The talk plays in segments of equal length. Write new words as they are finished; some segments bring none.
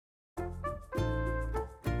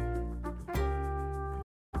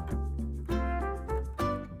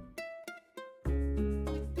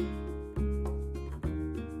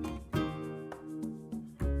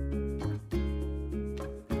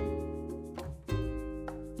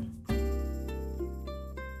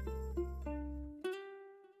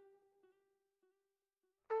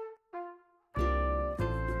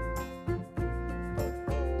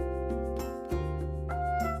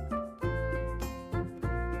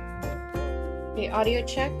Okay, audio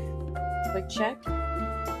check. Quick check.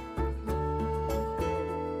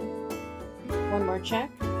 One more check.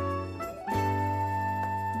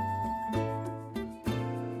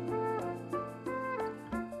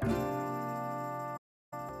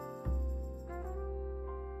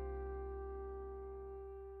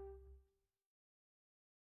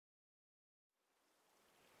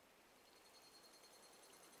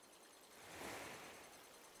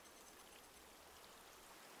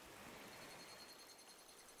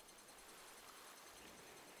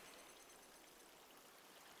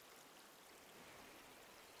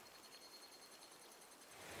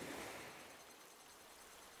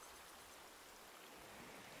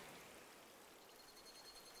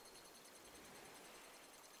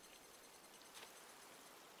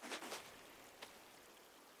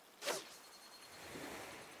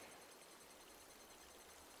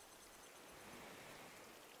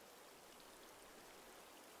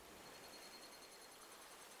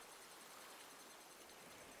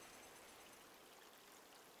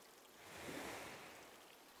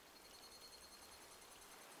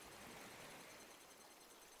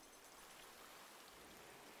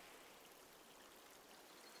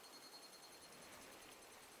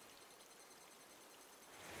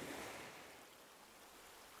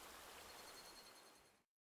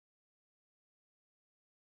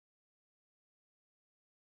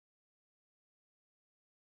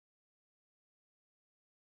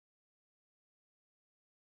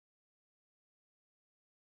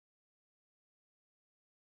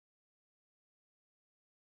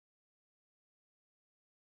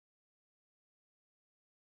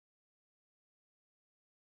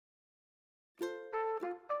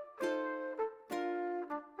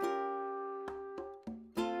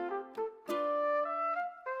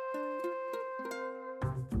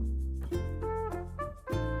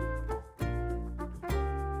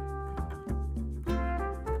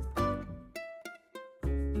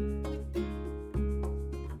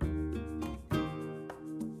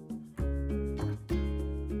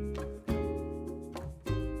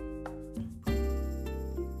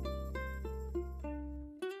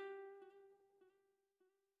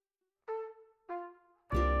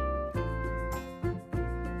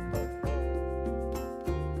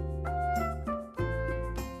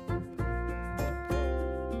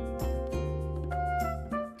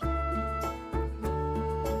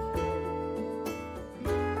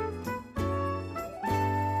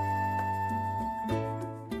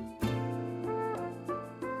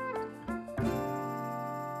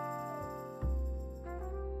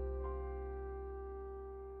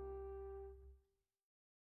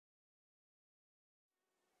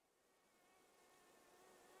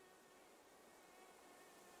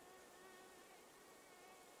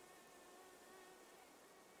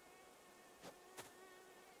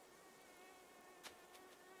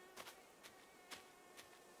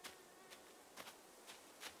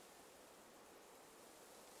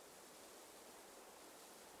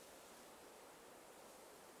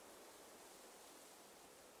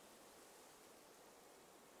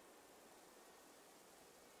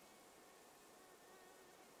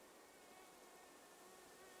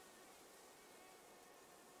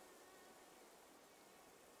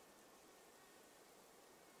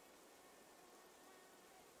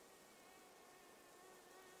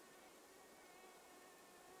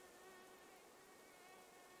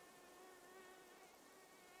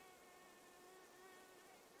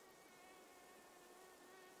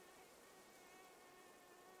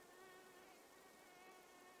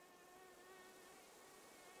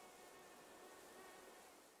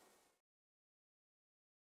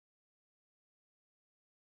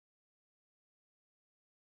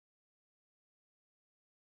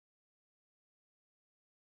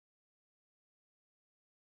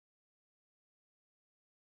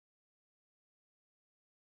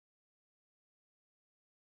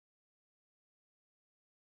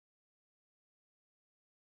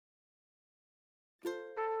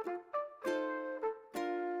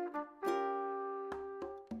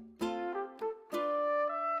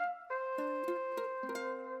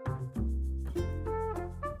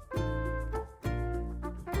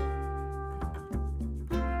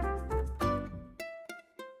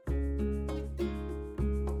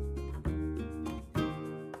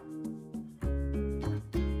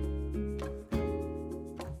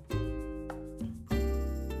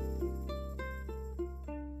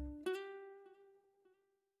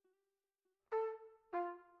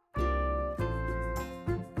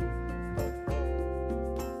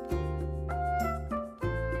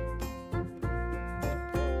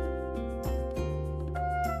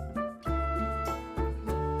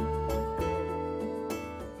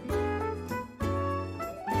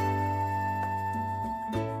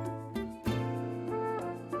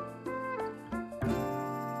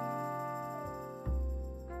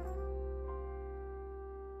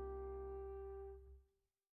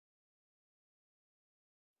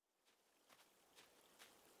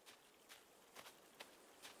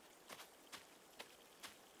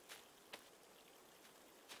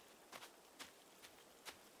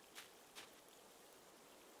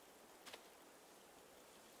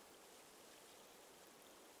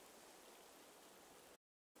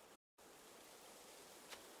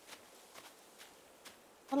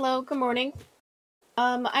 Hello, good morning.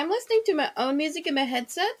 I'm listening to my own music in my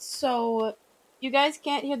headset, so you guys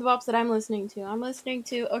can't hear the bops that I'm listening to. I'm listening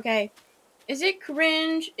to, okay, is it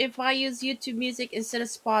cringe if I use YouTube music instead of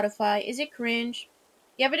Spotify? Is it cringe?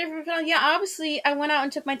 You have a different feeling? Yeah, obviously, I went out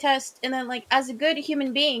and took my test, and then, like, as a good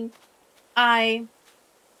human being, I,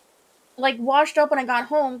 like, washed up when I got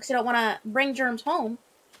home because I don't want to bring germs home.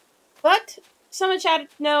 But, someone chat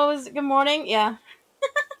knows, good morning, yeah.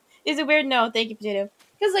 Is it weird? No, thank you, Potato.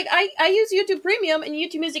 Because like I use YouTube Premium and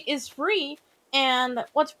YouTube Music is free, and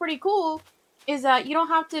what's pretty cool is that you don't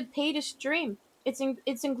have to pay to stream. It's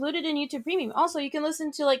included in YouTube Premium. Also, you can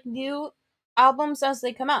listen to like new albums as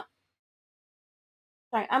they come out.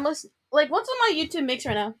 Sorry, I'm listening. Like, what's on my YouTube mix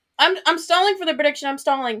right now? I'm stalling for the prediction. I'm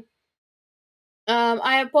stalling.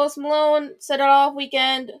 I have Post Malone, Set It Off,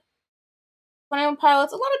 Weekend, 21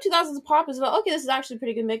 Pilots, a lot of 2000s pop as well. Okay, this is actually a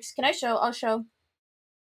pretty good mix. Can I show? I'll show.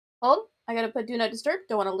 Hold. I gotta put Do Not Disturb.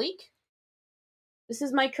 Don't want to leak. This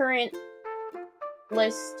is my current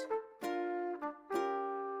list.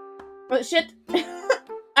 Oh shit! I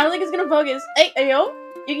don't think it's gonna focus. Hey, yo,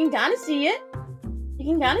 you can kind of see it. You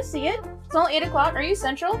can kind of see it. It's only 8 o'clock. Are you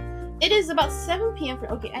central? It is about 7 p.m. for.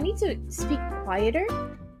 Okay, I need to speak quieter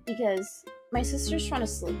because my sister's trying to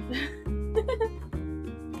sleep.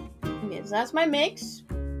 Okay, so that's my mix.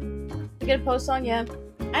 I get a post song, yeah.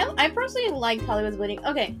 I personally like Hollywood's Bleeding.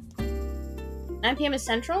 Okay, 9 p.m. is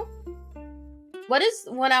central. What is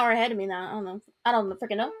 1 hour ahead of me now? I don't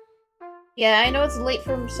freaking know. Yeah, I know it's late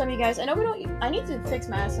for some of you guys. I know we don't. I need to fix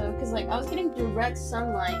my ISO because like I was getting direct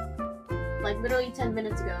sunlight, like literally 10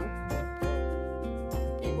 minutes ago.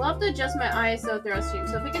 Okay, we'll have to adjust my ISO throughout stream.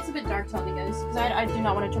 So if it gets a bit dark, tell me guys, because I do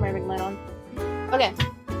not want to turn my ring light on. Okay.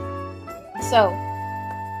 So,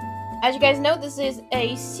 as you guys know, this is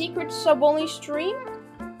a secret sub-only stream.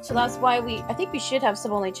 So that's why I think we should have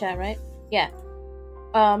sub-only chat, right? Yeah.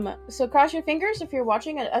 So cross your fingers if you're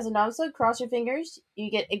watching as a novice. Cross your fingers, you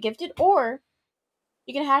get it gifted, or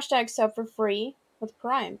you can hashtag sub for free with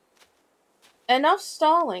Prime. Enough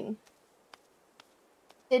stalling.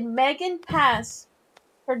 Did Megan pass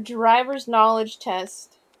her driver's knowledge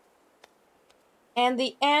test? And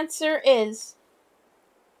the answer is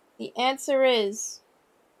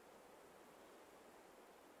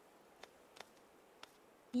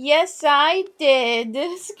yes, I did.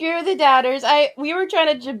 Screw the doubters. We were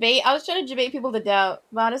trying to debate. I was trying to debate people to doubt.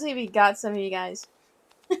 But honestly, we got some of you guys.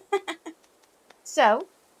 So,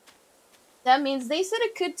 that means they said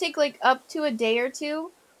it could take like up to a day or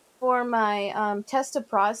two for my test to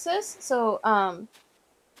process. So, I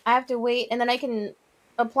have to wait, and then I can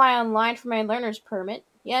apply online for my learner's permit.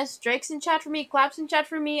 Yes, Drake's in chat for me, Claps in chat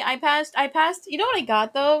for me. I passed. You know what I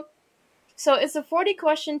got, though? So, it's a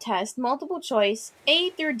 40-question test, multiple choice, A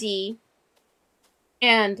through D.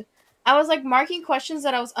 And I was, like, marking questions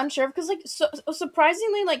that I was unsure of, because, like,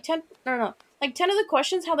 surprisingly, like, 10 of the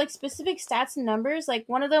questions had, like, specific stats and numbers. Like,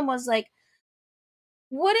 one of them was, like,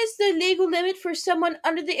 what is the legal limit for someone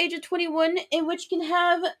under the age of 21 in which can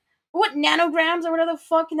have what nanograms or whatever the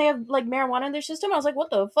fuck can they have like marijuana in their system? I was like, what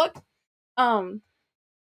the fuck?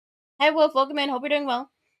 Hey Wolf, welcome in. Hope you're doing well.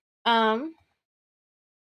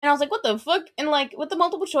 And I was like, what the fuck? And like with the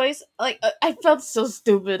multiple choice, like I felt so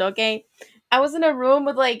stupid. Okay, I was in a room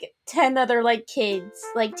with like 10 other like kids,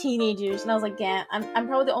 like teenagers, and I was like, yeah, I'm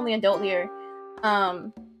probably the only adult here.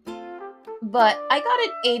 But I got an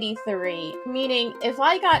 83, meaning if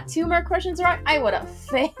I got 2 more questions right, I would have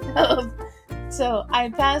failed. So I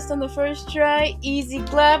passed on the first try. Easy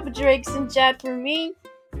clap. Drake's in chat for me.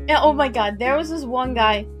 And oh my god, there was this one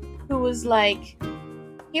guy who was like,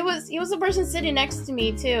 he was the person sitting next to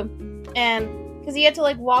me too, and because he had to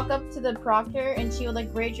like walk up to the proctor and she would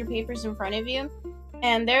like grade your papers in front of you.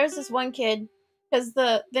 And there was this one kid, because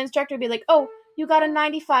the instructor would be like, oh, you got a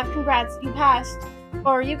 95, congrats, you passed.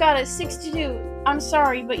 Or you got a 62, I'm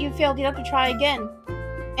sorry, but you failed, you have to try again.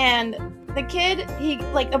 And the kid, he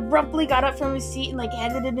like abruptly got up from his seat and like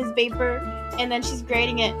handed in his paper, and then she's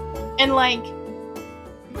grading it. And like,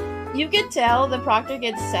 you could tell the proctor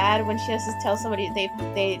gets sad when she has to tell somebody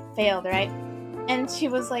they failed, right? And she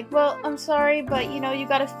was like, well, I'm sorry, but you know, you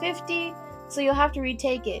got a 50, so you'll have to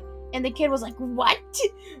retake it. And the kid was like, what?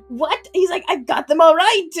 What? He's like, I got them all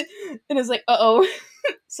right. And it's like, uh-oh.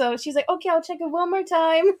 So she's like, okay, I'll check it one more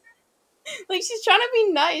time. Like, she's trying to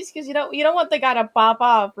be nice, because you don't want the guy to pop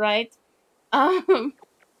off, right?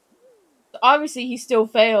 Obviously he still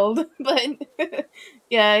failed, but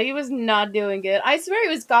yeah, he was not doing good. I swear he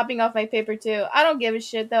was copying off my paper too. I don't give a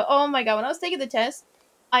shit though. Oh my god, when I was taking the test,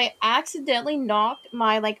 I accidentally knocked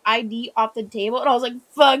my like ID off the table, and I was like,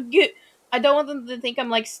 fuck it. I don't want them to think I'm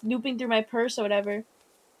like snooping through my purse or whatever.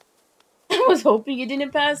 was hoping you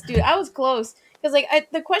didn't pass, dude. I was close because like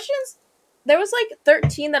the questions, there was like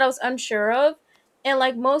 13 that I was unsure of, and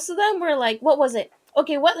like most of them were like, what was it?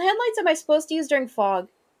 Okay, what headlights am I supposed to use during fog?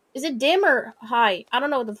 Is it dim or high? I don't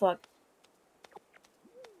know what the fuck.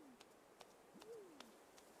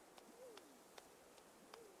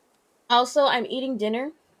 Also, I'm eating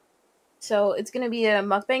dinner, so it's gonna be a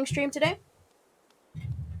mukbang stream today.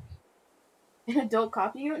 An adult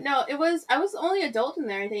copy you? No, I was the only adult in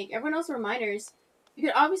there, I think. Everyone else were minors. You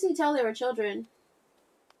could obviously tell they were children.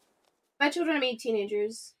 By children, I mean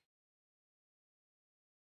teenagers.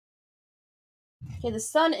 Okay, the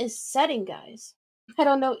sun is setting, guys. I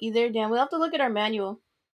don't know either. Damn, we'll have to look at our manual.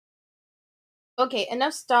 Okay,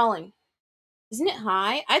 enough stalling. Isn't it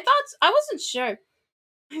high? I wasn't sure.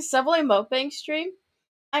 Subway mukbang stream?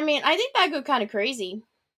 I mean, I think that could go kind of crazy.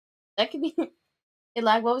 That could be... It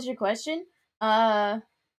lag, what was your question? I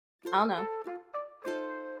don't know.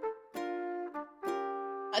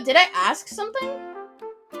 Did I ask something?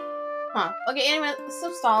 Huh. Okay, anyway,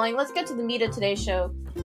 stop stalling. Let's get to the meat of today's show.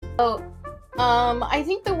 So, I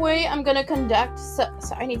think the way I'm gonna conduct... Sorry,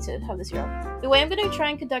 I need to have this here. The way I'm gonna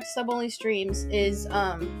try and conduct sub-only streams is,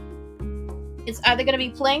 it's either gonna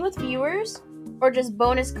be playing with viewers or just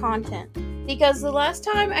bonus content. Because the last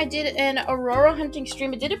time I did an aurora hunting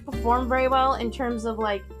stream, it didn't perform very well in terms of,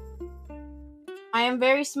 like... I am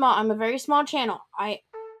very small. I'm a very small channel. I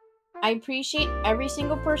appreciate every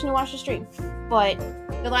single person who watched the stream. But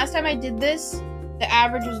the last time I did this, the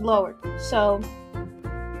average was lower. So,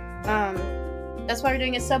 that's why we're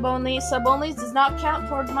doing a sub-only. Sub-only does not count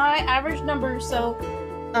towards my average number. So,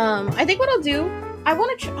 I think what I'll do,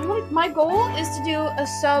 my goal is to do a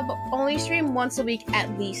sub-only stream once a week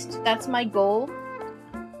at least. That's my goal.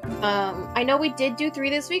 I know we did do 3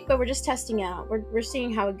 this week, but we're just testing out. We're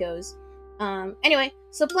seeing how it goes. Anyway,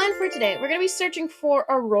 so plan for today. We're gonna be searching for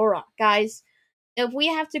aurora, guys. If we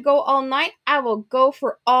have to go all night, I will go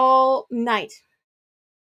for all night.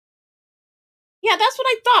 Yeah, that's what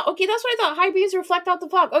I thought. Okay, that's what I thought. High beams reflect out the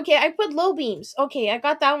fog. Okay, I put low beams. Okay, I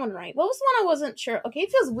got that one right. What was the one I wasn't sure? Okay,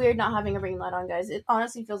 it feels weird not having a ring light on, guys. It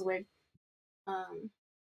honestly feels weird.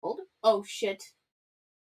 Hold. Oh, shit.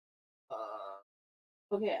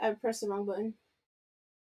 Okay, I pressed the wrong button.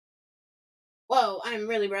 Whoa, I'm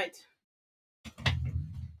really bright.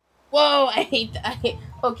 Whoa, I hate that.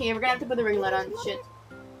 Okay, we're gonna have to put the ring light on. Shit.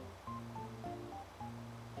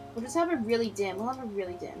 We'll just have it really dim. We'll have it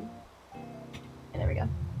really dim. Okay, there we go.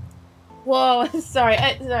 Whoa, sorry.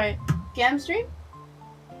 Sorry. Cam stream?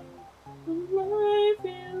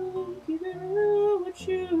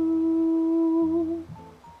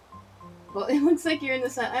 Well, it looks like you're in the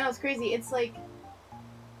sun. I know, it's crazy. It's like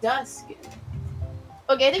dusk.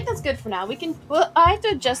 Okay, I think that's good for now. Well, I have to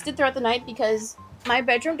adjust it throughout the night because my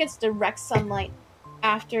bedroom gets direct sunlight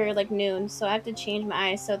after, like, noon. So I have to change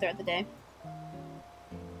my ISO throughout the day.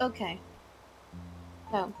 Okay.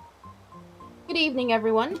 So. Good evening,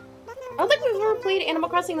 everyone. I don't think we've ever played Animal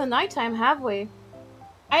Crossing in the nighttime, have we?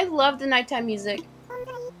 I love the nighttime music.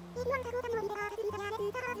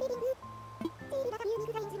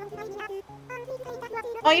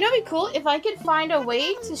 Oh, you know what'd be cool? If I could find a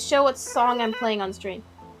way to show what song I'm playing on stream.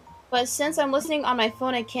 But since I'm listening on my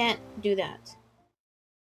phone, I can't do that.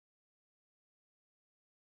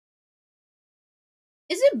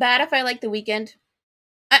 Is it bad if I like The Weeknd?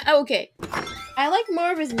 Okay. I like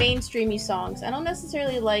more of his mainstreamy songs. I don't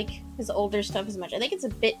necessarily like his older stuff as much. I think it's a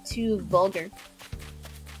bit too vulgar.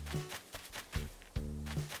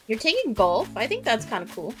 You're taking golf? I think that's kind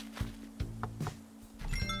of cool.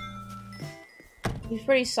 He's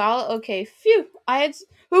pretty solid. Okay, phew.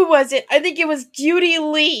 Who was it? I think it was Cutie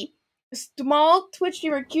Lee. A small Twitch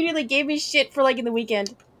streamer, Cutie Lee, gave me shit for liking The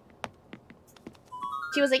Weeknd.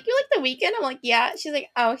 She was like, you like The Weeknd? I'm like, yeah. She's like,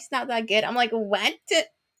 oh, he's not that good. I'm like, what?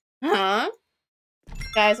 Huh?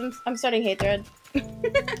 Guys, I'm starting hate thread.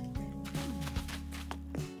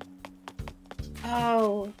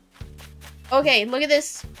 Oh. Okay, look at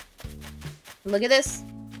this. Look at this.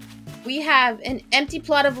 We have an empty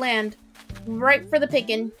plot of land. Ripe for the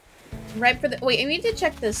picking. Ripe for the... Wait, I need to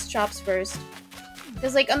check the shops first.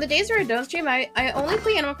 Because, like, on the days where I don't stream, I only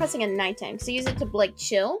play Animal Crossing at nighttime. So I use it to, like,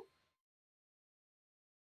 chill.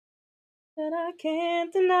 But I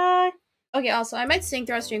can't deny. Okay, also, I might sing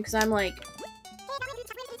throughout stream because I'm, like...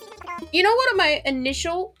 You know what my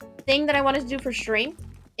initial thing that I wanted to do for stream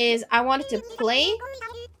is I wanted to play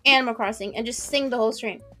Animal Crossing and just sing the whole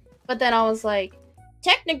stream. But then I was like,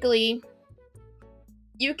 technically,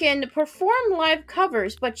 you can perform live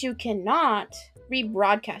covers, but you cannot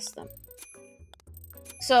rebroadcast them.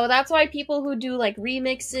 So that's why people who do like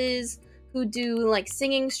remixes, who do like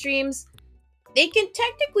singing streams, they can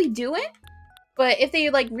technically do it, But if they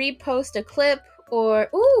like repost a clip or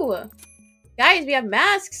ooh, guys, we have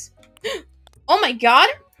masks. Oh my god,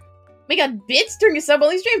 we got bits during a sub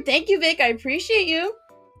only stream. Thank you, Vic. I appreciate you.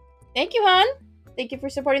 Thank you, hon. Thank you for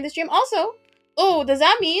supporting the stream. Also, oh, does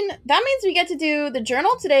that mean we get to do the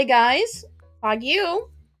journal today, guys? Fog you.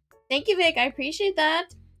 Thank you, Vic. I appreciate that.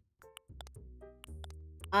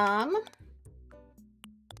 I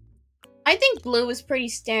think blue is pretty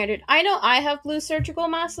standard. I know I have blue surgical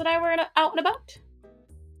masks that I wear out and about.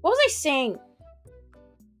 What was I saying?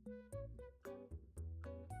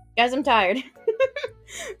 Guys, I'm tired.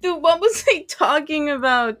 Dude, what was I talking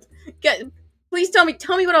about? Please tell me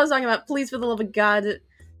what I was talking about. Please, for the love of God.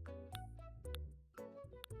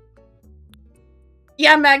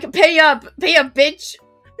 Yeah, Mac, pay up, bitch.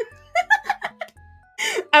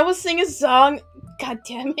 I will sing a song. God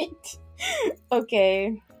damn it.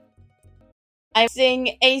 Okay. I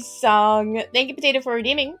sing a song. Thank you, Potato, for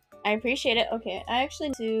redeeming. I appreciate it. Okay, I actually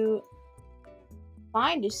need to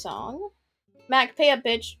find a song. Mac, pay up,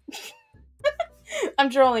 bitch. I'm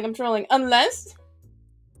trolling. Unless...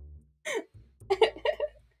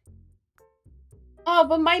 Oh,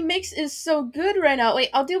 but my mix is so good right now. Wait,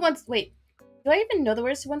 I'll do one... Wait. Do I even know the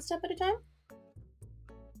words one step at a time?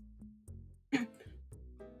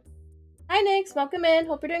 Hi, Nix. Welcome in.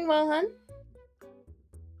 Hope you're doing well, hun.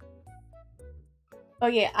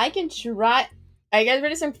 Okay, I can try... Are you guys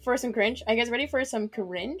ready for some cringe? Are you guys ready for some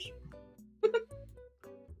cringe?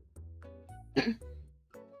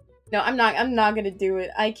 No, I'm not gonna do it.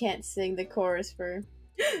 I can't sing the chorus for...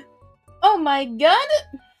 Oh my god!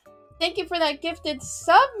 Thank you for that gifted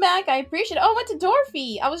sub, Mac. I appreciate it. Oh, I went to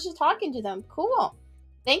Dorothy. I was just talking to them. Cool.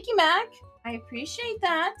 Thank you, Mac. I appreciate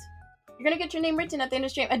that. You're gonna get your name written at the end of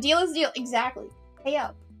the stream. A deal is a deal. Exactly. Pay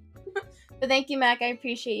up. But thank you, Mac. I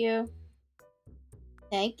appreciate you.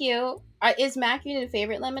 Thank you. Is Mac your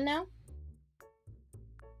favorite lemon now?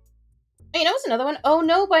 Oh, you know what's another one? Oh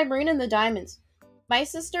No by Marina and the Diamonds. My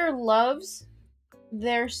sister loves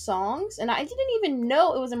their songs, and I didn't even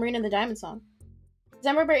know it was a Marina and the Diamonds song. Because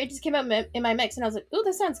I remember it just came up in my mix, and I was like, ooh,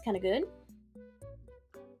 that sounds kind of good.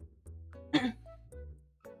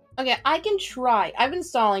 Okay, I can try. I've been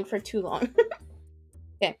stalling for too long.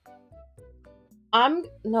 Okay.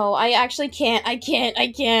 No, I actually can't. I can't.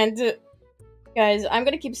 Guys, I'm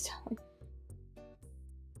gonna keep stalling.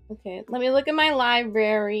 Okay, let me look at my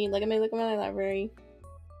library. Look at my library.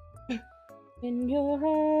 In your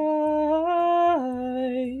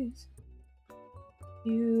eyes,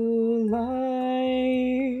 you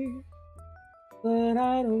lie, but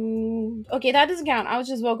I don't. Okay, that doesn't count. I was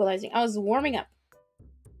just vocalizing. I was warming up.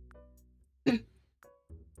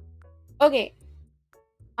 Okay,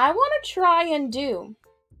 I want to try and do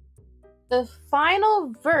the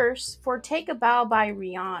final verse for Take a Bow by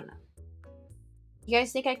Rihanna. You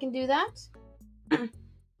guys think I can do that?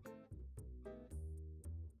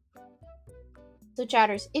 So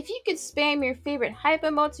chatters, if you could spam your favorite hype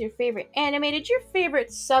emotes, your favorite animated, your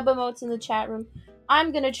favorite sub emotes in the chat room,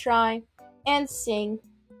 I'm gonna try and sing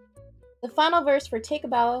the final verse for Take a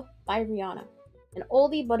Bow by Rihanna. An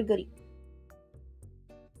oldie but a goodie.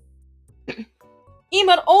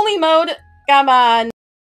 Emote only mode! Come on!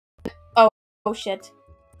 Oh shit.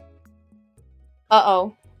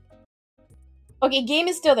 Uh-oh. Okay, game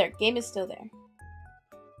is still there.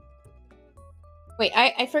 Wait,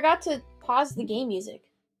 I forgot to pause the game music.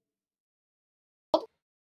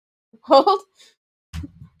 Hold.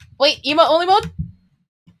 Wait, emote only mode?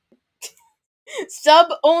 Sub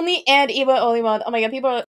only and emote only mode. Oh my god,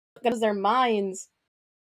 people are gonna lose their minds.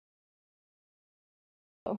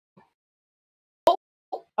 Oh,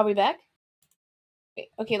 are we back?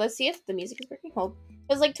 Okay, let's see if the music is working. Hold.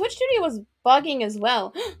 Because like Twitch Studio was bugging as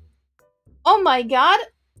well. Oh my god.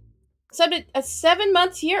 Subbed a 7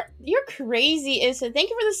 months here. You're crazy, Issa. Thank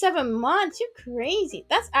you for the 7 months. You're crazy.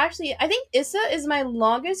 That's actually, I think Issa is my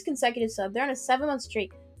longest consecutive sub. They're on a 7-month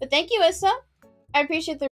streak. But thank you, Issa. I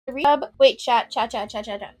appreciate the resub. Wait, chat.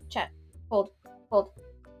 Hold.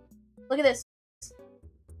 Look at this.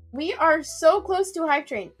 We are so close to Hype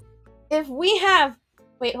Train. If we have,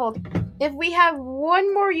 wait, hold. If we have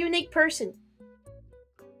one more unique person,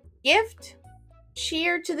 gift,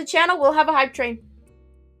 cheer to the channel, we'll have a Hype Train.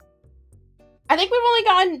 I think we've only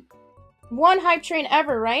gotten one Hype Train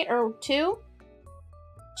ever, right? Or two?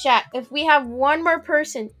 Chat, if we have one more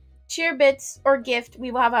person, cheer bits or gift,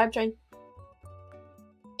 we will have a Hype Train.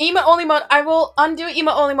 Emote only mode. I will undo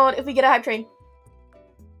emote only mode if we get a Hype Train.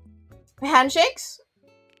 Handshakes?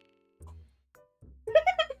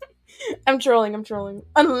 I'm trolling.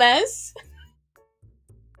 Unless...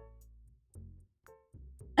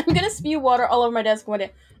 I'm gonna spew water all over my desk one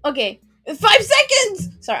day. Okay. 5 seconds!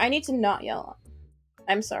 Sorry, I need to not yell.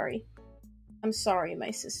 I'm sorry. I'm sorry,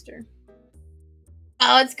 my sister.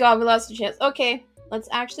 Oh, it's gone. We lost a chance. Okay, let's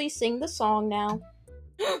actually sing the song now.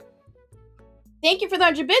 Thank you for the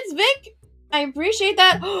 100 bits, Vic. I appreciate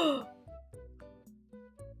that.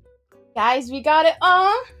 Guys, we got it.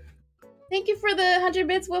 Thank you for the 100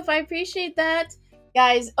 bits, Wolf. I appreciate that.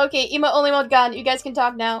 Guys, okay, emote only mode gone. You guys can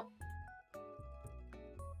talk now.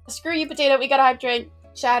 Screw you, Potato. We got a hype train.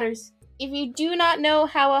 Shatters. If you do not know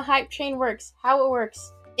how a hype train works, how it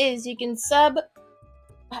works is you can sub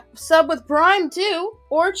with Prime too,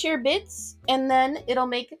 or cheer bits, and then it'll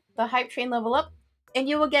make the hype train level up, and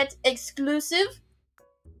you will get exclusive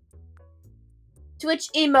Twitch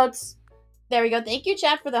emotes. There we go. Thank you,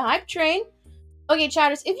 chat, for the hype train. Okay,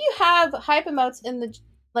 chatters, if you have hype emotes in the,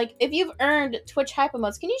 like, if you've earned Twitch hype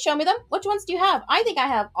emotes, can you show me them? Which ones do you have? I think I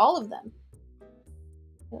have all of them.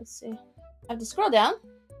 Let's see. I have to scroll down.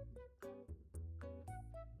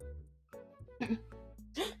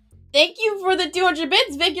 Thank you for the 200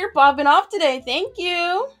 bits, Vic. You're popping off today. Thank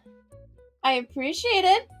you. I appreciate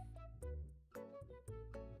it.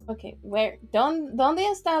 Okay, where? ¿Dónde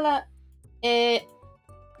está la...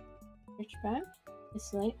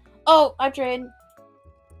 Oh, I trade.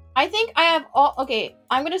 I think I have all... Okay,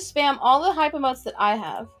 I'm gonna spam all the hype emotes that I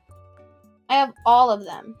have. I have all of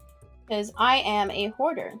them. Because I am a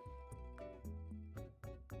hoarder.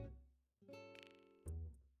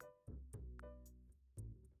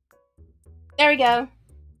 There we go.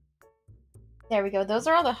 There we go. Those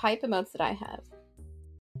are all the hype emotes that I have.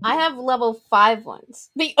 I have level 5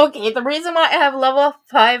 ones. Okay, the reason why I have level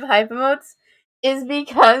 5 hype emotes is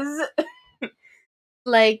because,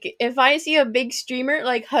 like, if I see a big streamer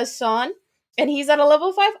like Hassan, and he's at a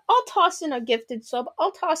level 5, I'll toss in a gifted sub.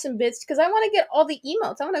 I'll toss in bits, because I want to get all the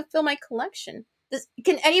emotes. I want to fill my collection.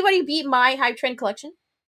 Can anybody beat my hype train collection?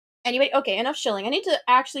 Anybody? Okay, enough shilling. I need to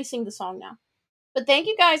actually sing the song now. But thank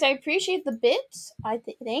you guys. I appreciate the bits.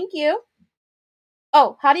 Thank you.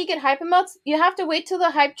 Oh, how do you get hype emotes? You have to wait till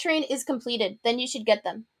the hype train is completed. Then you should get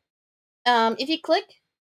them. If you click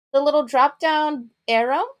the little drop down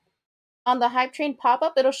arrow on the hype train pop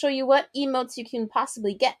up, it'll show you what emotes you can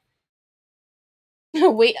possibly get.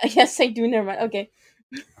 Wait, yes, I do. Never mind. Okay.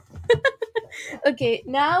 Okay,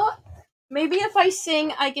 now maybe if I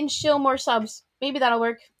sing, I can shill more subs. Maybe that'll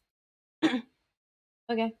work.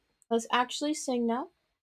 Okay, let's actually sing now.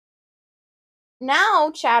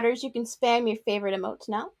 Now, chatters, you can spam your favorite emotes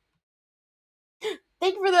now.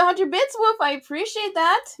 Thank you for the 100 bits, Wolf. I appreciate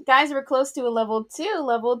that. Guys, we're close to a level 2.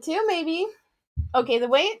 Level 2, maybe. Okay,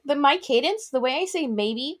 my cadence, the way I say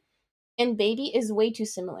maybe and baby is way too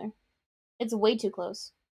similar. It's way too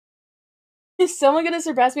close. Is someone gonna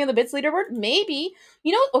surpass me on the bits leaderboard? Maybe.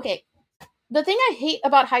 You know, okay. The thing I hate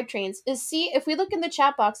about hype trains is, see, if we look in the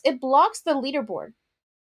chat box, it blocks the leaderboard.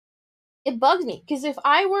 It bugs me, because if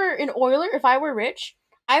I were an oiler, if I were rich,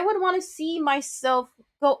 I would want to see myself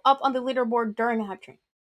go up on the leaderboard during a hype train.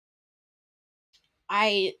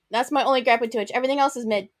 That's my only gripe with Twitch. Everything else is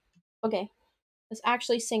mid. Okay, let's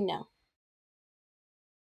actually sing now.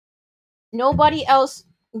 Nobody else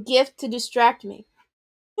gift to distract me.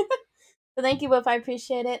 So thank you, Wolf. I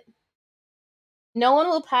appreciate it. No one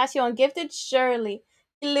will pass you on gifted, surely.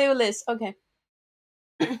 Clueless. Okay.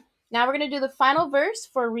 Now we're gonna do the final verse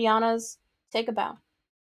for Rihanna's Take a Bow.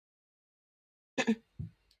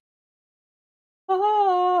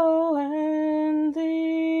 Oh, and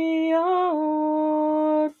the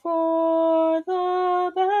award for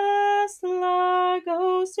the best lie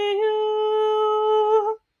goes to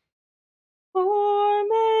you for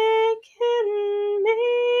making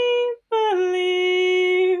me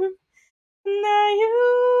believe that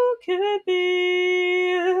you could be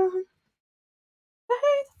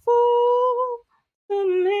faithful to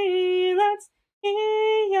me. Let's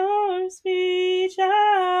hear your speech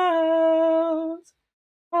out.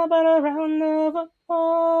 How about a round of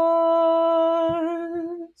applause?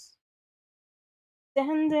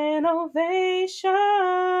 Standing ovation.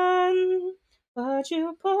 But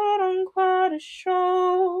you put on quite a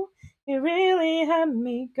show. You really had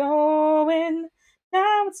me going.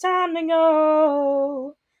 Now it's time to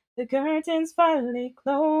go. The curtain's finally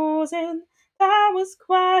closing. That was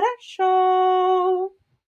quite a show.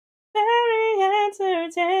 Very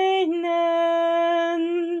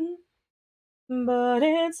entertaining. But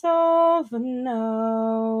it's over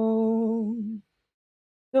now.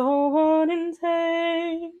 Go on and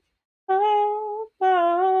take a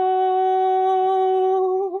bow.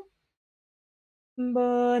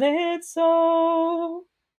 But it's over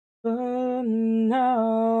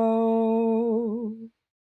now.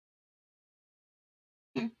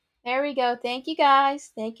 There we go. Thank you,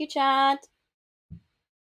 guys. Thank you, chat.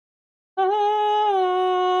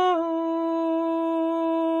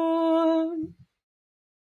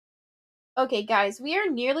 Okay, guys, we are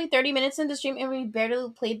nearly 30 minutes into the stream and we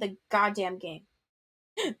barely played the goddamn game.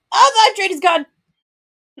 Oh, the trade is gone!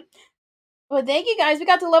 Well, thank you guys. We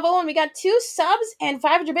got to level 1. We got 2 subs and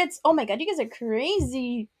 500 bits. Oh my god, you guys are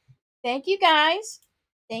crazy. Thank you guys.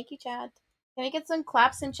 Thank you, chat. Can I get some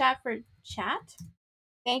claps in chat for chat?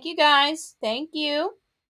 Thank you guys. Thank you.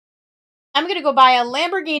 I'm gonna go buy a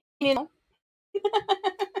Lamborghini.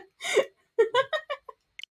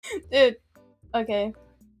 Dude. Okay.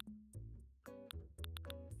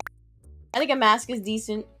 I think a mask is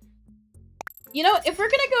decent. You know, if we're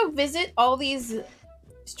gonna go visit all these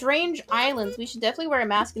strange islands, we should definitely wear a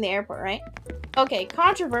mask in the airport, right? Okay,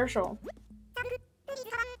 controversial.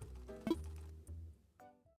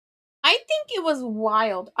 I think it was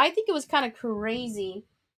wild. I think it was kind of crazy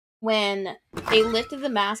when they lifted the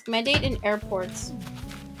mask mandate in airports.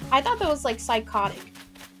 I thought that was, like, psychotic.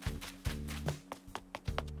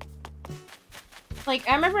 Like,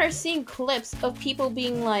 I remember seeing clips of people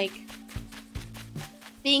being, like,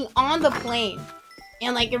 being on the plane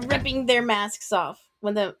and, like, ripping their masks off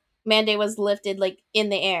when the mandate was lifted, like, in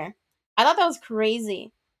the air. I thought that was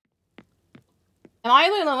crazy. Am I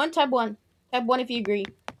the only one? Type 1. Type 1 if you agree.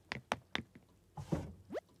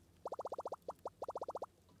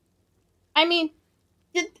 I mean,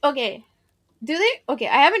 okay. Do they? Okay,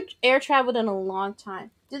 I haven't air traveled in a long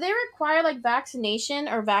time. Do they require, like, vaccination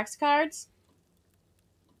or vax cards?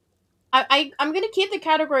 I'm gonna keep the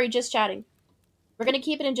category just chatting. We're gonna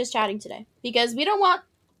keep it in just chatting today. Because we don't want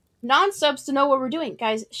non-subs to know what we're doing.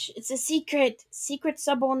 Guys, it's a secret. Secret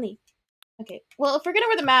sub only. Okay, well, if we're gonna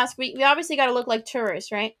wear the mask, we obviously gotta look like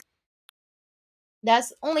tourists, right? That's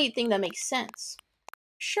the only thing that makes sense.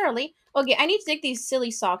 Surely. Okay, I need to take these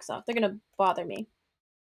silly socks off. They're gonna bother me.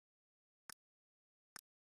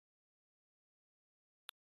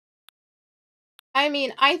 I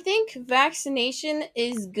mean, I think vaccination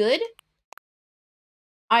is good.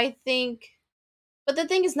 I think... But the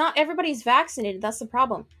thing is, not everybody's vaccinated. That's the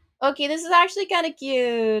problem. Okay, this is actually kind of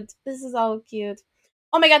cute. This is all cute.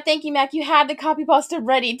 Oh my god, thank you, Mac. You had the copy pasta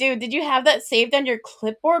ready. Dude, did you have that saved on your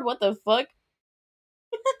clipboard? What the fuck?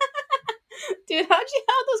 Dude, how'd you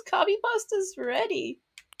have those copy pastas ready?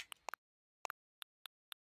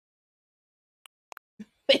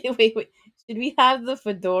 Wait. Should we have the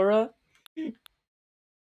fedora? I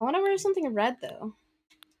want to wear something red, though.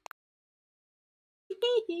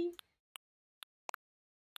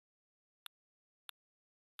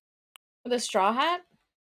 With a straw hat?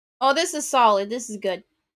 Oh, this is solid. This is good.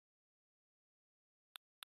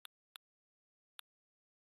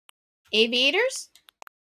 Aviators?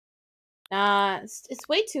 Nah, it's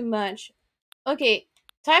way too much. Okay,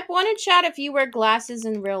 type 1 in chat if you wear glasses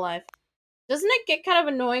in real life. Doesn't it get kind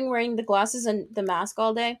of annoying wearing the glasses and the mask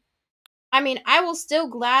all day? I mean, I will still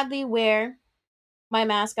gladly wear my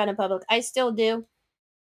mask out in public. I still do.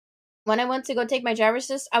 When I went to go take my driver's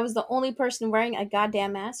test, I was the only person wearing a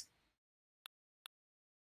goddamn mask.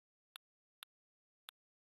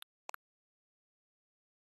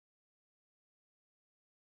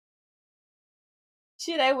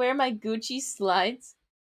 Should I wear my Gucci slides?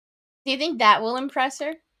 Do you think that will impress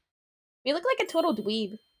her? You look like a total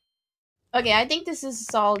dweeb. Okay, I think this is a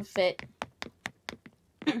solid fit.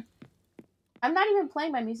 I'm not even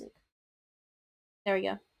playing my music. There we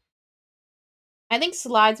go. I think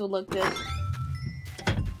slides would look good.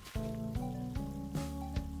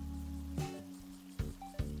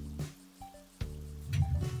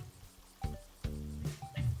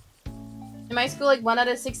 In my school, like 1 out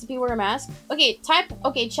of 60 people wear a mask. Okay,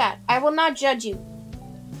 chat. I will not judge you.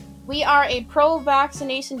 We are a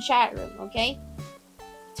pro-vaccination chat room, okay?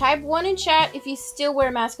 Type 1 in chat if you still wear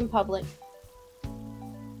a mask in public.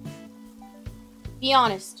 Be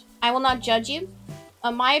honest. I will not judge you.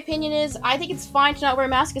 My opinion is, I think it's fine to not wear a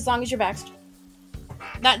mask as long as you're vaxxed.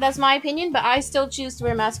 That's my opinion, but I still choose to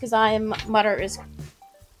wear a mask because I am moderate risk.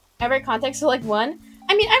 I wear contacts to like 1.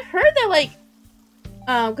 I mean, I've heard that like,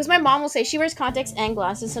 because my mom will say she wears contacts and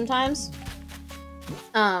glasses sometimes.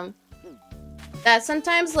 That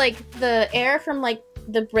sometimes like the air from like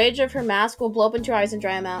the bridge of her mask will blow up into her eyes and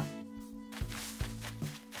dry them out.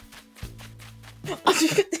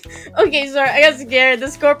 Okay, sorry, I got scared. The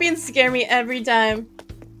scorpions scare me every time.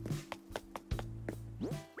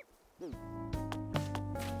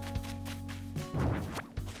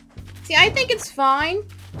 See, I think it's fine.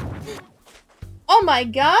 Oh my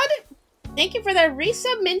god! Thank you for that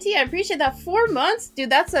resub, Minty. I appreciate that. 4 months? Dude,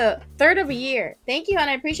 that's a third of a year. Thank you, and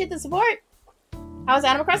I appreciate the support. How's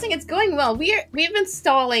Animal Crossing? It's going well. We've been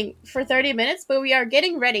stalling for 30 minutes, but we are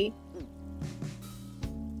getting ready.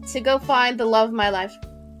 to go find the love of my life.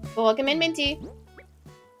 But welcome in, Minty.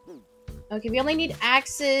 Okay, we only need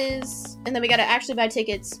axes, and then we gotta actually buy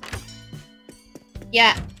tickets.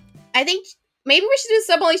 Yeah, I think maybe we should do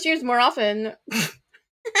sub-only streams more often.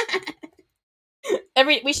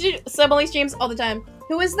 We should do sub-only streams all the time.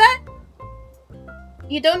 Who is that?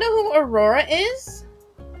 You don't know who Aurora is?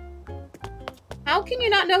 How can you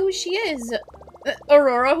not know who she is?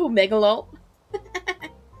 Aurora who Megalo?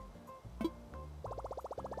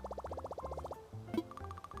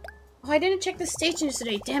 Oh, I didn't check the stations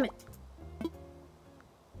today, damn it.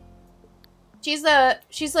 She's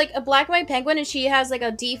like a black and white penguin, and she has like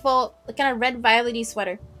a default kind of red violet-y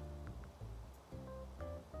sweater.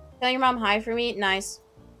 Tell your mom hi for me. Nice.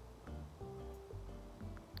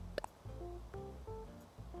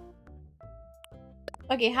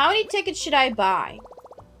 Okay, how many tickets should I buy?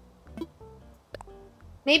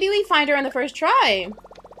 Maybe we find her on the first try.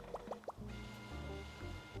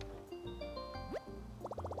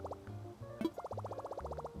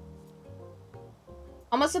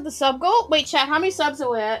 Almost at the sub goal? Wait, chat, how many subs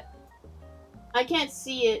are we at? I can't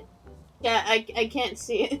see it. Yeah, I can't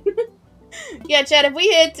see it. Yeah, chat, if we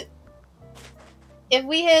hit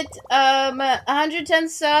 110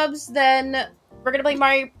 subs, then we're gonna play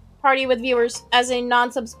Mario Party with viewers as a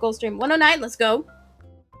non-sub goal stream. 109, let's go.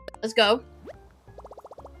 Let's go.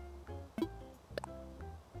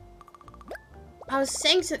 I was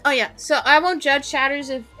saying so, oh yeah, so I won't judge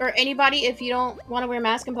chatters or anybody if you don't want to wear a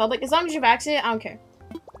mask in public. As long as you're vaccinated, I don't care.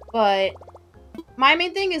 But my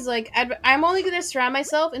main thing is, like, I'm only gonna surround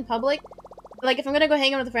myself in public. Like, if I'm gonna go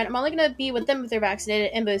hang out with a friend, I'm only gonna be with them if they're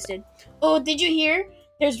vaccinated and boosted. Oh, did you hear?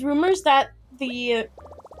 There's rumors that the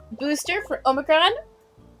booster for Omicron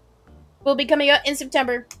will be coming out in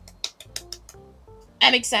September.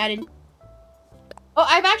 I'm excited. Oh,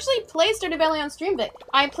 I've actually played Stardew Valley on Stream Vic.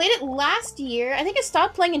 I played it last year. I think I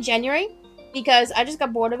stopped playing in January because I just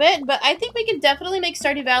got bored of it. But I think we can definitely make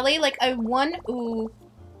Stardew Valley like a one. Ooh.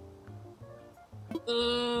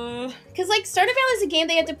 Because like Stardew Valley is a game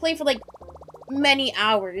they had to play for like many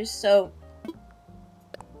hours. So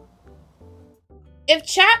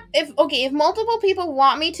if multiple people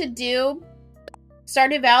want me to do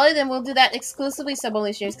Stardew Valley, then we'll do that exclusively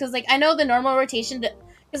sub-only streams. Because like I know the normal rotation.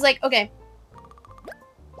 Because like okay.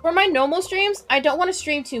 For my normal streams, I don't want to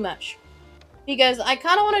stream too much. Because I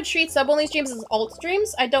kind of want to treat sub-only streams as alt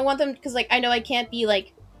streams. I don't want them, because like, I know I can't be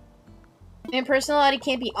like, my personality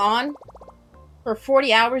can't be on for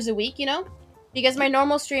 40 hours a week, you know? Because my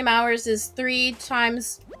normal stream hours is 3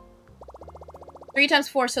 times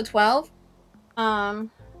 4, so 12.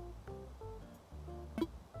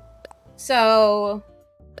 So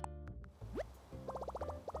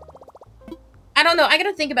I don't know. I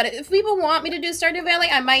gotta think about it. If people want me to do Stardew Valley,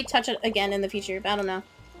 I might touch it again in the future, but I don't know.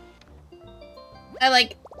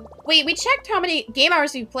 Wait, we checked how many game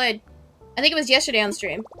hours we've played. I think it was yesterday on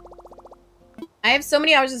stream. I have so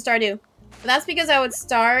many hours in Stardew. But that's because I would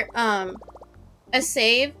start, a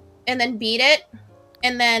save, and then beat it,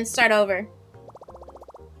 and then start over.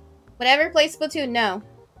 Would I ever play Splatoon? No.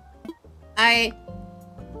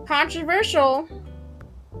 Controversial.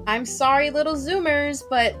 I'm sorry, little Zoomers,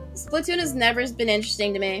 but Splatoon has never been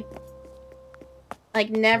interesting to me. Like,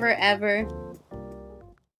 never, ever.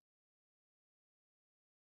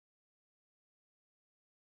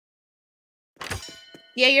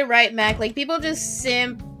 Yeah, you're right, Mac. Like, people just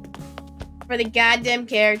simp for the goddamn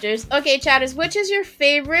characters. Okay, chatters, which is your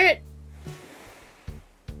favorite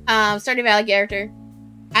Stardew Valley character?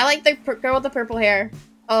 I like the girl with the purple hair.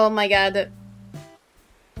 Oh my god.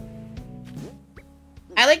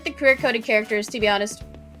 I like the career-coded characters, to be honest.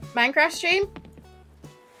 Minecraft stream?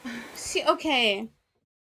 See, okay.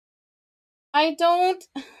 I don't...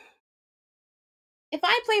 If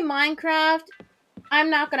I play Minecraft, I'm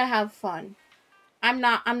not gonna have fun. I'm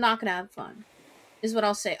not gonna have fun. Is what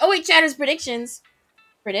I'll say. Oh wait, chatters, predictions.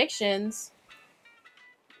 Predictions.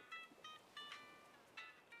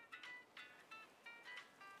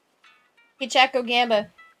 Hey, chat, go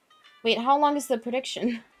Gamba. Wait, how long is the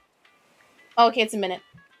prediction? Oh, okay, it's a minute.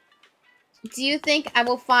 Do you think I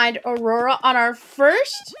will find Aurora on our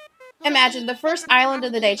first? Imagine, the first island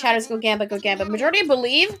of the day. Chatters, go Gamba, go Gamba. Majority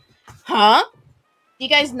believe? Huh? Do you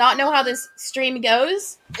guys not know how this stream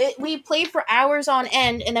goes? We play for hours on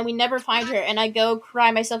end, and then we never find her, and I go cry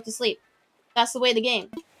myself to sleep. That's the way of the game.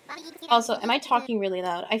 Also, am I talking really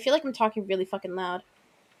loud? I feel like I'm talking really fucking loud.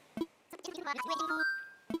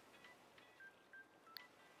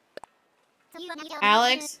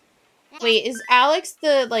 Alex? Wait, is Alex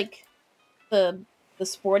the, like, the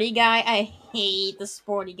sporty guy? I hate the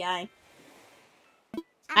sporty guy.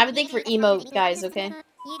 I have a thing for emo guys, okay?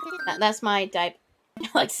 That's my type.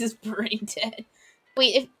 Alex is brain dead.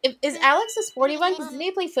 Wait, if is Alex a sporty one? Because didn't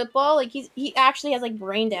he play football? Like he actually has like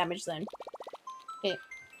brain damage then. Okay.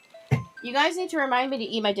 You guys need to remind me to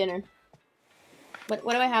eat my dinner. What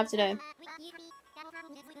do I have today?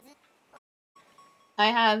 I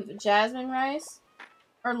have jasmine rice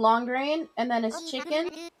or long grain, and then it's chicken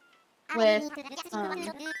with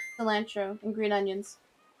cilantro and green onions.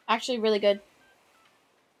 Actually, really good.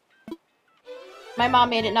 My mom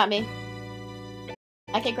made it, not me.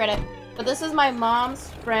 I take credit. But this is my mom's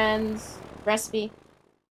friend's recipe.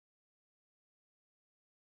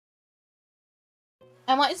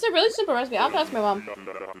 And it's a really simple recipe. I'll ask my mom.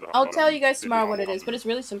 I'll tell you guys tomorrow what it is, but it's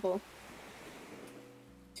really simple.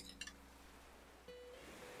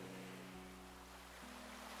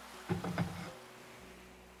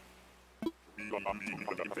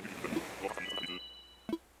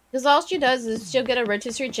 Because all she does is she'll get a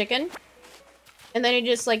rotisserie chicken, and then you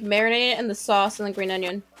just like marinate it in the sauce and the green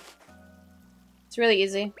onion. It's really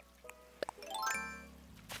easy.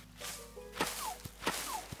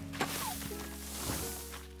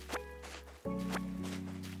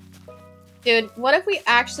 Dude, what if we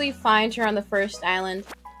actually find her on the first island?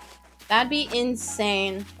 That'd be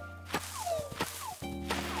insane.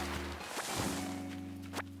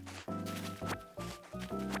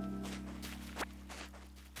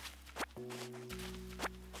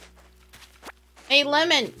 Hey,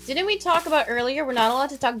 Lemon, didn't we talk about earlier we're not allowed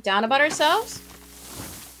to talk down about ourselves?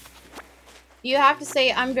 You have to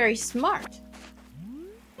say, I'm very smart.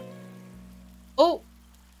 Oh.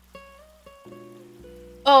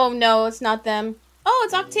 Oh, no, it's not them. Oh,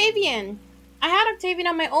 it's Octavian. I had Octavian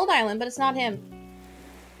on my old island, but it's not him.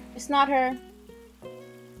 It's not her.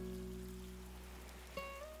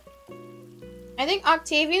 I think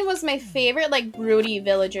Octavian was my favorite, like, broody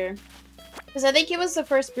villager. Because I think he was the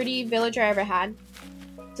first broody villager I ever had.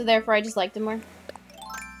 So therefore, I just liked him more.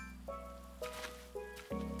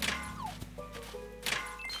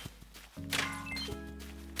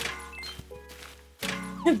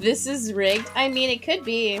 This is rigged. I mean, it could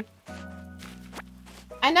be.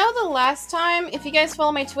 I know the last time, if you guys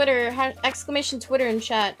follow my Twitter, exclamation Twitter in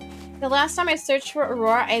chat. The last time I searched for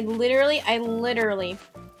Aurora, I literally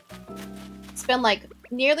spent like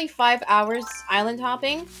nearly 5 hours island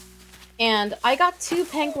hopping. And I got 2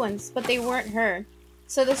 penguins, but they weren't her.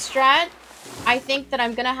 So the strat I think that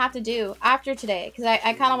I'm gonna have to do after today, because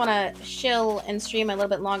I kind of want to chill and stream a little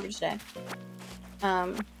bit longer today,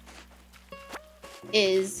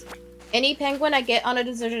 is any penguin I get on a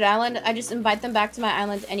deserted island, I just invite them back to my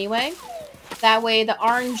island anyway. That way the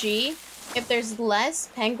RNG, if there's less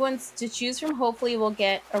penguins to choose from, hopefully we'll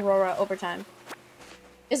get Aurora over time.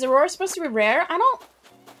 Is Aurora supposed to be rare?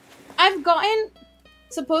 I've gotten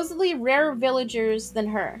supposedly rarer villagers than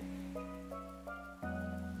her.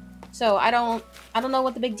 So I don't know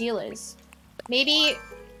what the big deal is. Maybe,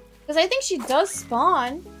 because I think she does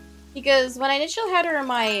spawn. Because when I initially had her on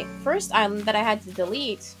my first island that I had to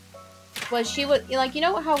delete, was she would, like, you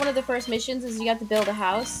know how one of the first missions is you have to build a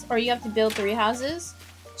house? Or you have to build 3 houses?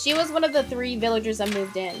 She was one of the 3 villagers that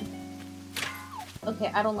moved in. Okay,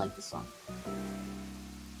 I don't like this song.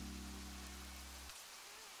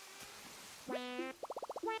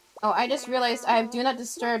 Oh, I just realized I have Do Not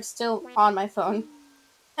Disturb still on my phone.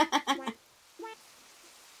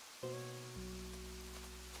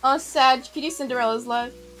 Oh, sad. Kitty Cinderella's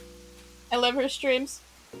live. I love her streams.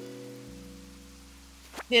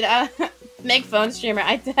 Dude, make phone streamer.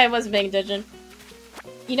 I wasn't paying attention.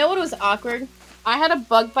 You know what was awkward? I had a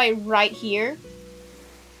bug bite right here.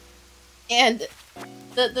 And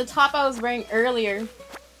the top I was wearing earlier,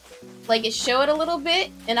 like, it showed a little bit,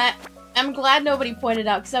 and I'm glad nobody pointed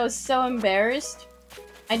out, because I was so embarrassed.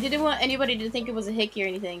 I didn't want anybody to think it was a hickey or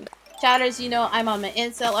anything. Chatters, you know, I'm on my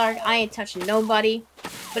incel arc. I ain't touching nobody.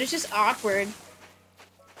 But it's just awkward.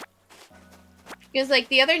 Because, like,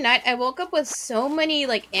 the other night, I woke up with so many,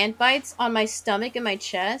 like, ant bites on my stomach and my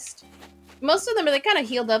chest. Most of them are, like, kind of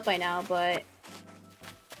healed up by now, but...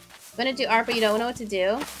 Gonna do art, but you don't know what to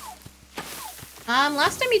do.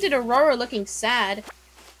 Last time you did Aurora looking sad.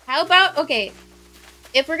 How about... Okay,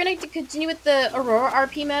 if we're gonna continue with the Aurora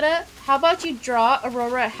RP meta, how about you draw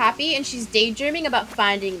Aurora happy and she's daydreaming about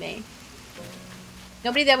finding me?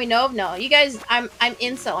 Nobody that we know of? No. You guys, I'm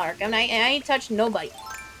incel arc. I ain't touched nobody.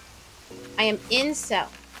 I am incel.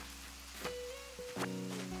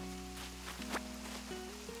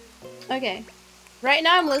 Okay. Right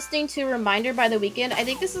now I'm listening to Reminder by The Weeknd. I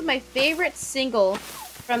think this is my favorite single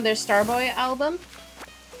from their Starboy album.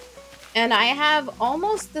 And I have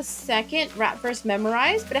almost the second rap verse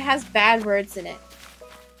memorized, but it has bad words in it.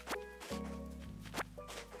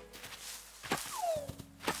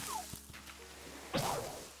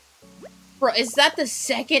 Bro, is that the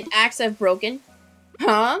second axe I've broken?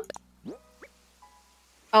 Huh?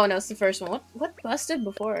 Oh no, it's the first one. What busted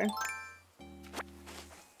before?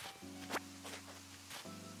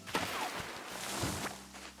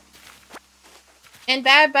 And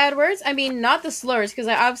bad words? I mean, not the slurs, because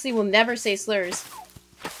I obviously will never say slurs.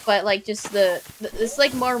 But, like, just it's,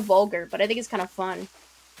 like, more vulgar, but I think it's kind of fun.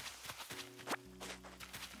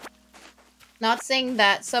 Not saying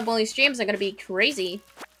that sub-only streams are gonna be crazy.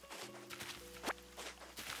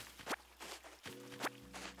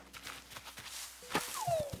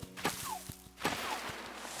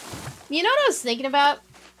 You know what I was thinking about?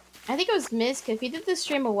 I think it was Misk, he did this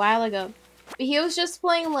stream a while ago. But he was just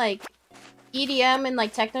playing, like, EDM and,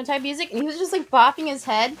 like, techno-type music, and he was just, like, bopping his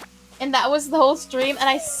head. And that was the whole stream, and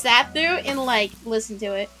I sat through and, like, listened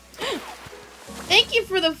to it. Thank you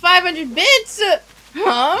for the 500 bits!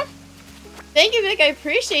 Huh? Thank you, Vic, I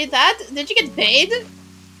appreciate that. Did you get paid?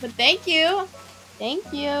 But thank you.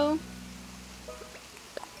 Thank you.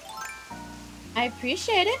 I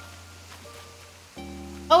appreciate it.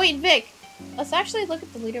 Oh wait, Vic. Let's actually look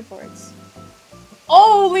at the leaderboards.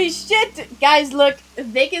 Holy shit! Guys, look.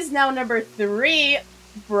 Vic is now number 3.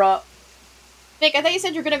 Bruh. Vic, I thought you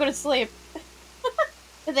said you were gonna go to sleep.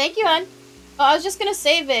 Thank you, hon. Oh, I was just gonna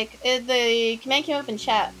say, Vic, the command came up in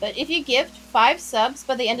chat, but if you gift 5 subs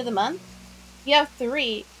by the end of the month, you have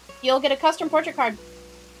 3, you'll get a custom portrait card.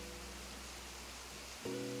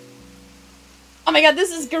 Oh my god, this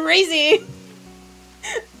is crazy!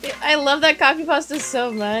 I love that copy pasta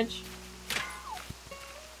so much.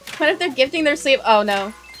 What if they're gifting their sleep? Oh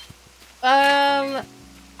no. I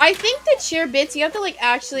think the cheer bits, you have to, like,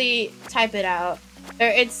 actually type it out. Or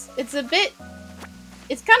it's a bit...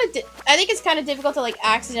 It's kind of... I think it's kind of difficult to, like,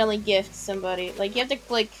 accidentally gift somebody. Like, you have to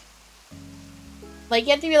click... Like, you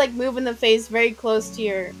have to be, like, moving the face very close to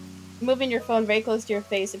your... Moving your phone very close to your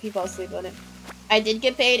face if you fall asleep on it. I did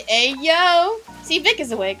get paid. Hey, yo! See, Vic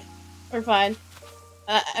is awake. We're fine.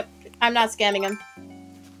 I'm not scamming him.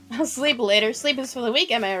 I'll sleep later. Sleep is for the week,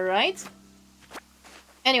 am I right?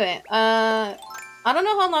 Anyway, I don't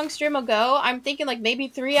know how long stream will go. I'm thinking, like, maybe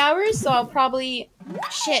 3 hours, so I'll probably...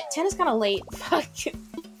 Shit, 10 is kind of late. Fuck.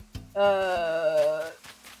 The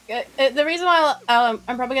reason why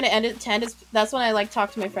I'm probably gonna end at 10 is that's when I, like,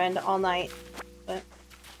 talk to my friend all night. But...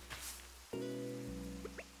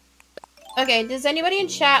 Okay, does anybody in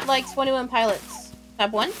chat like 21 Pilots?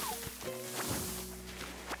 Tab 1?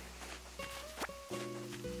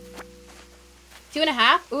 Two and a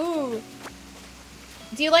half? Ooh.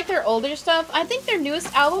 Do you like their older stuff? I think their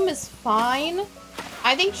newest album is fine.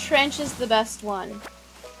 I think Trench is the best one.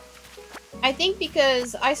 I think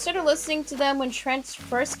because I started listening to them when Trench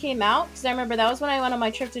first came out, because I remember that was when I went on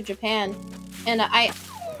my trip to Japan. And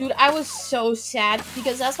dude, I was so sad,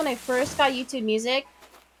 because that's when I first got YouTube Music.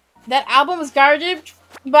 That album was garbage.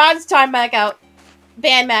 Bonds time back out.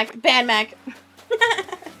 Ban Mac. Ban Mac.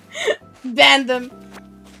 Ban them.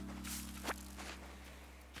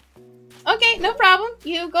 Okay, no problem.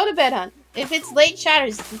 You go to bed, hon. If it's late,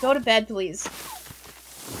 Chatters, go to bed, please.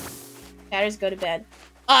 Chatters, go to bed.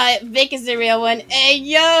 Vic is the real one. Hey,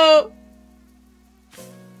 yo!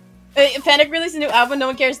 Panic released a new album, no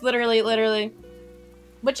one cares. Literally.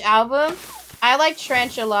 Which album? I like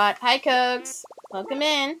Trench a lot. Hi, Cokes. Welcome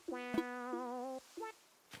in.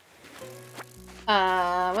 What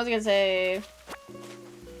was I gonna say?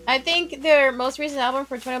 I think their most recent album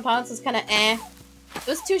for 21 Pilots was kind of eh. It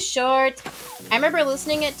was too short. I remember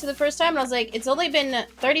listening it to the first time and I was like, it's only been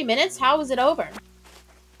 30 minutes? How was it over?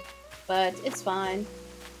 But it's fine.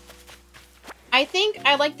 I think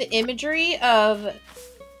I like the imagery of...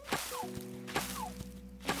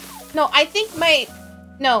 I think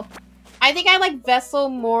I like Vessel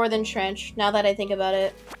more than Trench, now that I think about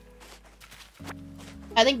it.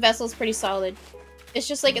 I think Vessel's pretty solid. It's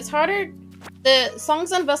just like, it's harder... The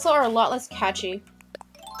songs on Vessel are a lot less catchy.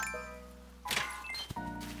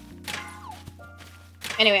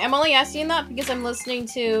 Anyway, I'm only asking that because I'm listening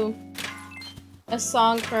to a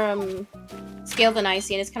song from Scaled and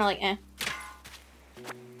Icy, and it's kind of like, eh.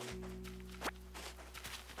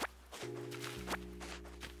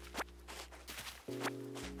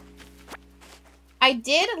 I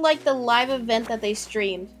did like the live event that they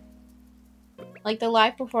streamed. Like the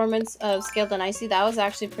live performance of Scaled and Icy, that was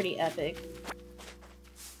actually pretty epic.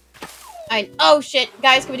 Oh shit,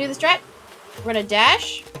 guys, can we do this strat? We're gonna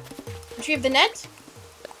dash, retrieve the net,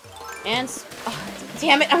 and oh,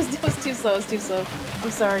 damn it, I was too slow. I'm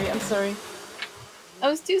sorry. I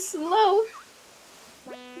was too slow.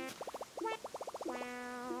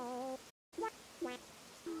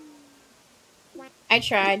 I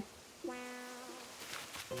tried.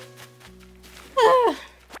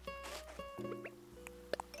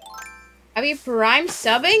 Are we prime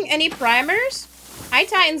subbing? Any primers? Hi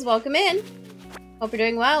Titans, welcome in. Hope you're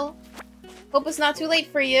doing well. Hope it's not too late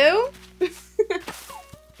for you.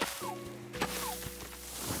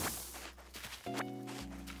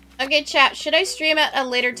 Okay, chat, should I stream at a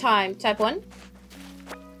later time? Type 1.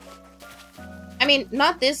 I mean,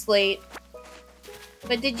 not this late.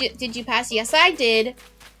 But did you pass? Yes, I did.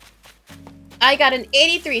 I got an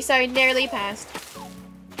 83, so I nearly passed.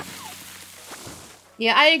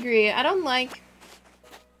 Yeah, I agree. I don't like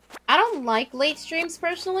late streams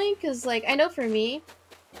personally, because like I know for me,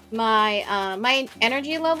 my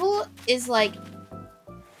energy level is like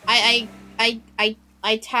I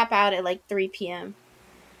tap out at like 3 p.m.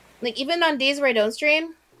 Like even on days where I don't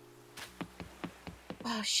stream.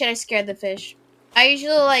 Oh shit, I scared the fish. I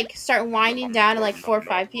usually like start winding down at like 4 or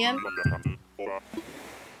 5 p.m.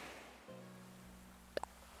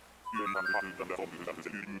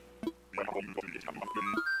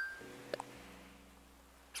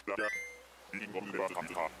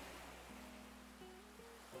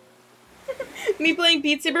 Me playing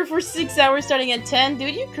Beat Saber for 6 hours starting at 10?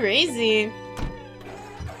 Dude, you crazy.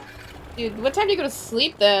 Dude, what time do you go to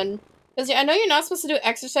sleep then? Because I know you're not supposed to do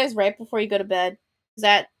exercise right before you go to bed. Because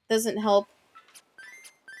that doesn't help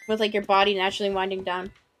with like your body naturally winding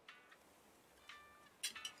down.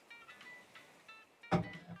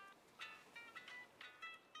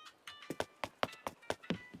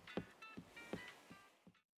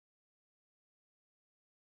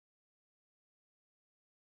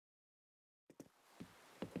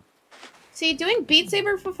 See, doing Beat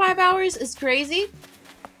Saber for 5 hours is crazy.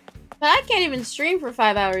 But I can't even stream for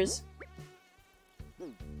 5 hours.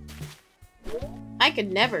 I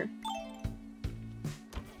could never.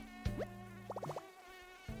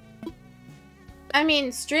 I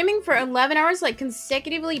mean, streaming for 11 hours, like,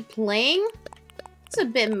 consecutively playing? It's a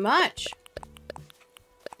bit much.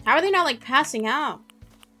 How are they not, like, passing out?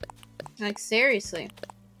 Like, seriously.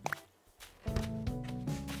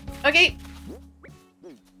 Okay.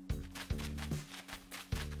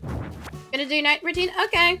 Gonna do night routine?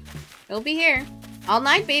 Okay. We'll be here. All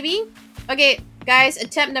night, baby. Okay, guys,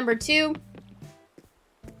 attempt number 2.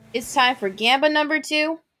 It's time for Gamba number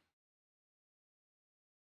 2.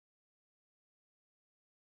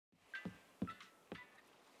 I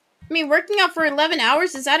mean, working out for 11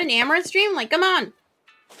 hours? Is that an Amaranth stream? Like, come on.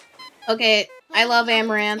 Okay, I love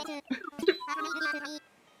Amaranth.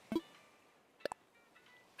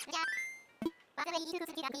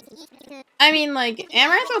 I mean, like,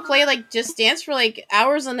 Amaranth will play, like, Just Dance for, like,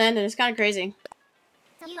 hours on end, and it's kind of crazy.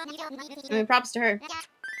 I mean, props to her.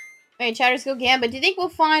 Alright, chatters, go Gamba. Do you think we'll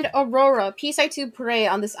find Aurora, Peace I to Pray,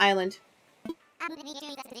 on this island?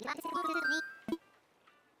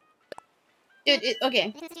 Dude,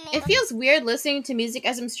 okay. It feels weird listening to music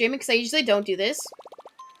as I'm streaming, because I usually don't do this.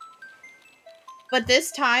 But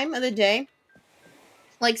this time of the day,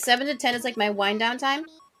 like 7 to 10 is like my wind down time.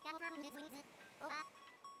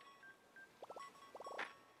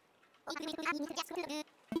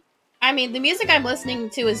 I mean, the music I'm listening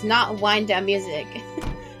to is not wind down music.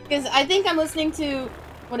 Because I think I'm listening to,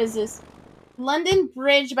 what is this? London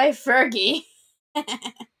Bridge by Fergie.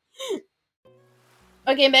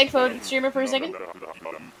 Okay, Megphone, streamer for a second.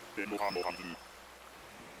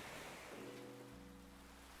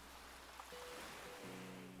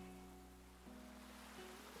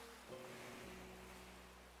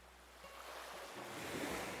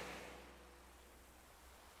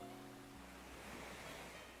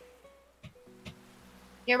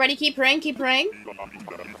 You ready? Keep praying, keep praying.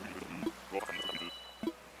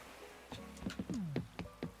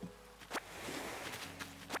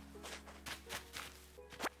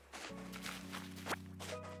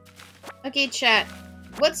 Okay, chat.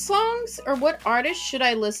 What songs or what artists should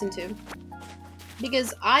I listen to?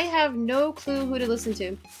 Because I have no clue who to listen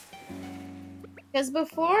to. Because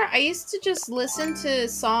before, I used to just listen to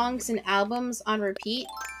songs and albums on repeat.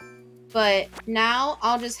 But now,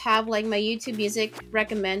 I'll just have, like, my YouTube music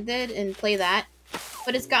recommended and play that.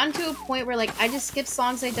 But it's gotten to a point where, like, I just skip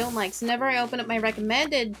songs I don't like. So whenever I open up my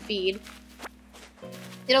recommended feed,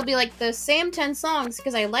 it'll be, like, the same 10 songs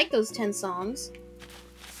because I like those 10 songs.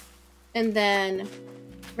 And then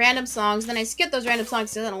random songs. Then I skip those random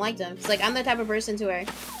songs because I don't like them. It's like, I'm the type of person to where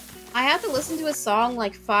I have to listen to a song,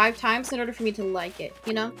 like, 5 times in order for me to like it,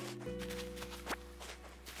 you know?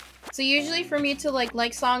 So usually for me to,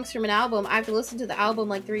 like songs from an album, I have to listen to the album,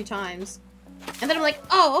 like, 3 times. And then I'm like,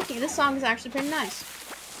 oh, okay, this song is actually pretty nice.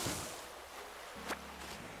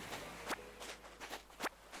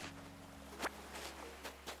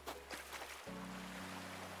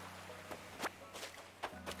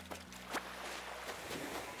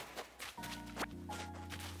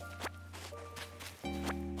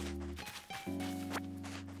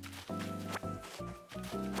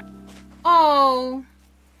 Oh.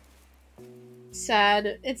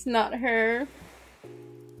 Sad. It's not her.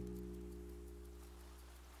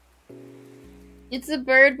 It's a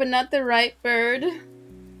bird, but not the right bird.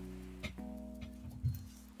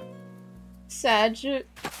 Sad.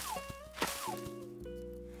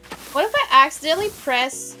 What if I accidentally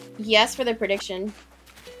press yes for the prediction?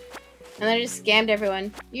 And then I just scammed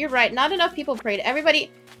everyone. You're right, not enough people prayed.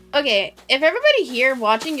 Everybody... Okay, if everybody here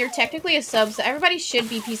watching, you're technically a sub, so everybody should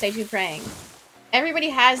be P2 praying. Everybody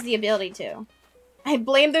has the ability to. I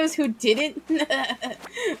blame those who didn't.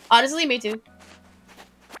 Honestly, me too.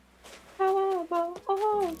 How about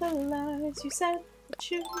all the lies you said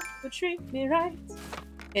that you would treat me right?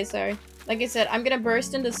 Okay, sorry. Like I said, I'm gonna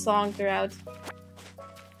burst into song throughout.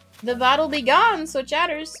 The battle be gone, so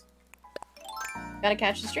chatters. Gotta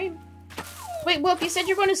catch the stream. Wait, Wolf, you said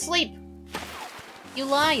you're going to sleep. You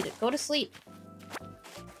lied. Go to sleep.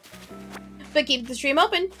 But keep the stream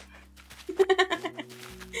open.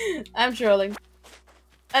 I'm trolling.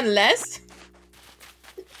 Unless...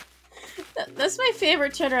 That's my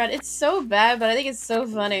favorite turnaround. It's so bad, but I think it's so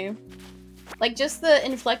funny. Like, just the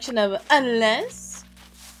inflection of unless...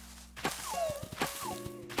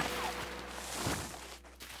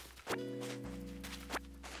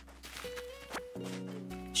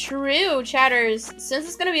 True, chatters. Since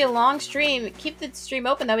it's gonna be a long stream, keep the stream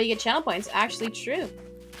open, that way you get channel points. Actually true.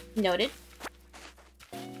 Noted.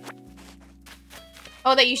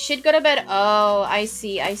 Oh, that you should go to bed? Oh, I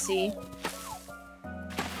see, I see.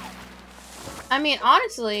 I mean,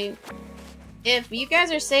 honestly, if you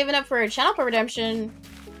guys are saving up for a channel point redemption,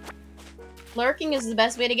 lurking is the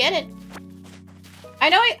best way to get it. I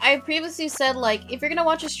know I previously said, like, if you're gonna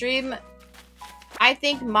watch a stream, I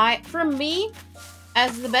think for me,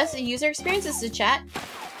 as the best user experience is to chat.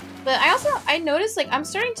 But I noticed, like, I'm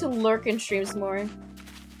starting to lurk in streams more.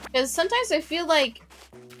 Because sometimes I feel like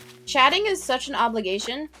chatting is such an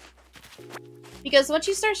obligation. Because once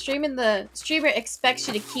you start streaming, the streamer expects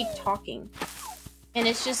you to keep talking. And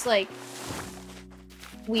it's just, like,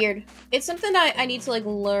 weird. It's something I need to, like,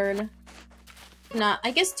 learn.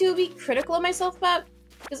 I guess to be critical of myself about.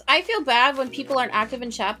 Because I feel bad when people aren't active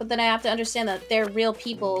in chat, but then I have to understand that they're real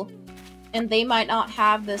people. And they might not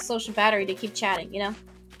have the social battery to keep chatting, you know?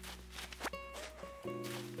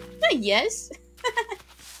 Yes.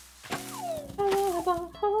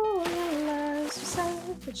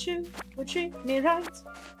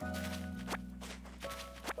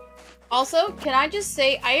 Also, can I just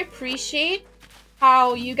say, I appreciate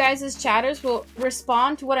how you guys as chatters will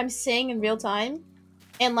respond to what I'm saying in real time.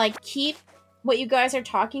 And, like, keep what you guys are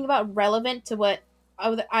talking about relevant to what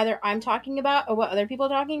either I'm talking about or what other people are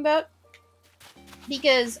talking about.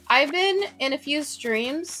 Because I've been in a few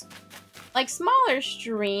streams, like smaller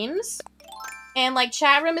streams, and like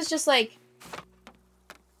chat room is just like,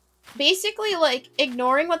 basically like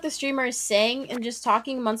ignoring what the streamer is saying and just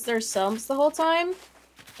talking amongst their subs the whole time.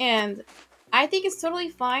 And I think it's totally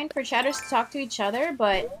fine for chatters to talk to each other,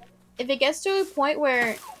 but if it gets to a point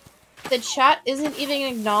where the chat isn't even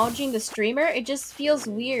acknowledging the streamer, it just feels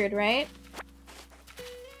weird, right?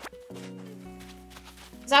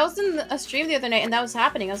 I was in a stream the other night and that was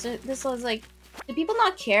happening. I was like, do people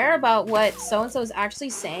not care about what so-and-so is actually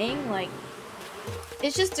saying? Like,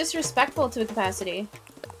 it's just disrespectful to a capacity.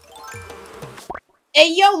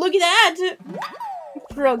 Hey, yo, look at that!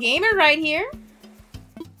 Pro gamer right here.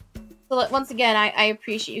 So, once again, I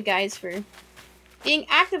appreciate you guys for being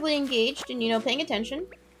actively engaged and, you know, paying attention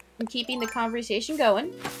and keeping the conversation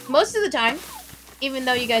going. Most of the time, even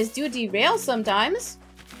though you guys do derail sometimes.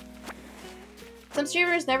 Some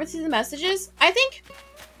streamers never see the messages. I think,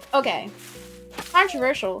 okay,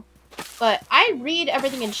 controversial, but I read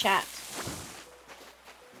everything in chat.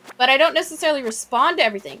 But I don't necessarily respond to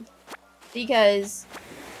everything. Because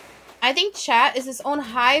I think chat is its own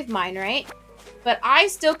hive mind, right? But I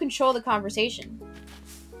still control the conversation.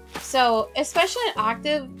 So, especially in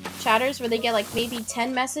active chatters where they get like maybe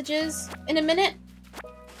 10 messages in a minute,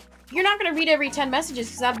 you're not going to read every 10 messages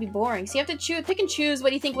because that would be boring. So you have to pick and choose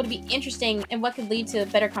what you think would be interesting and what could lead to a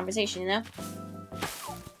better conversation, you know?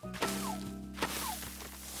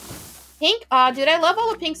 Pink? Aw, dude, I love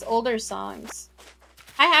all of Pink's older songs.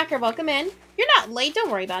 Hi, Hacker, welcome in. You're not late, don't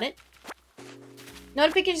worry about it.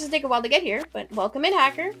 Notifications take a while to get here, but welcome in,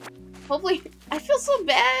 Hacker. Hopefully, I feel so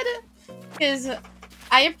bad because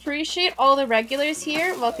I appreciate all the regulars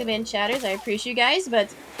here. Welcome in, chatters. I appreciate you guys,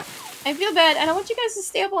 but I feel bad. I don't want you guys to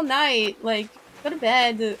stay up all night. Like, go to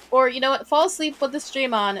bed. Or, you know what? Fall asleep, put the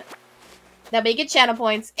stream on. That may get channel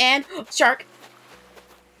points. And, shark.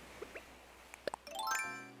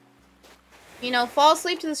 You know, fall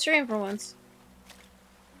asleep to the stream for once.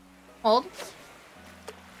 Hold.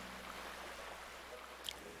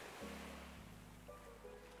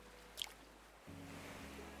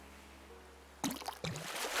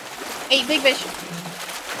 Hey, big fish.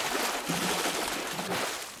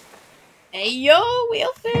 Hey, yo,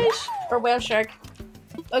 whalefish. Or whale shark.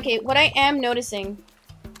 Okay, what I am noticing,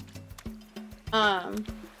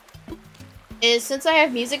 is since I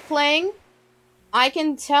have music playing, I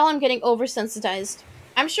can tell I'm getting oversensitized.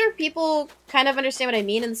 I'm sure people kind of understand what I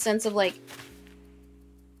mean in the sense of, like,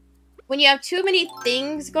 when you have too many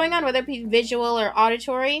things going on, whether it be visual or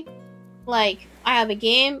auditory, like, I have a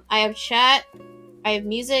game, I have chat, I have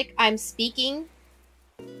music, I'm speaking.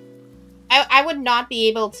 I would not be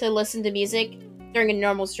able to listen to music during a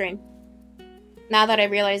normal stream. Now that I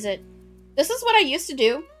realize it. This is what I used to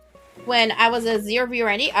do when I was a zero viewer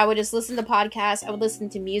Andy. I would just listen to podcasts, I would listen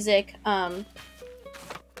to music, as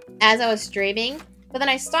I was streaming. But then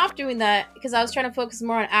I stopped doing that because I was trying to focus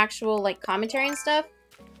more on actual, like, commentary and stuff.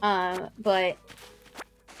 But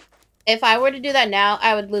if I were to do that now,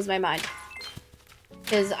 I would lose my mind.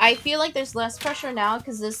 Because I feel like there's less pressure now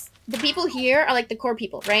because the people here are, like, the core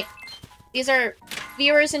people, right? These are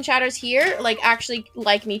viewers and chatters here, like, actually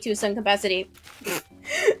like me to some capacity.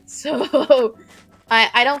 So,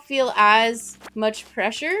 I don't feel as much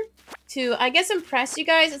pressure to, I guess, impress you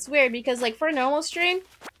guys. It's weird because, like, for a normal stream,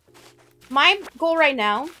 my goal right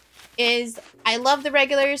now is I love the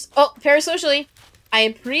regulars. Oh, parasocially. I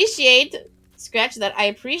appreciate, scratch that, I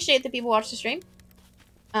appreciate that people watch the stream.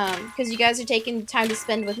 Because you guys are taking time to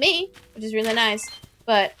spend with me, which is really nice.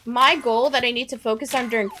 But my goal that I need to focus on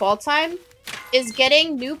during fall time is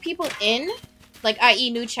getting new people in, like, i.e.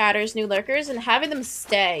 new chatters, new lurkers, and having them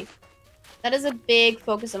stay. That is a big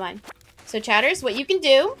focus of mine. So chatters, what you can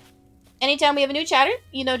do, anytime we have a new chatter,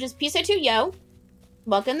 you know, just peace out to yo.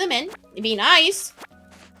 Welcome them in. Be nice.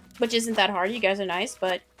 Which isn't that hard, you guys are nice,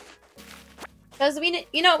 but... Because we,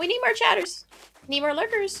 you know, we need more chatters. We need more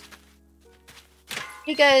lurkers.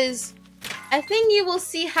 Because a thing you will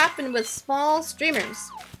see happen with small streamers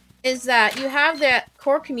is that you have that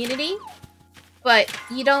core community, but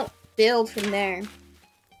you don't build from there.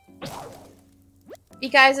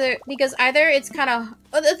 Because either it's kind of...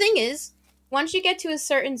 Well, the thing is, once you get to a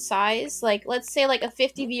certain size, like, let's say, like, a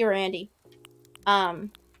 50 viewer Andy, it's kind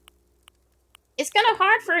of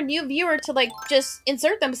hard for a new viewer to, like, just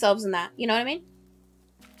insert themselves in that. You know what I mean?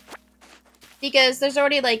 Because there's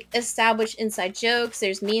already, like, established inside jokes,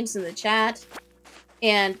 there's memes in the chat,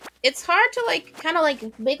 and it's hard to, like, kind of, like,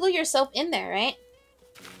 wiggle yourself in there, right?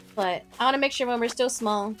 But I want to make sure when we're still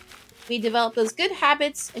small, we develop those good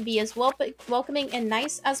habits and be as welcoming and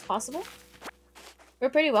nice as possible.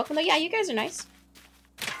 We're pretty welcoming. Yeah, you guys are nice.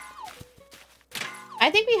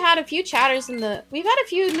 I think we had a few chatters we've had a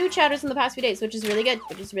few new chatters in the past few days, which is really good,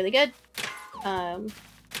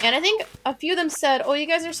 and I think a few of them said, oh, you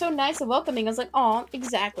guys are so nice and welcoming. I was like, oh,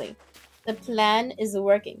 exactly. The plan is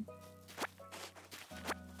working.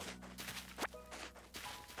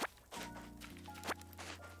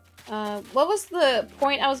 What was the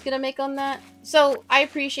point I was gonna make on that? So, I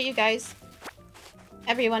appreciate you guys.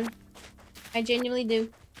 Everyone. I genuinely do.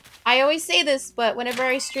 I always say this, but whenever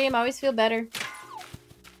I stream, I always feel better.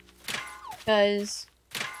 Because,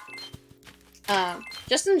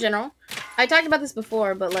 just in general, I talked about this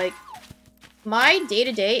before, but, like, my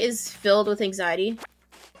day-to-day is filled with anxiety.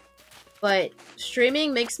 But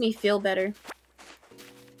streaming makes me feel better.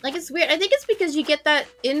 Like, it's weird. I think it's because you get that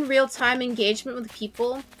in real-time engagement with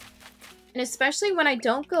people. And especially when I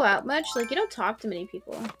don't go out much, like, you don't talk to many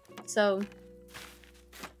people. So,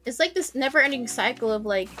 it's like this never-ending cycle of,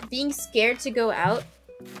 like, being scared to go out,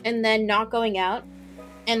 and then not going out,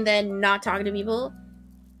 and then not talking to people.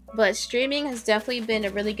 But streaming has definitely been a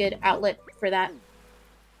really good outlet for that.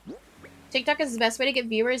 TikTok is the best way to get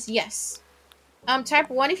viewers? Yes. Type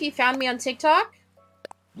 1 if you found me on TikTok.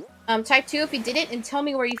 Type 2 if you didn't, and tell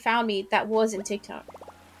me where you found me that wasn't TikTok.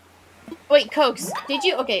 Wait, Cokes, did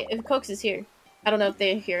you? Okay, if Cokes is here. I don't know if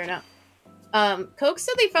they're here or not. Cokes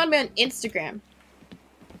said they found me on Instagram.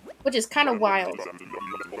 Which is kind of wild.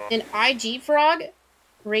 An IG frog?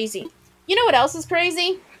 Crazy. You know what else is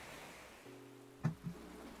crazy?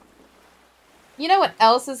 You know what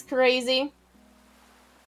else is crazy?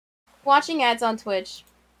 Watching ads on Twitch.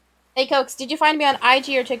 Hey, Cokes, did you find me on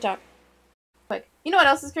IG or TikTok? Quick. You know what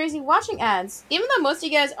else is crazy? Watching ads. Even though most of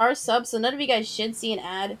you guys are subs, so none of you guys should see an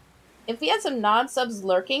ad. If we had some non-subs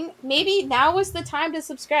lurking, maybe now was the time to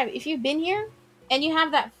subscribe. If you've been here, and you have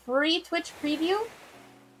that free Twitch preview,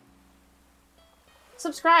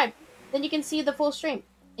 subscribe. Then you can see the full stream.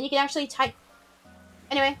 And you can actually type.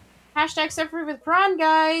 Anyway, hashtag Suffer with Prawn,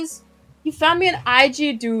 guys. You found me on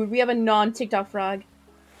IG, dude. We have a non-TikTok frog.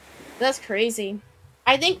 That's crazy.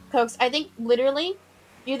 I think, Cokes, I think literally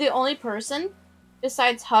you're the only person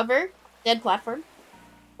besides Hover, Dead Platform,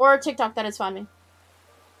 or TikTok that has found me.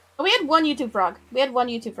 Oh, we had one YouTube frog. We had one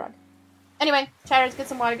YouTube frog. Anyway, chatters, get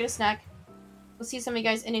some water, get a snack. We'll see some of you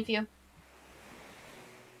guys in a few.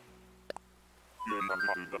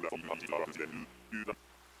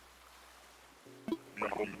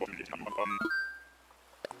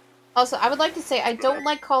 Also, I would like to say I don't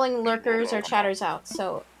like calling lurkers or chatters out,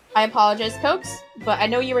 so I apologize, Cokes, but I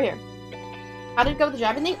know you were here. How did it go with the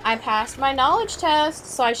driving thing? I passed my knowledge test,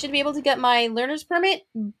 so I should be able to get my learner's permit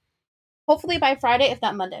hopefully by Friday, if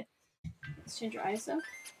not Monday. Let's change your ISO.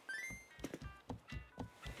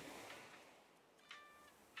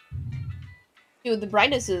 Dude, the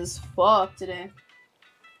brightness is fucked today.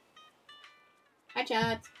 Hi,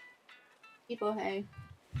 chat. People, hey.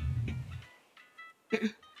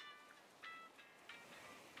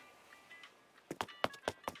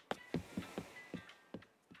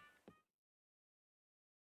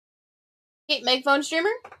 Hey, Meg phone streamer?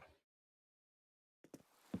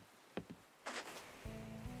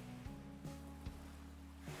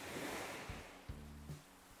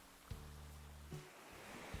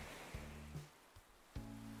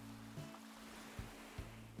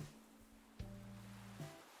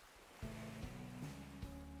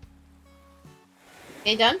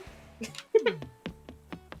 Okay, done?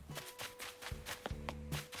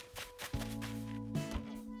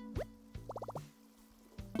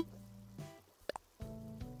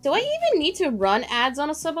 Do I even need to run ads on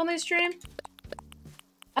a sub-only stream?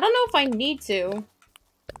 I don't know if I need to.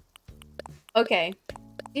 Okay.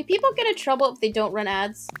 Do people get in trouble if they don't run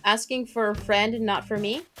ads? Asking for a friend, not for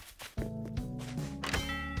me?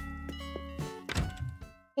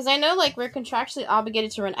 Because I know, like, we're contractually obligated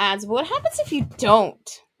to run ads, but what happens if you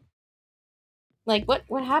don't? Like,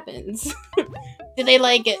 what happens? Do they,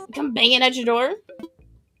 like, come banging at your door?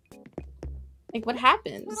 Like, what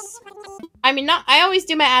happens? I mean, I always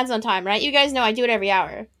do my ads on time, right? You guys know I do it every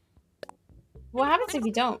hour. What happens if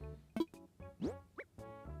you don't?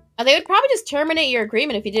 Oh, they would probably just terminate your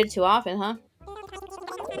agreement if you did it too often, huh?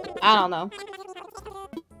 I don't know.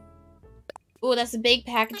 Ooh, that's a big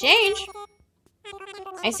pack of change.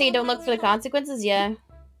 I say don't look for the consequences, yeah.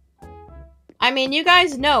 I mean, you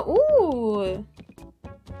guys know. Ooh.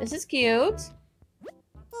 This is cute.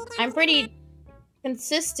 I'm pretty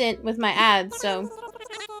consistent with my ads, so.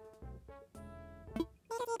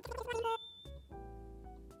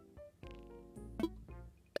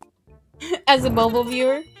 As a mobile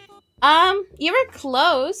viewer. You were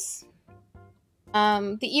close.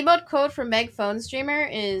 The emote code for Meg phone streamer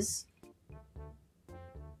is...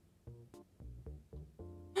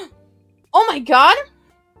 Oh my god!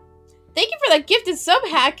 Thank you for that gifted sub,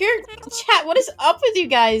 Hacker! Chat, what is up with you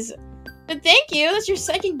guys? But thank you, that's your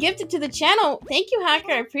second gifted to the channel. Thank you,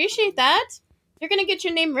 Hacker, I appreciate that. You're gonna get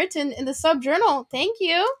your name written in the sub journal. Thank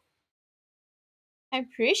you. I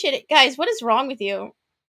appreciate it. Guys, what is wrong with you?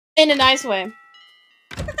 In a nice way.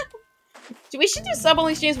 We should do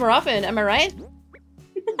sub-only streams more often, am I right?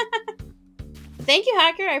 Thank you,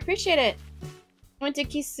 Hacker, I appreciate it. Went to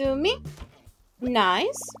Kisumi.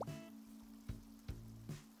 Nice.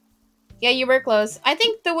 Yeah, you were close. I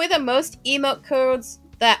think the way that most emote codes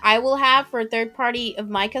that I will have for a third party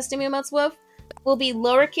of my custom emotes will be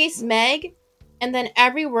lowercase meg, and then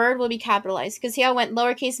every word will be capitalized. Because see how it went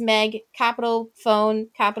lowercase meg, capital phone,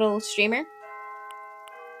 capital streamer?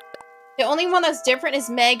 The only one that's different is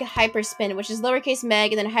meg hyperspin, which is lowercase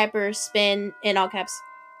meg and then hyperspin in all caps.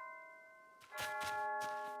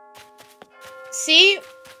 See?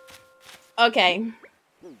 Okay.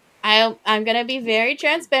 I'm gonna be very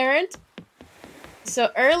transparent. So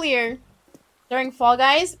earlier, during Fall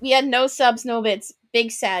Guys, we had no subs, no bits.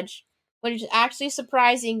 Big Sag. Which is actually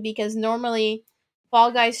surprising because normally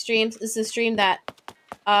Fall Guys streams is the stream that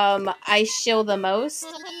I shill the most.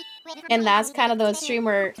 And that's kind of the stream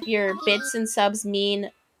where your bits and subs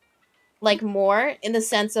mean like more in the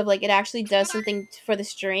sense of like it actually does something for the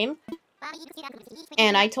stream.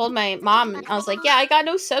 And I told my mom, I was like, yeah, I got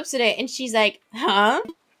no subs today. And she's like, huh?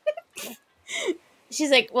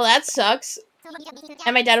 She's like, well, that sucks.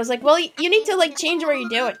 And my dad was like, well, you need to like change what you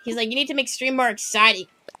do it. He's like, you need to make stream more exciting.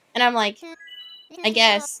 And I'm like, I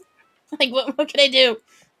guess. Like, what can I do?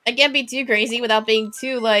 I can't be too crazy without being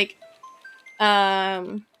too like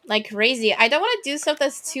crazy. I don't want to do stuff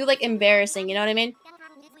that's too like embarrassing, you know what I mean?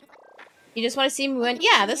 You just want to see me win.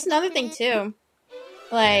 Yeah, that's another thing too.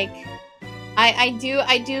 Like, I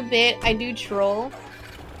do troll.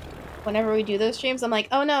 Whenever we do those streams, I'm like,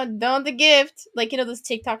 oh no, don't the gift. Like, you know, those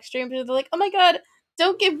TikTok streams where they're like, oh my god,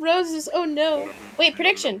 don't give roses, oh no. Wait,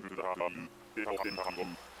 prediction.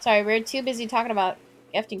 Sorry, we're too busy talking about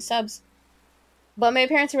gifting subs. But my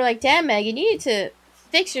parents were like, damn, Meg, you need to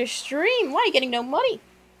fix your stream. Why are you getting no money?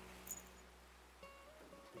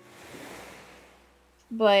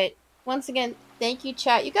 But once again, thank you,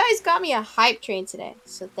 chat. You guys got me a hype train today,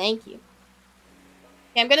 so thank you.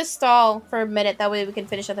 Okay, I'm gonna stall for a minute. That way we can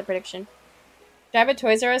finish out the prediction. Drive a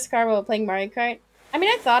Toys R Us car while playing Mario Kart. I mean,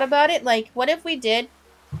 I thought about it. Like, what if we did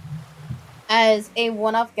as a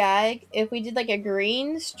one-off gag? If we did like a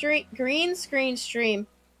green screen stream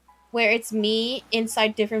where it's me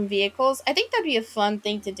inside different vehicles. I think that'd be a fun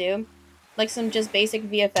thing to do. Like some just basic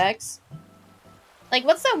VFX. Like,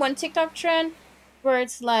 what's that one TikTok trend where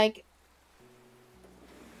it's like,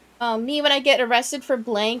 me when I get arrested for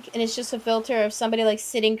blank, and it's just a filter of somebody like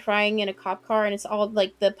sitting crying in a cop car, and it's all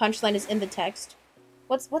like the punchline is in the text.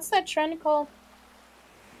 What's that trend called?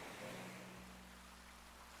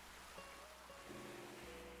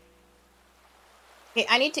 Okay,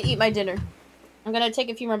 I need to eat my dinner. I'm gonna take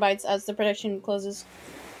a few more bites as the production closes.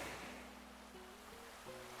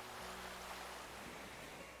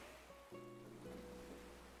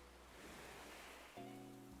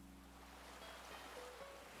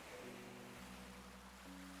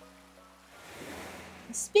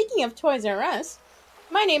 Speaking of Toys R Us,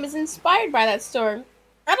 my name is inspired by that store.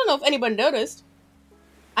 I don't know if anyone noticed.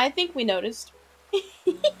 I think we noticed.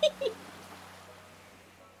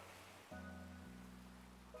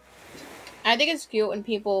 I think it's cute when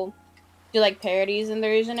people do like parodies in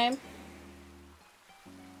their username.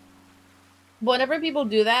 But whenever people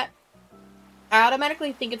do that, I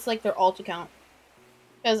automatically think it's like their alt account.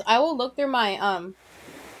 Because I will look through my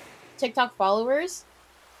TikTok followers,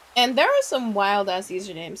 and there are some wild ass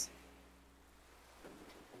usernames.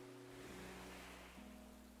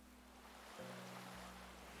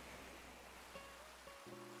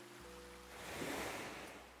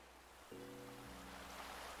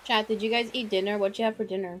 Chat, did you guys eat dinner? What'd you have for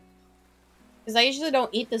dinner? Because I usually don't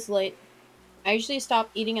eat this late. I usually stop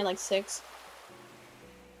eating at like 6.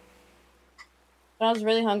 But I was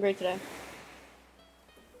really hungry today.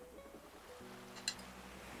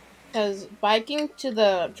 Because biking to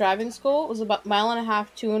the driving school was about 1.5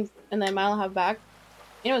 to and then 1.5 back.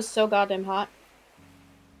 It was so goddamn hot.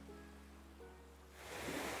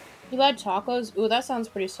 You had tacos? Ooh, that sounds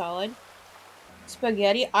pretty solid.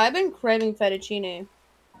 Spaghetti? I've been craving fettuccine.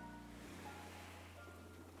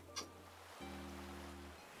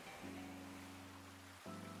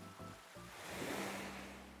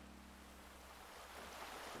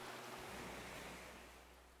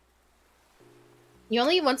 You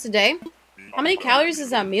only eat once a day? How many calories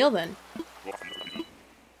is that meal then?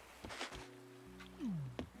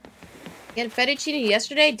 You had fettuccine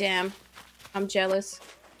yesterday? Damn. I'm jealous.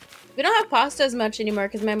 We don't have pasta as much anymore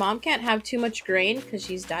because my mom can't have too much grain because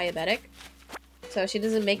she's diabetic. So she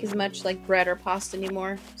doesn't make as much like bread or pasta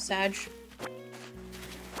anymore. Sag.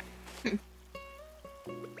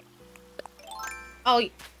 Oh,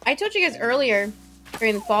 I told you guys earlier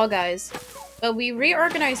during the Fall Guys, but we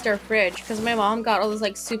reorganized our fridge because my mom got all those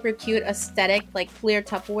like super cute aesthetic like clear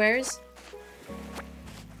Tupperwares.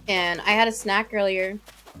 And I had a snack earlier.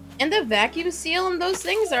 And the vacuum seal and those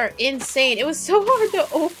things are insane. It was so hard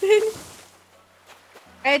to open.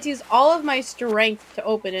 I had to use all of my strength to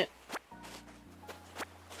open it.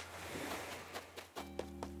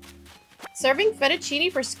 Serving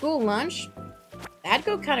fettuccine for school lunch? That'd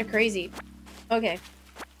go kind of crazy. Okay.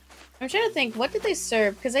 I'm trying to think, what did they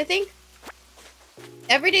serve? Because I think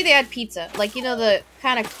every day they had pizza. Like, you know, the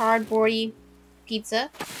kind of cardboardy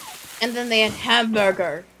pizza. And then they had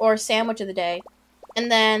hamburger or sandwich of the day. And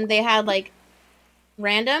then they had, like,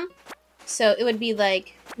 random. So it would be,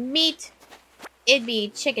 like, meat. It'd be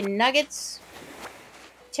chicken nuggets.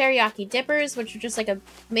 Teriyaki dippers, which are just, like, a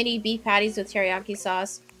mini beef patties with teriyaki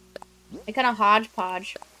sauce. Like, kind of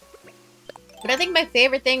hodgepodge. But I think my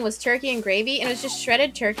favorite thing was turkey and gravy. And it was just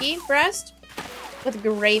shredded turkey breast with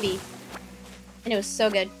gravy. And it was so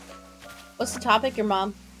good. What's the topic, your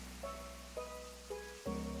mom?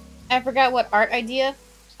 I forgot what art idea.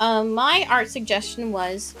 My art suggestion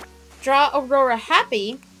was draw Aurora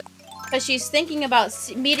happy because she's thinking about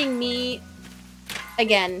meeting me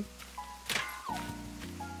again.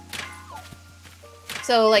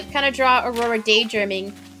 So, like, kind of draw Aurora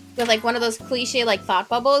daydreaming with, like, one of those cliche, like, thought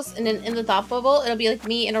bubbles. And then in the thought bubble, it'll be, like,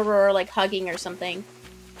 me and Aurora, like, hugging or something.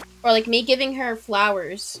 Or, like, me giving her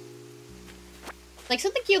flowers. Like,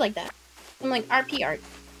 something cute like that. I'm like, RP art.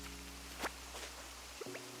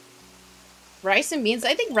 Rice and beans?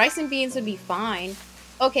 I think rice and beans would be fine.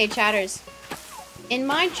 Okay, chatters. In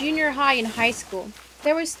my junior high and high school,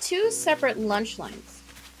 there was 2 separate lunch lines.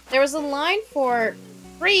 There was a line for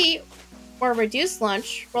free or reduced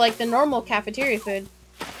lunch, or like the normal cafeteria food.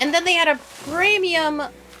 And then they had a premium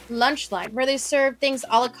lunch line where they served things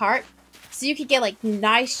a la carte. So you could get like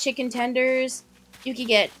nice chicken tenders. You could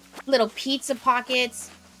get little pizza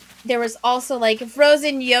pockets. There was also like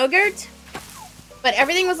frozen yogurt, but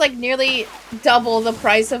everything was like nearly double the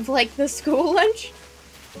price of like the school lunch.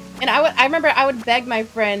 And I remember I would beg my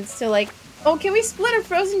friends to like, oh, can we split a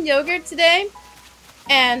frozen yogurt today?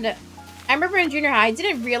 And I remember in junior high, I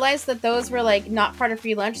didn't realize that those were like not part of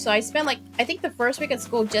free lunch. So I spent like, I think the first week at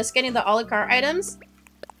school just getting the a la carte items.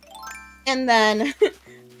 And then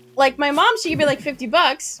like my mom, she gave me like 50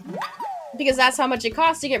 bucks because that's how much it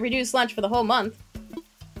costs to get reduced lunch for the whole month.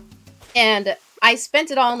 And I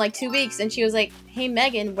spent it all in like 2 weeks, and she was like, hey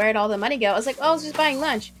Megan, where'd all the money go? I was like, oh, I was just buying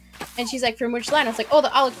lunch. And she's like, from which line? I was like, oh, the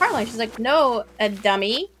a la carte line. She's like, no, a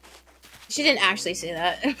dummy. She didn't actually say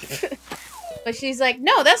that. But she's like,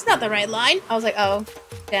 no, that's not the right line. I was like, oh,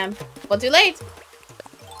 damn. Well, too late.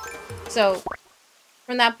 So,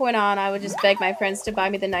 from that point on, I would just beg my friends to buy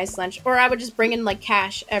me the nice lunch. Or I would just bring in, like,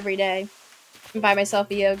 cash every day. And buy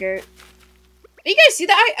myself a yogurt. But you guys see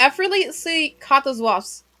that? I effortlessly caught those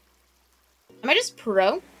wasps. Am I just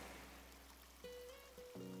pro?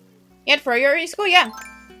 You had froyo at school? Yeah.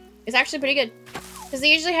 It's actually pretty good. Because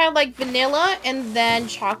they usually had, like, vanilla and then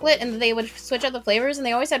chocolate, and they would switch out the flavors, and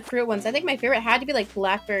they always had fruit ones. I think my favorite had to be, like,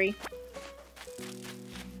 blackberry.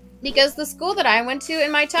 Because the school that I went to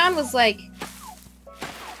in my town was, like,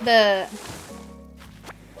 the...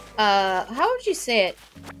 how would you say it?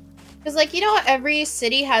 Because, like, you know how every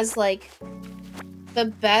city has, like, the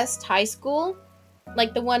best high school?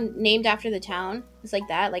 Like, the one named after the town? It's like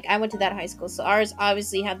that. Like, I went to that high school, so ours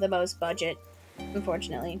obviously had the most budget,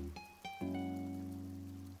 unfortunately.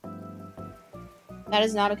 That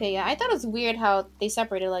is not okay. Yeah, I thought it was weird how they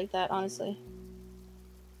separated like that, honestly.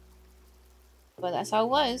 But that's how it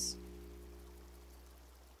was.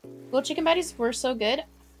 Well, chicken patties were so good.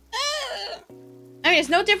 I mean, it's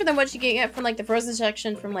no different than what you can get from, like, the frozen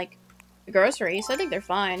section from, like, the grocery, so I think they're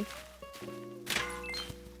fine.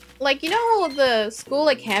 Like, you know how the school,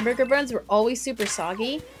 like, hamburger buns were always super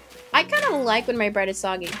soggy? I kind of like when my bread is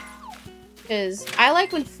soggy. Because I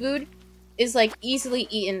like when food is, like, easily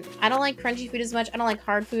eaten. I don't like crunchy food as much. I don't like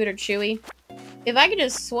hard food or chewy. If I could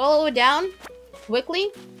just swallow it down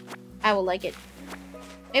quickly, I will like it.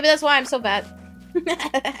 Maybe that's why I'm so fat.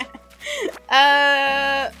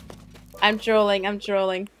 I'm trolling, I'm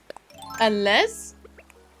trolling. Unless...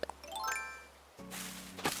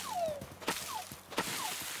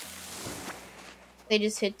 they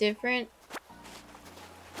just hit different.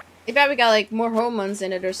 They probably got, like, more hormones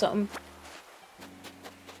in it or something.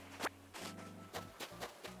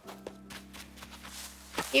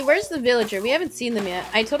 Hey, where's the villager? We haven't seen them yet.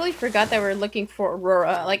 I totally forgot that we're looking for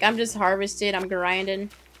Aurora. Like, I'm just harvested. I'm grinding.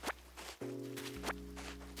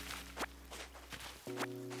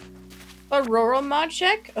 Aurora mod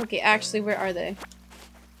check? Okay, actually, where are they?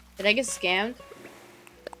 Did I get scammed?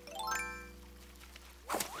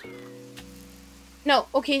 No,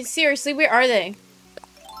 okay, seriously, where are they?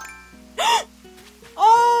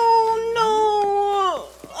 Oh,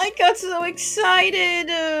 no! I got so excited!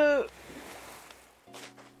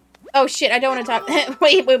 Oh, shit, I don't want to talk-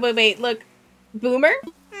 wait, look. Boomer?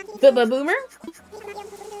 Boomer?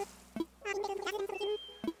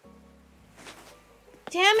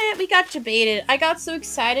 Damn it, we got debated. I got so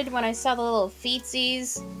excited when I saw the little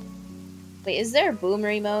feetsies. Wait, is there a boomer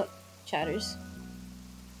emote? Chatters.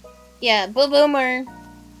 Yeah, boomer.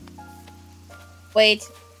 Wait.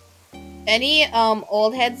 Any,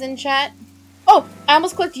 old heads in chat? Oh, I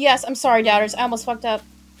almost clicked yes. I'm sorry, doubters. I almost fucked up.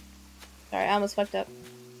 Sorry, I almost fucked up.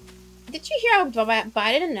 Did you hear how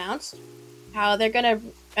Biden announced how they're gonna,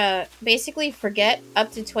 basically forget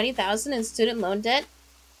up to $20,000 in student loan debt?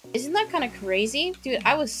 Isn't that kind of crazy? Dude,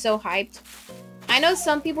 I was so hyped. I know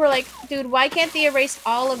some people are like, dude, why can't they erase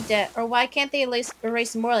all of debt? Or why can't they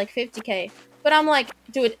erase more, like 50K? But I'm like,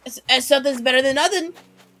 dude, something's better than nothing.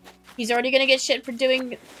 He's already gonna get shit for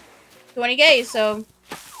doing 20K, so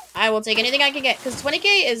I will take anything I can get. Because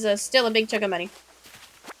 20K is still a big chunk of money.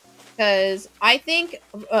 Because I think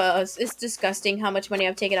it's disgusting how much money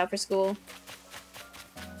I've taken out for school.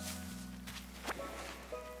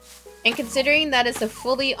 And considering that it's a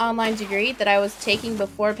fully online degree that I was taking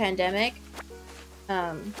before pandemic,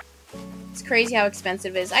 it's crazy how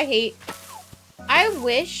expensive it is. I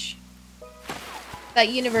wish that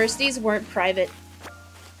universities weren't private.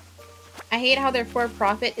 I hate how they're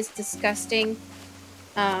for-profit. It's disgusting.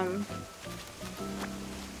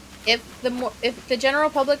 If the general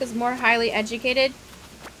public is more highly educated,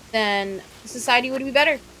 then society would be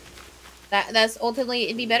better. That's ultimately,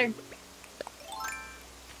 it'd be better.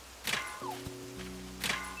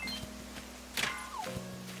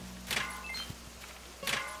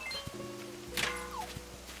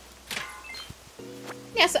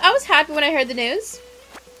 Yeah, so I was happy when I heard the news.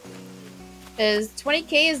 Because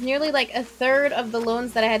 20K is nearly like a third of the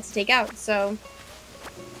loans that I had to take out, so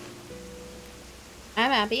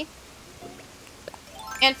I'm happy.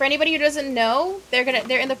 And for anybody who doesn't know, they're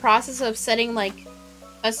in the process of setting like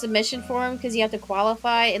a submission form because you have to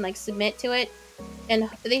qualify and like submit to it. And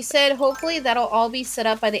they said hopefully that'll all be set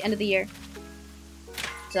up by the end of the year.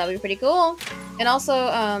 So that'll be pretty cool. And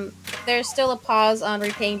also, there's still a pause on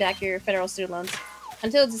repaying back your federal student loans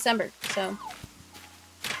until December. So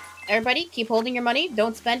everybody, keep holding your money.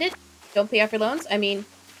 Don't spend it. Don't pay off your loans. I mean,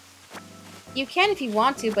 you can if you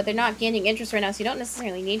want to, but they're not gaining interest right now, so you don't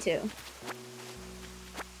necessarily need to.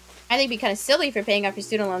 I think it'd be kind of silly if you're paying off your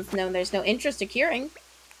student loans knowing there's no interest accruing.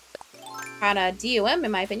 Kind of DOM,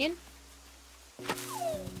 in my opinion.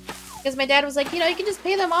 Because my dad was like, you know, you can just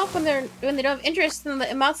pay them off when they don't have interest and the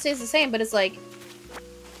amount stays the same. But it's like,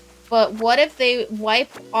 but what if they wipe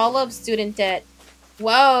all of student debt?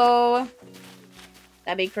 Whoa.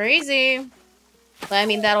 That'd be crazy. But, I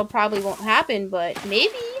mean, that'll probably won't happen, but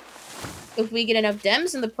maybe. If we get enough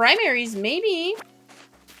Dems in the primaries, maybe.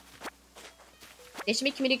 They should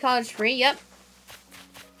make community college free, yep.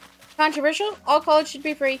 Controversial? All college should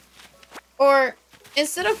be free. Or,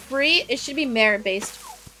 instead of free, it should be merit-based.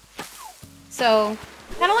 So,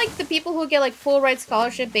 kind of like the people who get, like, full-ride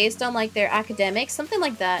scholarship based on, like, their academics. Something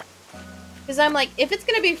like that. Because I'm like, if it's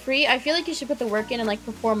gonna be free, I feel like you should put the work in and, like,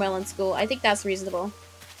 perform well in school. I think that's reasonable.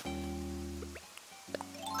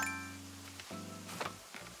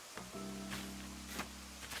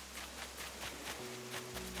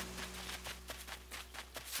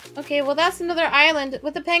 Okay, well that's another island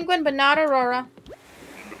with a penguin, but not Aurora.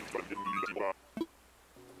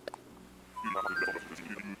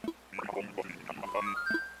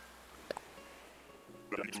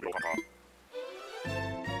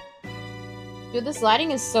 Dude, this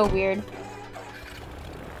lighting is so weird.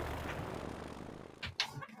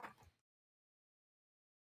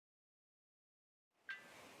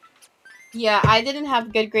 Yeah, I didn't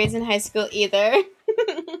have good grades in high school either.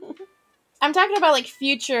 I'm talking about, like,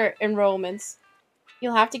 future enrollments.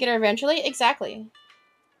 You'll have to get her eventually? Exactly.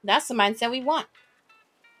 That's the mindset we want.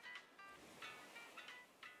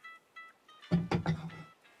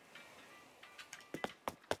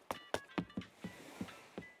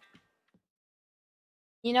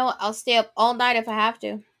 You know what? I'll stay up all night if I have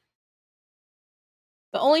to.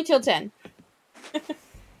 But only till 10.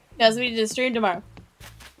 Because we need to stream tomorrow.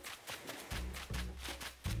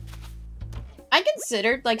 I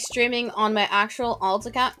considered, like, streaming on my actual alt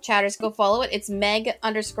account. Chatters, go follow it. It's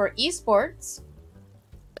meg_esports.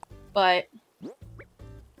 But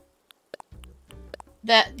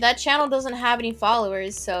that channel doesn't have any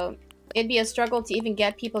followers, so it'd be a struggle to even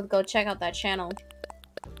get people to go check out that channel.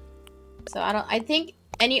 So I think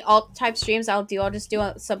any alt type streams I'll just do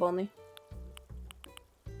a sub only.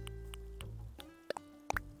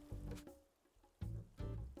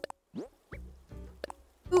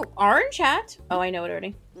 Ooh, orange hat? Oh, I know it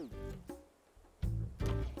already.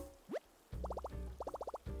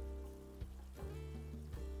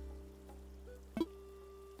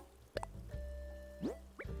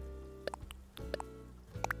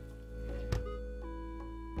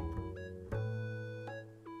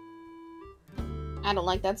 I don't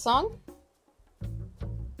like that song.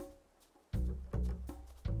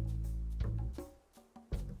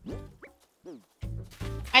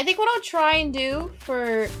 I think what I'll try and do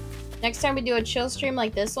for next time we do a chill stream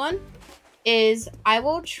like this one is I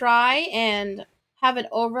will try and have an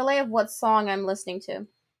overlay of what song I'm listening to.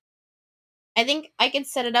 I think I can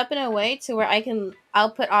set it up in a way to where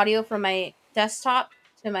I'll put audio from my desktop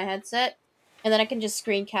to my headset, and then I can just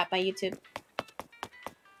screen cap my YouTube.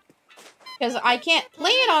 Because I can't play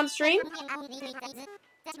it on stream,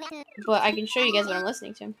 but I can show you guys what I'm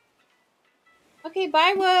listening to. Okay,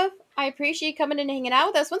 bye, Wolf. I appreciate you coming in and hanging out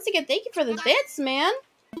with us. Once again, thank you for the bits, man.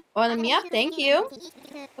 Oh, and yeah, thank you.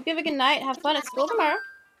 Hope you have a good night. Have fun at school tomorrow.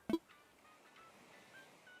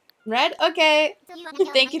 Red? Okay.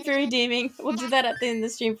 Thank you for redeeming. We'll do that at the end of the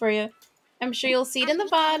stream for you. I'm sure you'll see it in the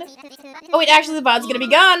VOD. Oh, wait, actually, the VOD's gonna be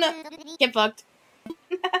gone. Get fucked.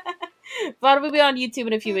 VOD will be on YouTube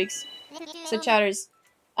in a few weeks. So, chatters.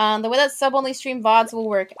 The way that sub-only stream VODs will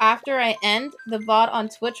work, after I end, the VOD on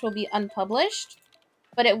Twitch will be unpublished,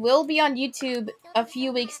 but it will be on YouTube a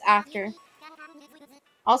few weeks after.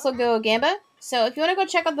 Also, go Gamba. So, if you want to go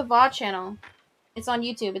check out the VOD channel, it's on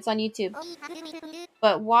YouTube. It's on YouTube.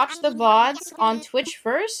 But watch the VODs on Twitch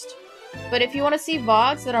first. But if you want to see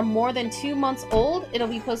VODs that are more than 2 months old, it'll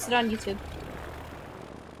be posted on YouTube.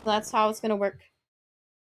 So that's how it's going to work.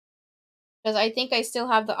 Because I think I still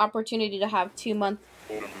have the opportunity to have 2-month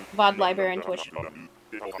VOD library on Twitch.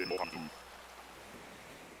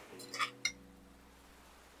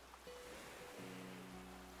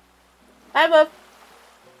 Hi, love.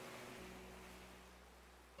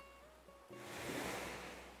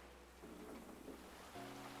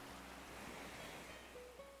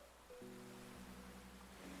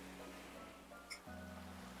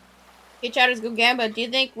 Hey, chatters, go Gamba. Do you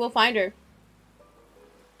think we'll find her?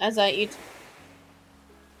 As I eat.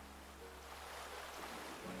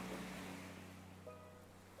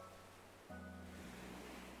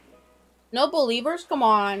 No believers? Come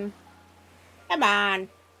on. Come on.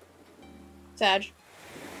 Sag.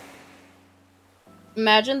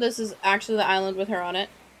 Imagine this is actually the island with her on it.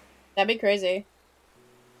 That'd be crazy.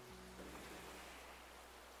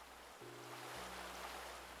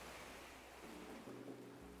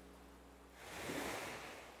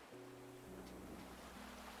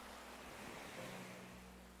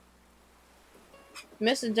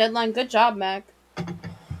 Missed the deadline. Good job, Mac.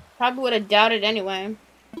 Probably would have doubted anyway.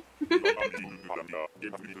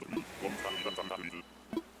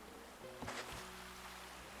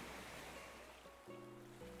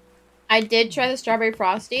 I did try the strawberry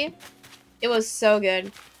frosty. It was so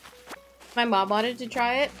good. My mom wanted to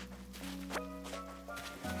try it.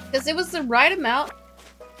 Because it was the right amount.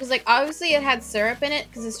 Because, like, obviously it had syrup in it.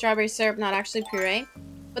 Because it's strawberry syrup, not actually puree.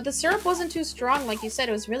 But the syrup wasn't too strong, like you said.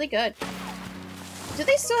 It was really good. Do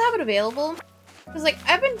they still have it available? Because, like,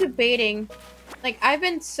 I've been debating. Like, I've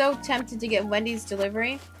been so tempted to get Wendy's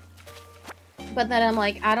delivery. But then I'm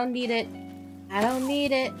like, I don't need it. I don't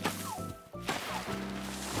need it.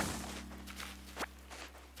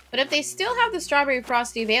 But if they still have the strawberry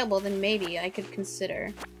frosty available, then maybe I could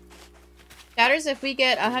consider. Chatters, if we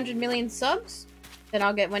get 100 million subs, then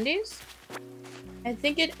I'll get Wendy's. I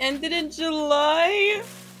think it ended in July.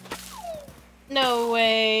 No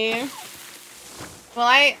way. Well,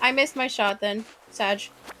 I missed my shot then, Sag.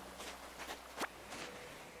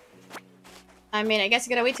 I mean, I guess I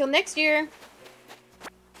gotta wait till next year.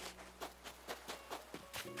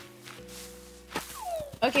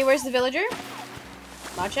 Okay, where's the villager?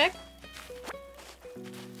 Mod check.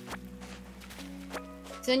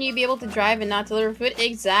 So then you'd be able to drive and not deliver food?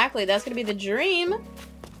 Exactly, that's gonna be the dream.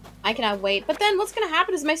 I cannot wait. But then what's gonna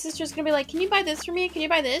happen is my sister's gonna be like, can you buy this for me? Can you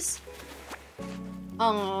buy this?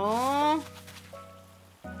 Aww.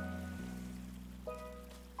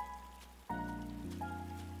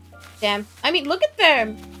 Damn. I mean, look at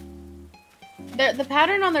them! The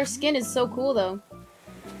pattern on their skin is so cool, though.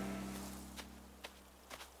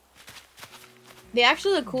 They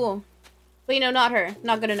actually look cool. But, you know, not her.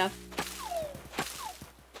 Not good enough.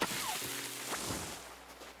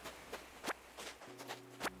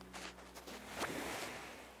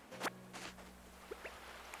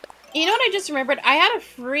 You know what I just remembered? I had a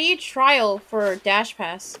free trial for Dash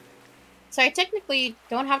Pass. So I technically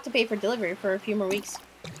don't have to pay for delivery for a few more weeks.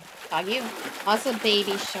 Dog you. Also,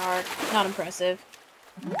 baby shark. Not impressive.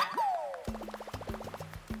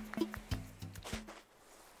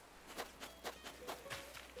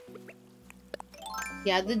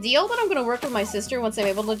 Yeah, the deal that I'm gonna work with my sister once I'm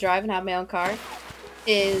able to drive and have my own car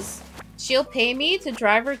is she'll pay me to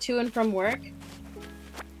drive her to and from work.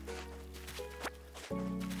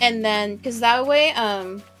 And then, cause that way,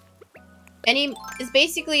 it's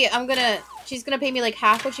basically, she's gonna pay me like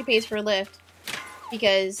half what she pays for a Lyft.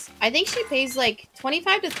 Because I think she pays like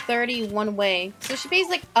 25 to 30 one way. So she pays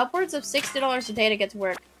like upwards of $60 a day to get to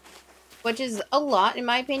work. Which is a lot in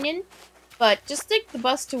my opinion. But just take the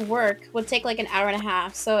bus to work would take like an hour and a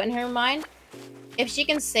half. So in her mind, if she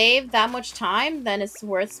can save that much time, then it's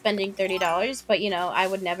worth spending $30. But you know, I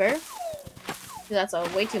would never. That's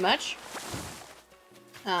way too much.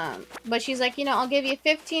 But she's like, you know, I'll give you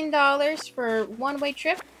 $15 for one-way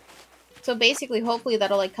trip. So basically, hopefully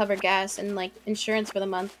that'll like cover gas and like insurance for the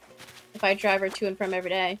month if I drive her to and from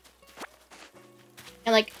every day.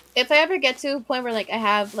 And like, if I ever get to a point where like I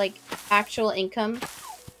have like actual income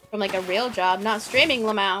from like a real job, not streaming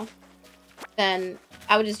Lamau, then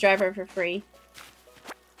I would just drive her for free.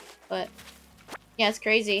 But yeah, it's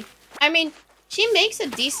crazy. I mean, she makes a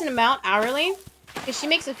decent amount hourly because she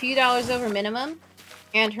makes a few dollars over minimum.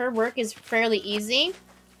 And her work is fairly easy.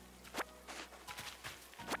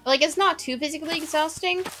 Like, it's not too physically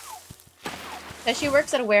exhausting. Because she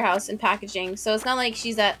works at a warehouse in packaging. So it's not like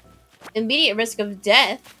she's at immediate risk of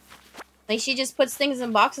death. Like, she just puts things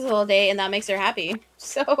in boxes all day and that makes her happy.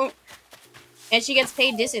 So, and she gets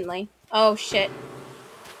paid decently. Oh, shit.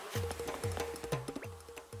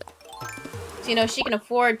 So, you know, she can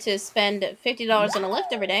afford to spend $50 on a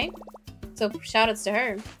Lyft every day. So, shoutouts to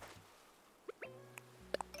her.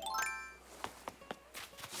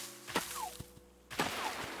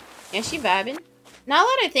 Yeah, she vibing. Now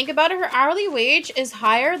that I think about it, her hourly wage is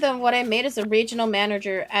higher than what I made as a regional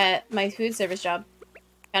manager at my food service job.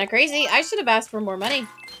 Kind of crazy. I should have asked for more money.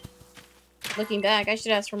 Looking back, I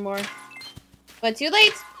should ask for more. But too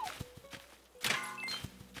late.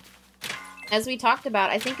 As we talked about,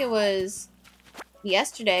 I think it was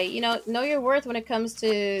yesterday, you know your worth when it comes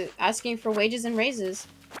to asking for wages and raises.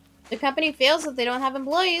 The company fails if they don't have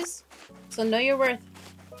employees. So know your worth.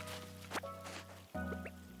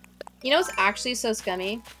 You know what's actually so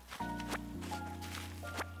scummy?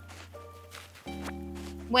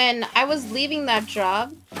 When I was leaving that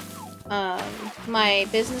job, my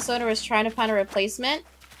business owner was trying to find a replacement.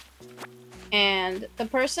 And the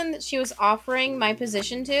person that she was offering my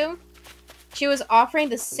position to, she was offering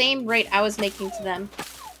the same rate I was making to them.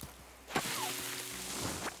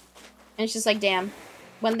 And it's just like, damn.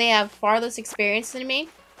 When they have far less experience than me,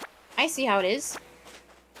 I see how it is.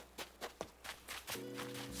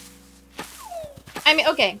 I mean,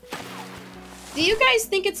 okay. Do you guys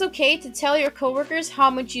think it's okay to tell your coworkers how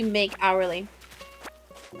much you make hourly?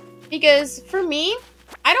 Because for me,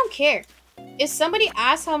 I don't care. If somebody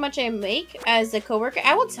asks how much I make as a coworker,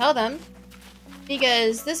 I will tell them.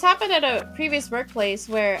 Because this happened at a previous workplace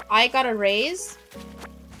where I got a raise.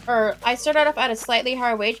 Or I started off at a slightly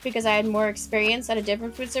higher wage because I had more experience at a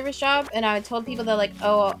different food service job. And I told people that like,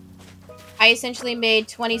 oh, I essentially made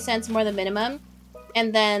 20 cents more than minimum.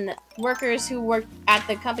 And then workers who worked at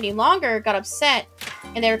the company longer got upset.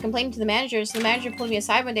 And they were complaining to the manager. So the manager pulled me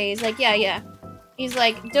aside one day. He's like, yeah. He's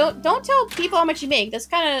like, don't tell people how much you make. That's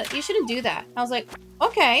kind of, you shouldn't do that. I was like,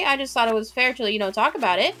 okay. I just thought it was fair to, talk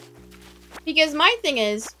about it. Because my thing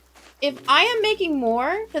is, if I am making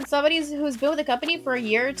more than somebody who's been with the company for a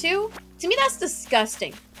year or two, to me that's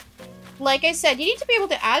disgusting. Like I said, you need to be able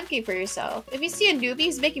to advocate for yourself. If you see a newbie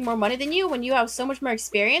who's making more money than you when you have so much more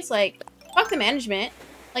experience, like, fuck the management.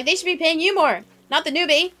 Like, they should be paying you more, not the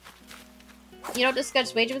newbie. You don't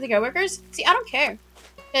discuss wages with your coworkers? See, I don't care.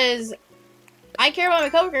 Because I care about my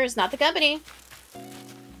coworkers, not the company.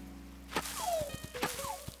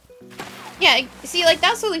 Yeah, see, like,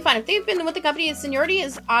 that's totally fine. If they've been with the company, seniority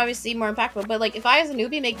is obviously more impactful. But, like, if I, as a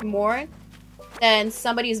newbie, make more than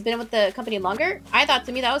somebody who's been with the company longer, I thought,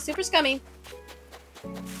 to me, that was super scummy.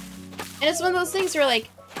 And it's one of those things where, like,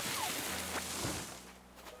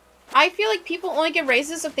 I feel like people only get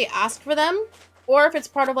raises if they ask for them, or if it's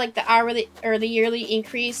part of, like, the hourly or the yearly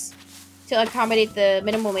increase to accommodate the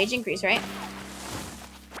minimum wage increase, right?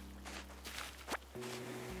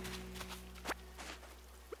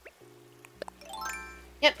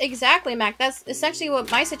 Yep, exactly, Mac. That's essentially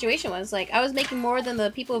what my situation was. Like, I was making more than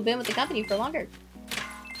the people who've been with the company for longer.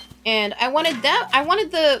 And I wanted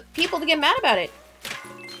the people to get mad about it.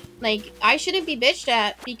 Like, I shouldn't be bitched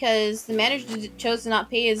at because the manager chose to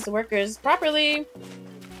not pay his workers properly.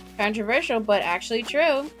 Controversial, but actually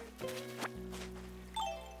true.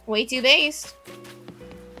 Way too based.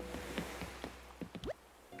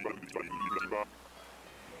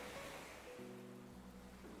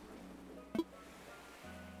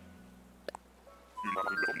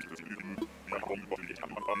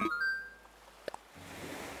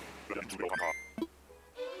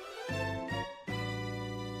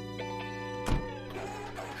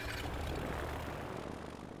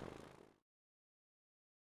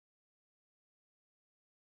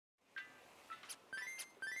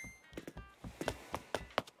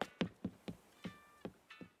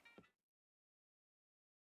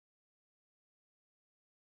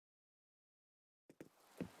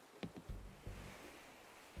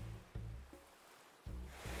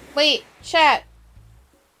 Wait, chat.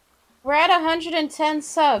 We're at 110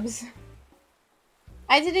 subs.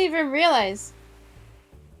 I didn't even realize.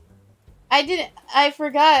 I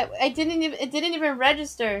forgot. It didn't even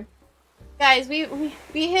register. Guys, we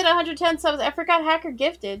hit 110 subs. I forgot Hacker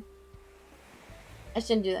Gifted. I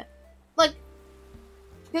shouldn't do that. Look.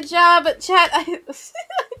 Good job, chat.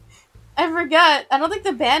 I forgot. I don't think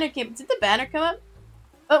the banner came. Did the banner come up?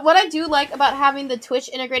 But what I do like about having the Twitch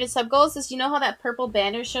integrated sub goals is, you know how that purple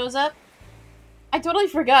banner shows up? I totally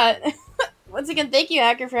forgot. Once again, thank you,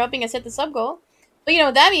 Hacker, for helping us hit the sub goal. But you know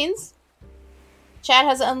what that means? Chat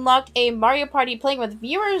has unlocked a Mario Party playing with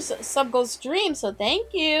viewers sub goal stream, so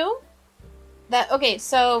thank you. Okay,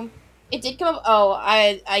 so it did come up. Oh,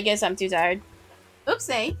 I guess I'm too tired.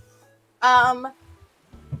 Oopsie.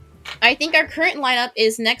 I think our current lineup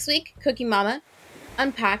is next week, Cookie Mama,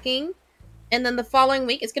 Unpacking, and then the following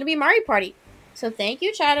week it's gonna be Mario Party. So thank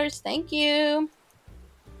you, chatters. Thank you.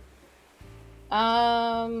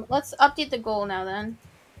 Let's update the goal now then.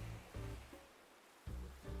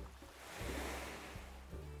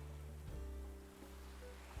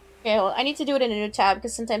 Okay, well, I need to do it in a new tab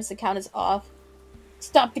because sometimes the count is off.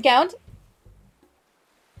 Stop the count.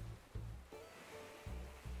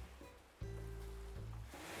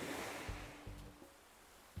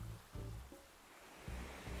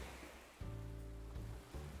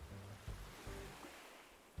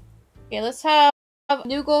 Okay, let's have a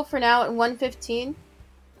new goal for now at 115.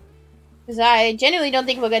 Because I genuinely don't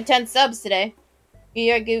think we'll get 10 subs today.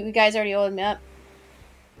 You guys already owed me up.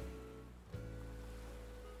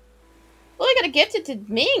 Well, I got a gifted to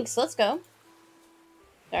Minx. Let's go.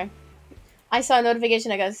 Sorry. I saw a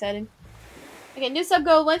notification. I got excited. Okay, new sub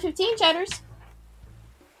goal 115, chatters.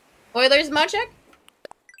 Oilers mod check?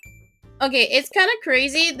 Okay, it's kind of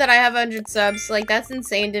crazy that I have 100 subs. Like, that's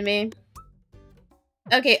insane to me.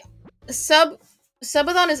 Okay,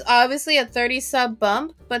 subathon is obviously a 30 sub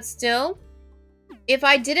bump, but still, if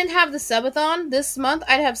I didn't have the subathon this month,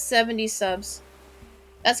 I'd have 70 subs.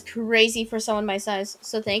 That's crazy for someone my size.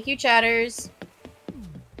 So thank you, chatters.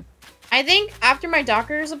 I think after my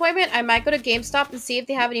doctor's appointment, I might go to GameStop and see if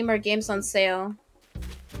they have any more games on sale.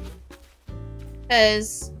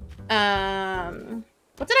 Because,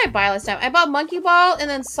 what did I buy last time? I bought Monkey Ball and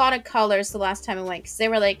then Sonic Colors the last time I went, because they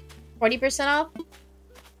were like 40% off.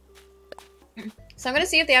 So I'm gonna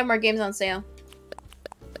see if they have more games on sale.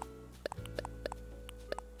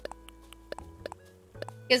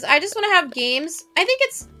 Because I just want to have games. I think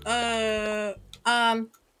it's, I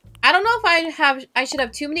don't know if I should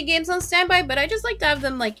have too many games on standby, but I just like to have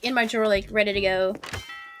them, like, in my drawer, like, ready to go.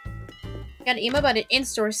 Got an email about an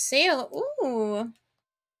in-store sale. Ooh.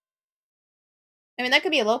 I mean, that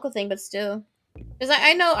could be a local thing, but still. Because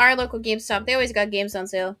I know our local GameStop, they always got games on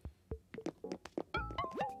sale.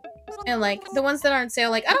 And, like, the ones that aren't on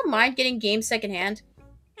sale, like, I don't mind getting games secondhand.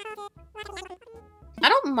 I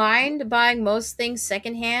don't mind buying most things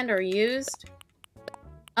secondhand or used.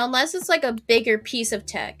 Unless it's, like, a bigger piece of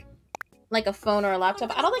tech. Like a phone or a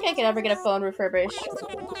laptop. I don't think I could ever get a phone refurbished.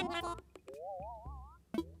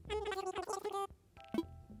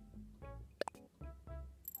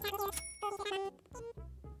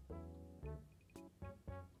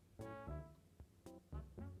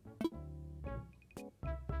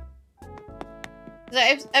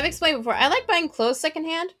 I've explained before, I like buying clothes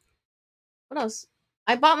secondhand. What else?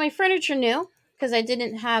 I bought my furniture new, because I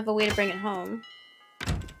didn't have a way to bring it home.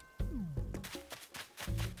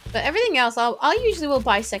 But everything else, I'll usually will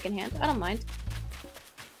buy secondhand. I don't mind.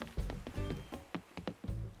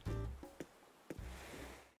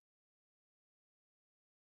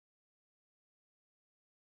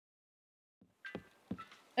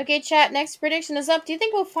 Okay, chat, next prediction is up. Do you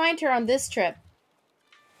think we'll find her on this trip?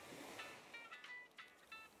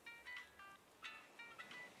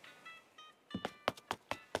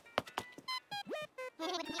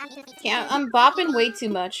 Yeah, I'm bopping way too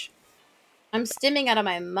much. I'm stimming out of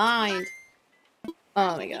my mind.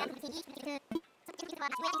 Oh my god.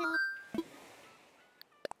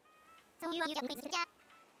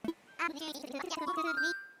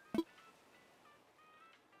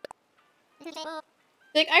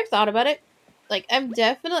 Like, I've thought about it. Like, I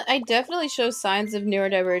definitely show signs of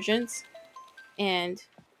neurodivergence. And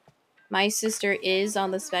my sister is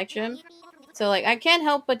on the spectrum. So, like, I can't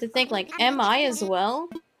help but to think, like, am I as well?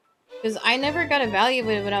 Because I never got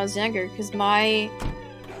evaluated when I was younger, because my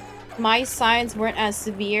signs weren't as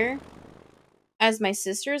severe as my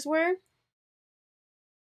sister's were.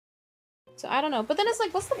 So, I don't know. But then it's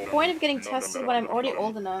like, what's the point of getting tested when I'm already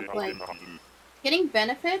old enough? Like, getting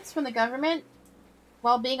benefits from the government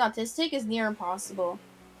while being autistic is near impossible.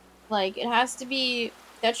 Like, it has to be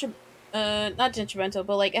not detrimental,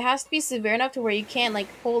 but, like, it has to be severe enough to where you can't, like,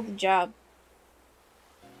 hold the job.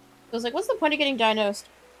 So it's like, what's the point of getting diagnosed?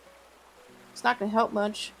 It's not gonna help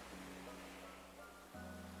much.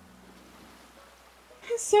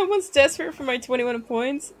 Someone's desperate for my 21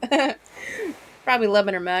 points. Probably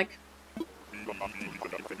Lemon or Mac.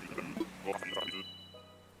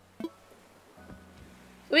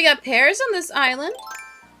 We got pears on this island.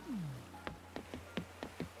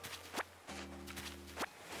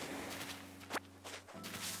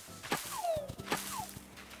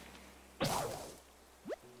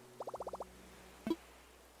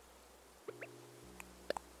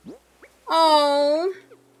 Oh.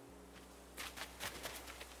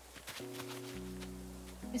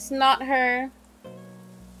 It's not her.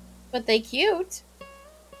 But they cute.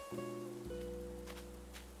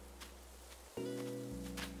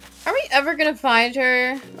 Are we ever gonna find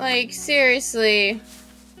her? Like, seriously.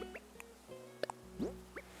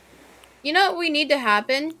 You know what we need to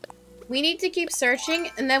happen? We need to keep searching,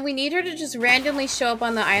 and then we need her to just randomly show up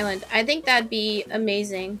on the island. I think that'd be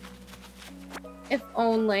amazing. If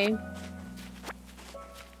only.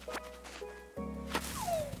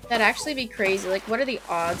 That'd actually be crazy. Like, what are the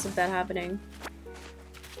odds of that happening?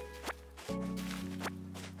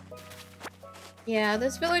 Yeah,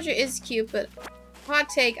 this villager is cute, but hot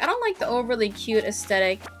take, I don't like the overly cute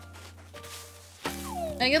aesthetic.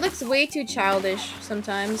 Like, it looks way too childish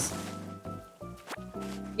sometimes.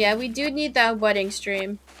 Yeah, we do need that wedding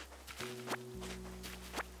stream.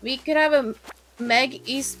 We could have a Meg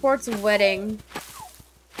Esports wedding.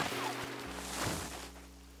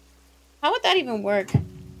 How would that even work?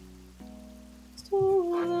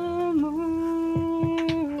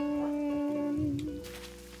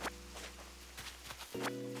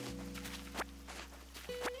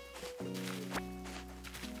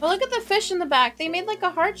 Oh, look at the fish in the back. They made like a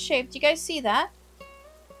heart shape. Do you guys see that?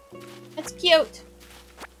 That's cute.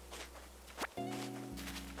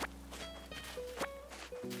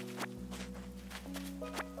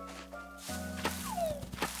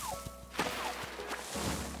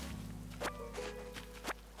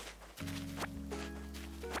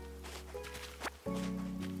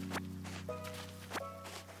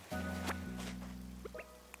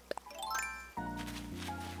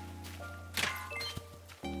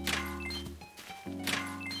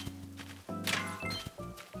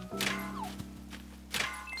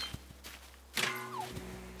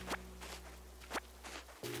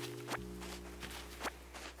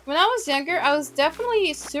 When I was younger, I was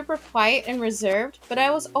definitely super quiet and reserved, but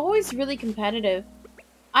I was always really competitive.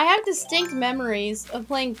 I have distinct memories of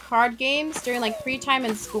playing card games during like free time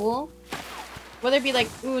in school, whether it be like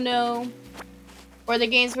Uno, or the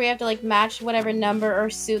games where you have to like match whatever number or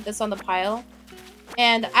suit that's on the pile.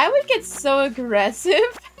 And I would get so aggressive.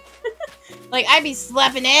 Like, I'd be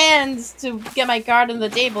slapping hands to get my card on the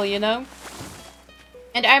table, you know?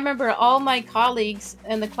 And I remember all my colleagues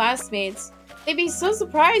and the classmates, they'd be so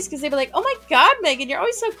surprised because they'd be like, oh my god, Megan, you're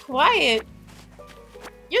always so quiet.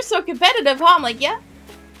 You're so competitive, huh? I'm like, yeah.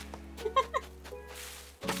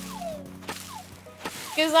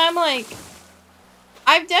 Because I'm like,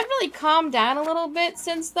 I've definitely calmed down a little bit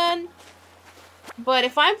since then. But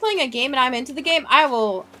if I'm playing a game and I'm into the game, I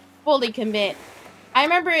will fully commit. I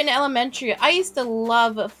remember in elementary, I used to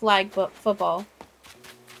love flag football.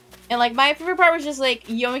 And like, my favorite part was just like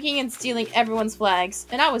yoinking and stealing everyone's flags.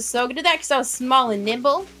 And I was so good at that because I was small and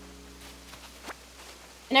nimble.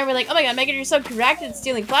 And they were like, oh my god, Megan, you're so correct at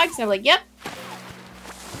stealing flags. And I'm like, yep.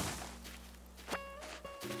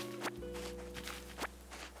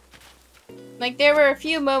 Like, there were a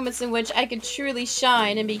few moments in which I could truly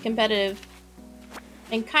shine and be competitive.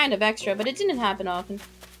 And kind of extra, but it didn't happen often.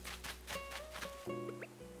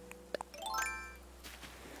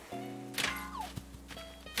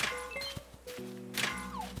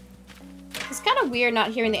 It's kind of weird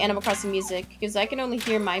not hearing the Animal Crossing music, because I can only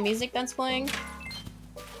hear my music that's playing.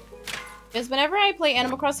 Because whenever I play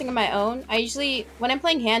Animal Crossing on my own, I usually, when I'm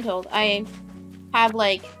playing handheld, I have,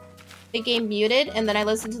 like, the game muted, and then I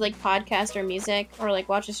listen to, like, podcast or music, or, like,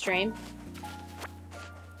 watch a stream.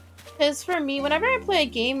 Because for me, whenever I play a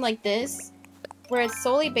game like this, where it's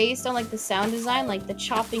solely based on, like, the sound design, like the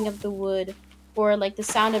chopping of the wood, or, like, the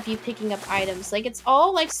sound of you picking up items, like, it's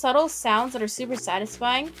all, like, subtle sounds that are super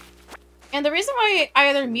satisfying. And the reason why I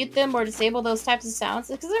either mute them or disable those types of sounds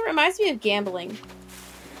is because it reminds me of gambling.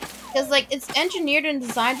 Because, like, it's engineered and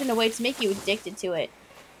designed in a way to make you addicted to it.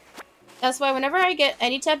 That's why whenever I get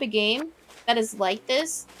any type of game that is like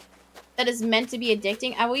this, that is meant to be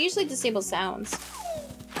addicting, I will usually disable sounds.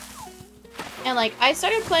 And, like, I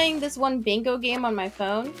started playing this one bingo game on my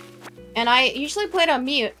phone, and I usually play it on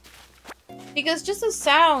mute. Because just the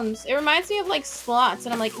sounds, it reminds me of, like, slots,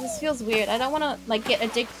 and I'm like, this feels weird. I don't want to, like, get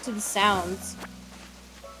addicted to the sounds.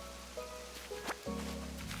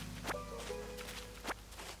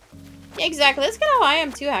 Yeah, exactly. That's kind of how I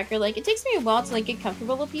am too, Hacker. Like, it takes me a while to, like, get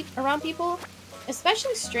comfortable with around people.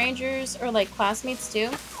 Especially strangers or, like, classmates too.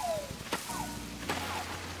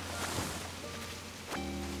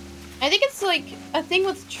 I think it's, like, a thing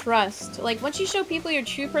with trust. Like, once you show people your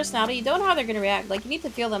true personality, you don't know how they're gonna react. Like, you need to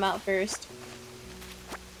feel them out first.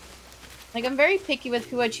 Like, I'm very picky with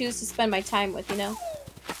who I choose to spend my time with, you know?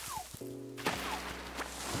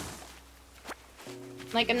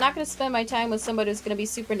 Like, I'm not gonna spend my time with somebody who's gonna be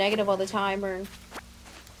super negative all the time, or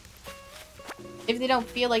if they don't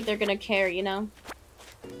feel like they're gonna care, you know?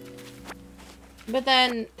 But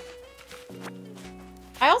then,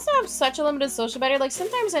 I also have such a limited social battery. Like,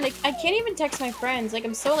 sometimes I can't even text my friends. Like,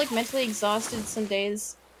 I'm so, like, mentally exhausted some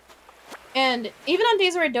days. And even on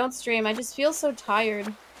days where I don't stream, I just feel so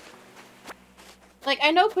tired. Like,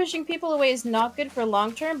 I know pushing people away is not good for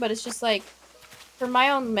long term, but it's just, like, for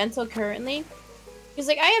my own mental currently. Because,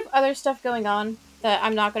 like, I have other stuff going on that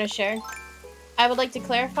I'm not going to share. I would like to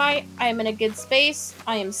clarify, I am in a good space,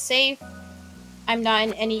 I am safe, I'm not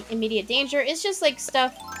in any immediate danger. It's just, like,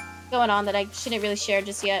 stuff going on that I shouldn't really share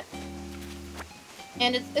just yet.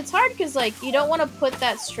 And it's hard because, like, you don't want to put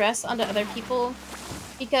that stress onto other people,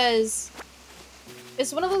 because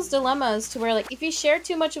it's one of those dilemmas to where, like, if you share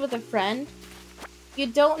too much with a friend, you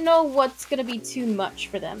don't know what's gonna be too much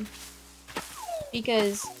for them.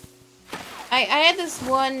 Because I had this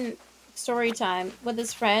one story time with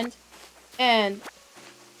this friend, and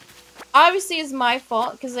obviously it's my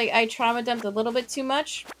fault because like I trauma dumped a little bit too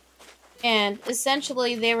much, and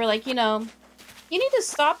essentially they were like, you know, you need to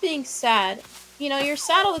stop being sad. You know, you're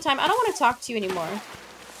sad all the time. I don't want to talk to you anymore.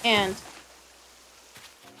 And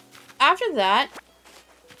after that,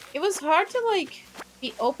 it was hard to like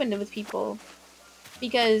be open with people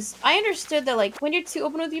because I understood that like when you're too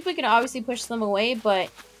open with people, you can obviously push them away, but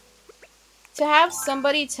to have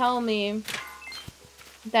somebody tell me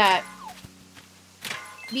that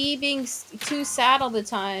me being too sad all the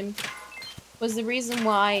time was the reason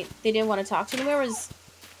why they didn't want to talk to me anymore was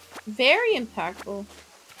very impactful.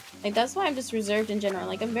 Like, that's why I'm just reserved in general.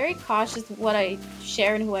 Like, I'm very cautious with what I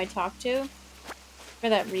share and who I talk to for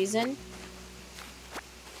that reason.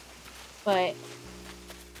 But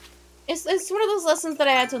it's one of those lessons that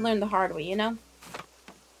I had to learn the hard way, you know?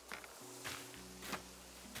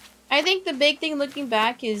 I think the big thing looking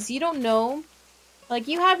back is you don't know. Like,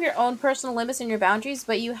 you have your own personal limits and your boundaries,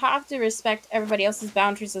 but you have to respect everybody else's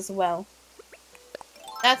boundaries as well.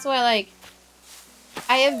 That's why, like,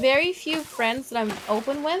 I have very few friends that I'm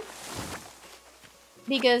open with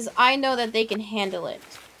because I know that they can handle it.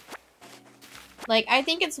 Like, I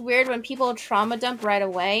think it's weird when people trauma dump right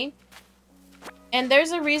away. And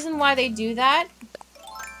there's a reason why they do that.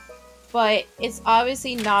 But it's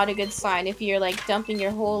obviously not a good sign if you're, like, dumping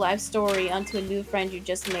your whole life story onto a new friend you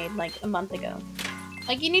just made, like, a month ago.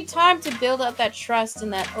 Like, you need time to build up that trust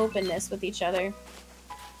and that openness with each other.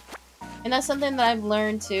 And that's something that I've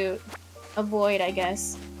learned to avoid, I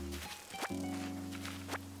guess.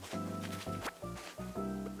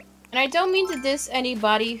 And I don't mean to diss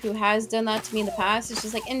anybody who has done that to me in the past. It's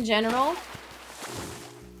just, like, in general,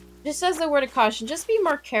 just as a word of caution, just be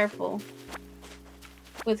more careful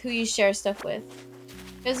with who you share stuff with.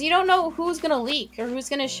 Because you don't know who's gonna leak or who's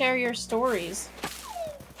gonna share your stories.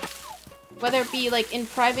 Whether it be, like, in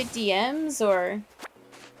private DMs or,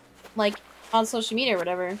 like, on social media or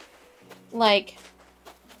whatever. Like,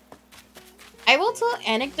 I will tell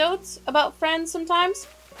anecdotes about friends sometimes,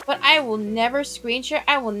 but I will never screen share.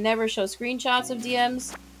 I will never show screenshots of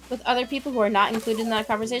DMs with other people who are not included in that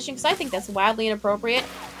conversation because I think that's wildly inappropriate.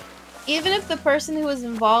 Even if the person who is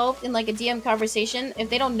involved in, like, a DM conversation, if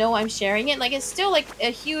they don't know I'm sharing it, like, it's still, like, a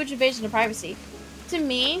huge invasion of privacy. To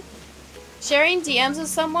me, sharing DMs with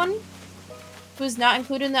someone who's not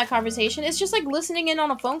included in that conversation is just like listening in on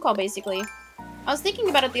a phone call, basically. I was thinking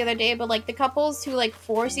about it the other day, but, like, the couples who, like,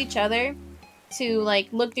 force each other to, like,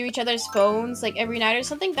 look through each other's phones, like, every night or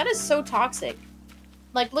something, that is so toxic.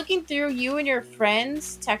 Like, looking through you and your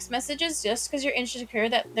friends' text messages just because you're insecure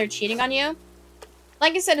that they're cheating on you.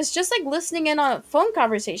 Like I said, it's just like listening in on a phone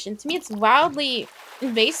conversation. To me, it's wildly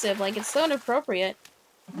invasive. Like, it's so inappropriate.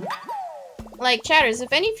 Like, chatters,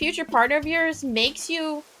 if any future partner of yours makes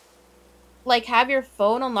you, like, have your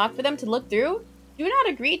phone unlocked for them to look through, do not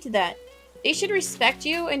agree to that. They should respect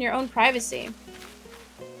you and your own privacy.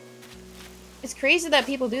 It's crazy that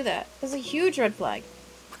people do that. It's a huge red flag.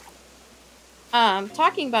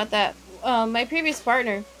 Talking about that, my previous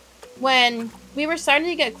partner, when we were starting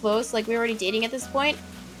to get close, like, we were already dating at this point,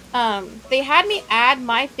 they had me add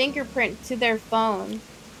my fingerprint to their phone.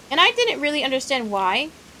 And I didn't really understand why.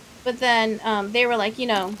 But then, they were like, you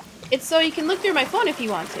know, it's so you can look through my phone if you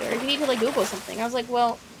want to, or if you need to, like, Google something. I was like,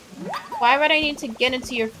 well, why would I need to get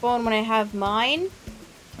into your phone when I have mine?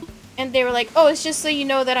 And they were like, oh, it's just so you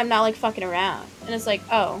know that I'm not, like, fucking around. And it's like,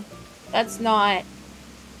 oh, that's not...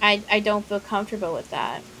 I don't feel comfortable with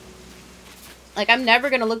that. Like, I'm never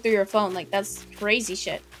gonna look through your phone. Like, that's crazy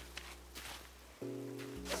shit.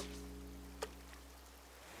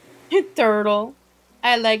 Turtle.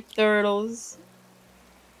 I like turtles.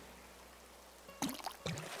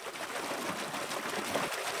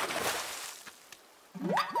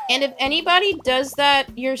 And if anybody does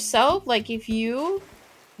that yourself, like if you,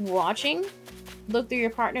 watching, look through your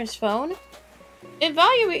partner's phone,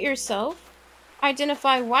 evaluate yourself,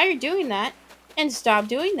 identify why you're doing that, and stop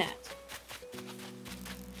doing that.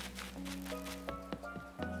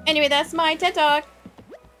 Anyway, that's my TED Talk.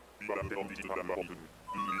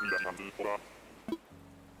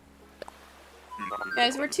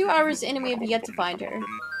 Guys, we're 2 hours in and we have yet to find her.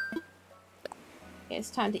 Okay, it's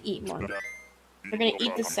time to eat more. We're gonna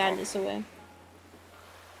eat the sadness away.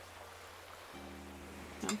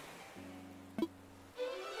 Oh.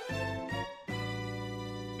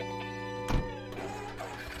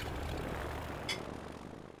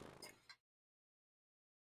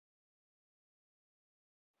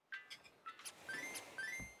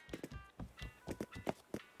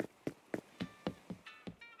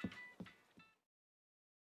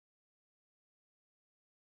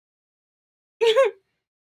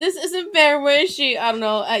 This isn't fair. Where is she? I don't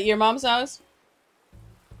know. At your mom's house?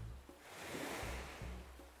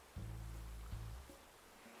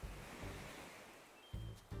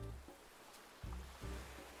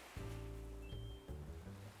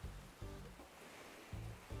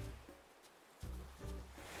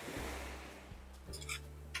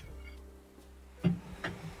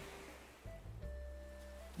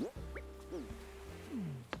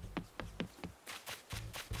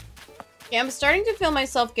 Yeah, I'm starting to feel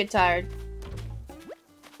myself get tired.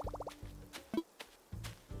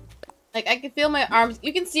 Like, I can feel my arms.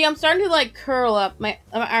 You can see I'm starting to, like, curl up. My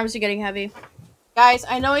arms are getting heavy. Guys,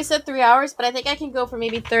 I know I said 3 hours, but I think I can go for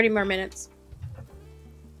maybe 30 more minutes.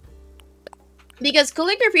 Because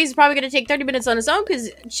calligraphy is probably going to take 30 minutes on its own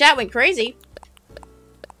because chat went crazy.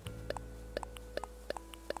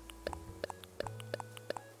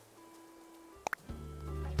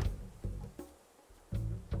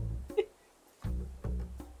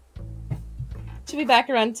 Should be back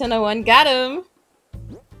around 10:01. Got him!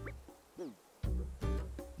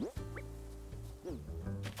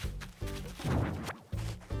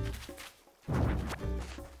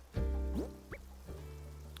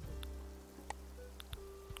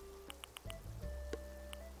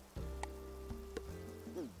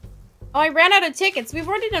 Oh, I ran out of tickets. We've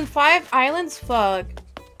already done 5 islands? Fuck.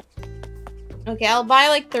 Okay, I'll buy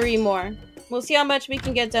like 3 more. We'll see how much we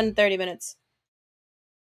can get done in 30 minutes.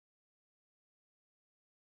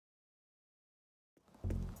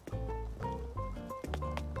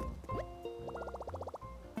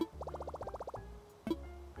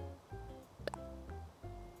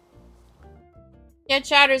 Yeah,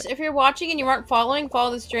 chatters, if you're watching and you aren't following,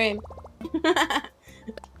 follow the stream.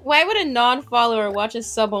 Why would a non-follower watch a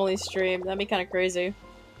sub-only stream? That'd be kind of crazy.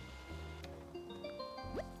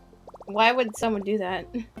 Why would someone do that?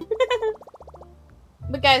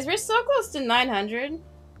 But guys, we're so close to 900.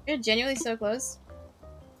 We're genuinely so close.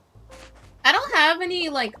 I don't have any,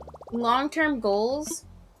 like, long-term goals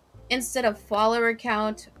instead of follower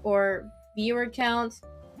count or viewer count.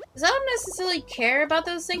 Because I don't necessarily care about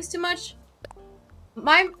those things too much.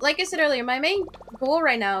 Like I said earlier, my main goal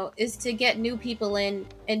right now is to get new people in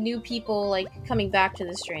and new people, like, coming back to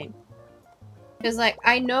the stream. Because, like,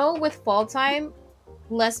 I know with fall time,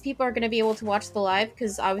 less people are going to be able to watch the live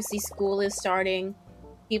because obviously school is starting.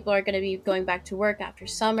 People are going to be going back to work after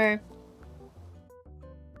summer.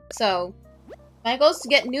 So, my goal is to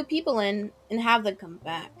get new people in and have them come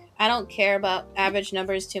back. I don't care about average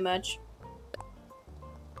numbers too much.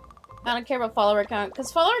 I don't care about follower count,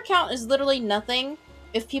 because follower count is literally nothing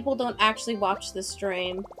if people don't actually watch the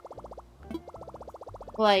stream.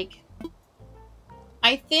 Like,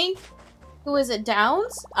 I think, who is it,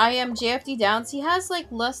 Downs? I am JFD Downs. He has, like,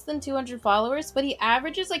 less than 200 followers, but he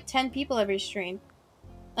averages, like, 10 people every stream.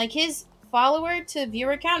 Like, his follower to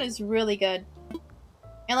viewer count is really good.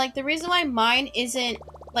 And, like, the reason why mine isn't,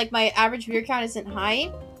 like, my average viewer count isn't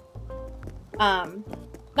high, not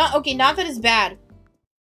that it's bad.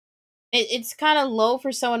 It's kind of low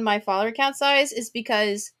for someone my follower count size is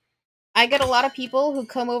because I get a lot of people who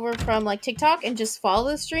come over from, like, TikTok and just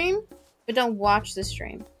follow the stream, but don't watch the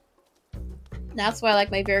stream. That's why,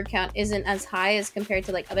 like, my viewer count isn't as high as compared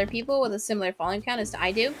to, like, other people with a similar following count as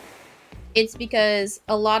I do. It's because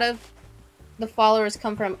a lot of the followers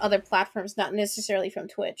come from other platforms, not necessarily from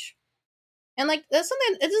Twitch. And, like, that's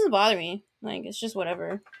something, it doesn't bother me. Like, it's just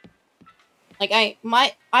whatever. Like,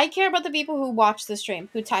 I care about the people who watch the stream,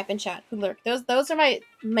 who type in chat, who lurk. Those are my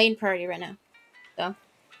main priority right now. So,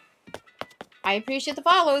 I appreciate the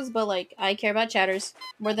follows, but, like, I care about chatters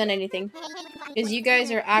more than anything. Because you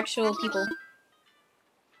guys are actual people.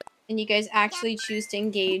 And you guys actually choose to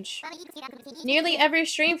engage nearly every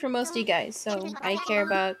stream for most of you guys. So, I care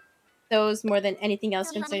about those more than anything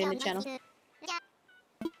else concerning the channel.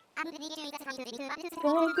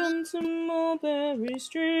 Welcome to Mulberry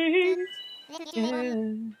Street.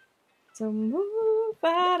 Yeah. So move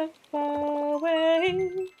out of my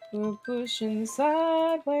way. We're pushing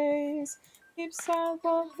sideways. Keep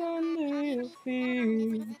sidewalk under your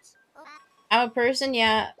feet. I'm a person,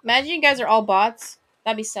 yeah. Imagine you guys are all bots.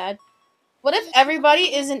 That'd be sad. What if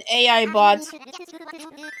everybody is an AI bot?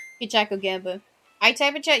 Kichako Gamba. I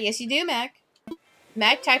type in chat. Yes, you do, Mac.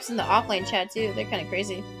 Mac types in the offline chat, too. They're kind of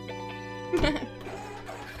crazy.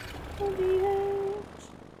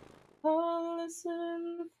 I'll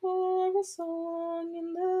listen for a song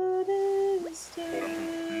in the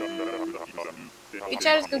distance. Your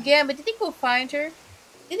chatters go Gamba. Do you think we'll find her? Do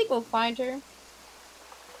you think we'll find her?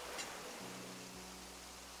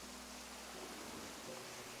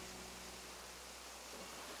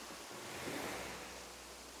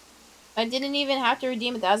 I didn't even have to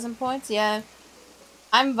redeem 1,000 points? Yeah.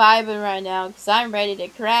 I'm vibing right now because I'm ready to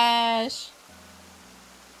crash.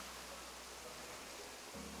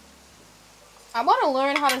 I want to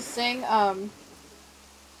learn how to sing,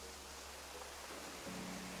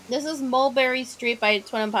 this is Mulberry Street by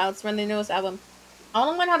 21 Pilots from their newest album. I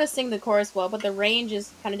want to learn how to sing the chorus well, but the range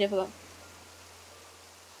is kind of difficult.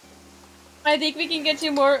 I think we can get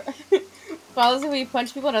you more follows if we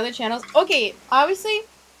punch people on other channels. Okay, honestly,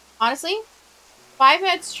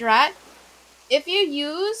 5-head strat, if you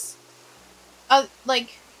use,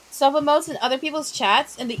 like, sub-emotes in other people's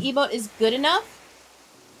chats and the emote is good enough,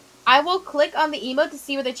 I will click on the emote to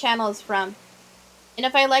see where the channel is from. And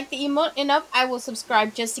if I like the emote enough, I will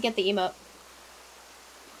subscribe just to get the emote.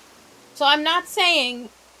 So I'm not saying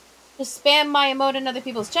to spam my emote in other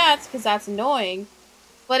people's chats, because that's annoying.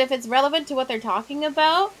 But if it's relevant to what they're talking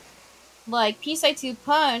about, like Peace I 2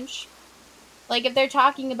 Punch, like if they're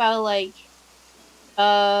talking about like,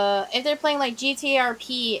 if they're playing like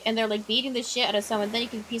GTRP and they're like beating the shit out of someone, then you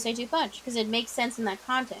can Peace I 2 Punch, because it makes sense in that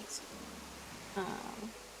context.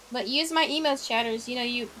 But use my emails, chatters. You know,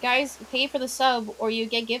 you guys pay for the sub or you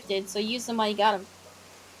get gifted, so use them while you got them.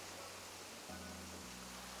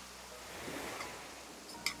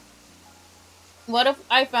 What if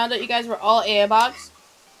I found out you guys were all AI bots?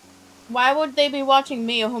 Why would they be watching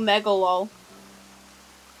me, Omega lol?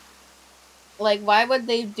 Like, why would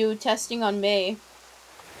they do testing on me?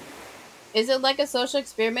 Is it like a social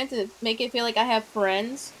experiment to make it feel like I have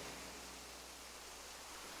friends?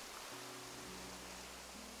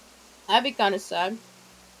 That'd be kind of sad.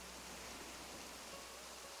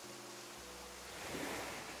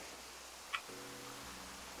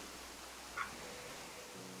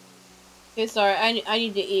 Okay, sorry, I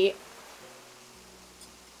need to eat.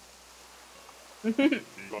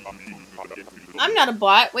 I'm not a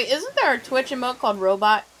bot. Wait, isn't there a Twitch emote called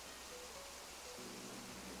Robot?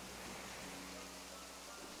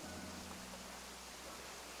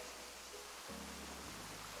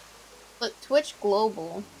 But Twitch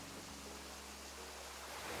Global.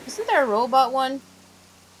 Isn't there a robot one?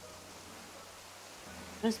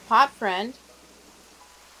 There's Pot Friend.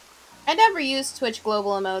 I never used Twitch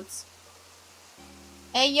Global emotes.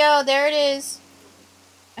 Hey, yo, there it is.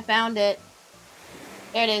 I found it.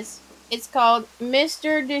 There it is. It's called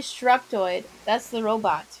Mr. Destructoid. That's the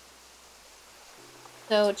robot.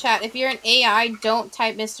 So, chat, if you're an AI, don't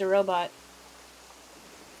type Mr. Robot.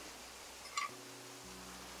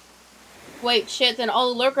 Wait, shit, then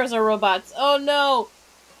all the lurkers are robots. Oh, no!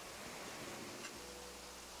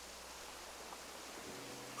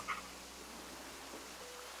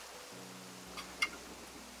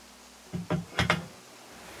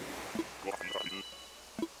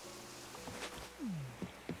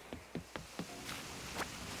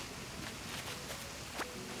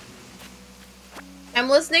 I'm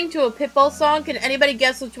listening to a Pitbull song. Can anybody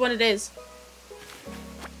guess which one it is?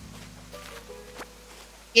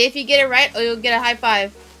 If you get it right, you'll get a high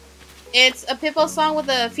five. It's a Pitbull song with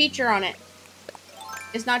a feature on it.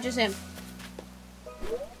 It's not just him.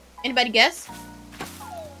 Anybody guess?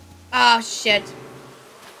 Oh, shit.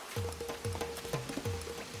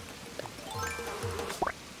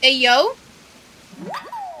 Hey, yo?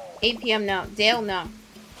 8 p.m. now. Dale, no.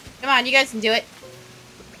 Come on, you guys can do it.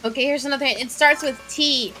 Okay, here's another hint. It starts with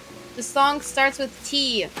T. The song starts with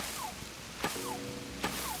T.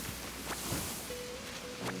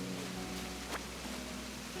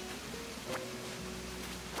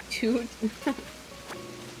 Dude.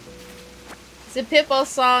 It's a Pitbull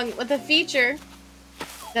song with a feature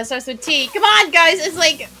that starts with T. Come on, guys! It's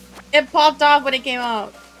like, it popped off when it came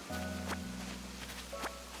out.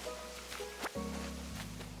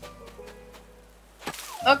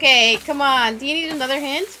 Okay, come on. Do you need another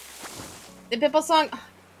hint? The Pitbull song...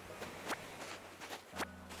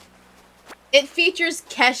 It features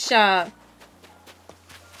Kesha.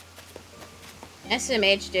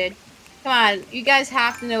 ACNH, dude. Come on, you guys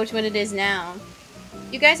have to know which one it is now.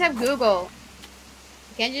 You guys have Google.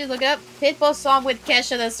 Can't you just look it up? Pitbull song with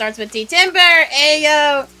Kesha that starts with T. Timber! Hey,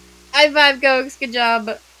 yo! High five, Gokes. Good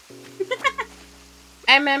job.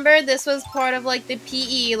 I remember this was part of, like, the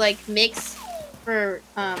PE, like, mix for,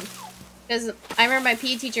 because I remember my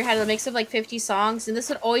PE teacher had a mix of, like, 50 songs, and this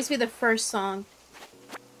would always be the first song.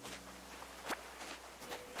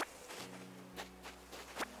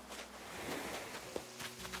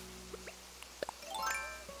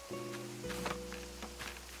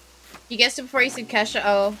 You guessed it before you said Kesha.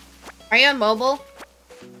 Oh. Are you on mobile?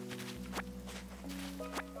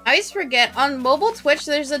 I always forget. On mobile Twitch,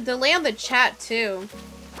 there's a delay on the chat, too.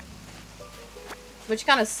 Which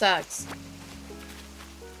kind of sucks.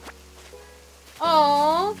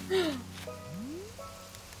 Aww.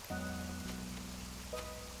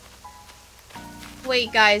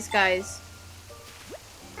 Wait, guys.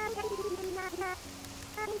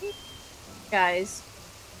 Guys.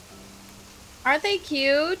 Aren't they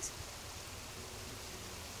cute?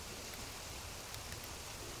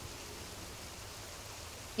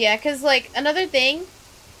 Yeah, because, like, another thing,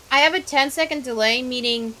 I have a 10-second delay,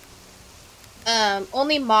 meaning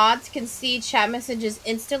only mods can see chat messages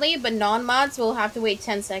instantly, but non-mods will have to wait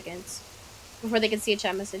 10 seconds before they can see a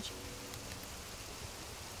chat message.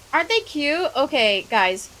 Aren't they cute? Okay,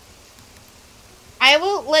 guys. I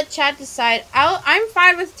will let chat decide. I'm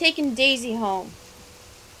fine with taking Daisy home.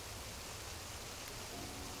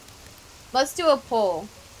 Let's do a poll.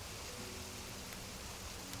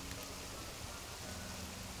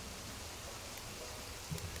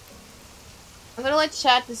 I'm gonna let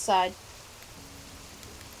chat decide.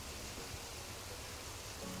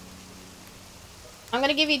 I'm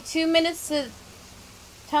gonna give you 2 minutes to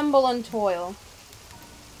tumble and toil.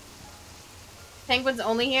 Penguins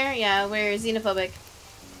only here? Yeah, we're xenophobic.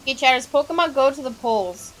 Okay, chatters, Pokemon Go to the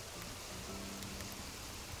polls.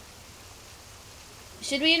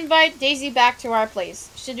 Should we invite Daisy back to our place?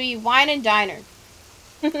 Should we wine and dine her?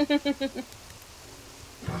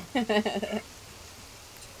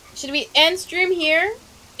 Should we end stream here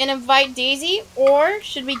and invite Daisy, or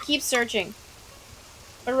should we keep searching?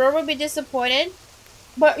 Aurora will be disappointed,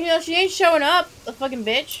 but you know, she ain't showing up, the fucking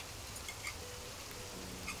bitch.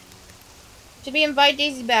 Should we invite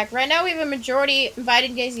Daisy back? Right now we have a majority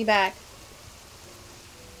inviting Daisy back.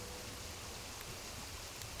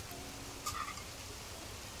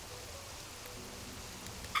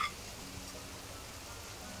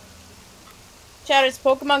 Chatters,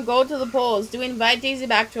 Pokemon Go to the polls. Do we invite Daisy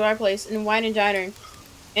back to our place and wine and dine her?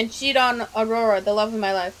 And cheat on Aurora, the love of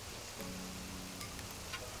my life.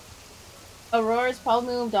 Aurora's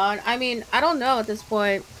probably moved on. I mean, I don't know at this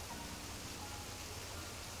point.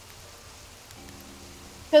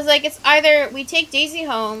 Because, like, it's either we take Daisy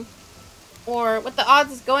home, or what the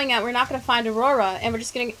odds is going at, we're not going to find Aurora, and we're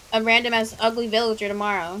just getting a random-ass ugly villager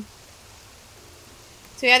tomorrow.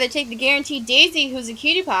 So we either take the guaranteed Daisy, who's a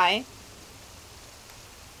cutie pie,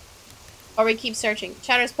 or we keep searching.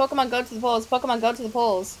 Chatters, Pokemon Go to the polls. Pokemon Go to the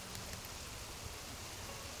polls.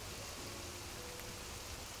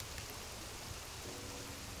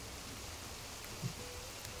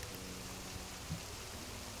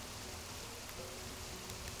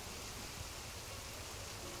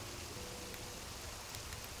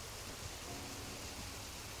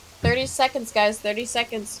 "30 seconds, guys. 30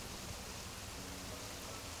 seconds.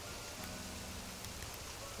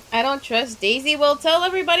 I don't trust Daisy. Well, tell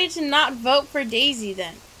everybody to not vote for Daisy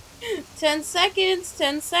then. 10 seconds.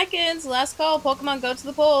 10 seconds. Last call. Pokemon Go to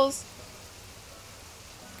the polls.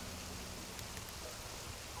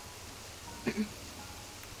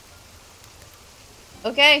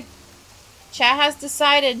 Okay. Chat has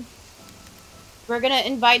decided. We're gonna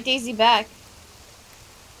invite Daisy back.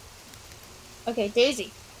 Okay,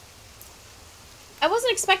 Daisy. I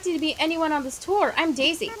wasn't expecting to be anyone on this tour. I'm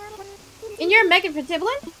Daisy. And you're Megan from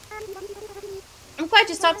Tiblin? I'm glad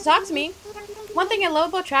you stopped to talk to me. One thing I love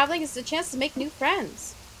about traveling is the chance to make new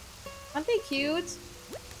friends. Aren't they cute?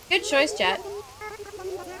 Good choice, chat.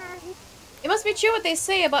 It must be true what they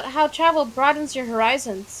say about how travel broadens your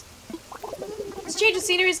horizons. This change of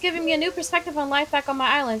scenery is giving me a new perspective on life back on my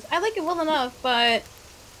island. I like it well enough, but...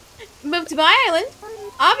 Move to my island?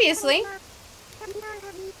 Obviously.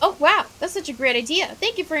 Oh, wow. That's such a great idea.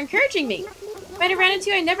 Thank you for encouraging me. If I ran into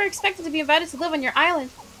you, I never expected to be invited to live on your island.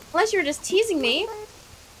 Unless you were just teasing me.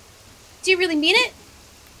 Do you really mean it?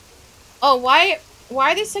 Oh, why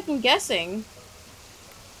are they second guessing?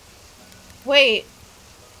 Wait.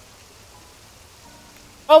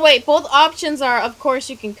 Oh, wait. Both options are, of course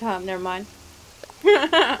you can come. Never mind.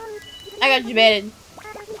 I got debated.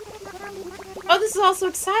 Oh, this is all so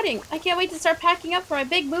exciting. I can't wait to start packing up for my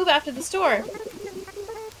big move after the store.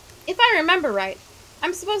 If I remember right,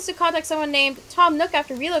 I'm supposed to contact someone named Tom Nook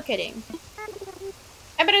after relocating.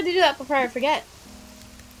 I better do that before I forget.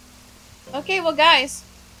 Okay, well guys.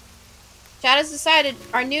 Chat has decided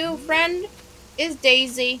our new friend is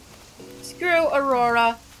Daisy. Screw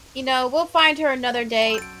Aurora. You know, we'll find her another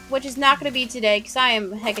day, which is not going to be today because I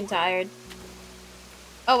am heckin' tired.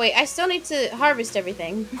 Oh wait, I still need to harvest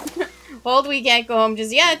everything. Hold, we can't go home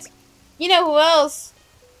just yet. You know who else?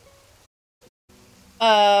 You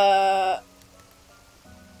know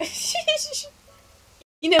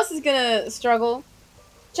who else is gonna struggle?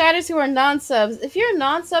 Chatters who are non-subs. If you're a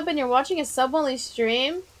non-sub and you're watching a sub-only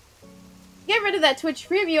stream, get rid of that Twitch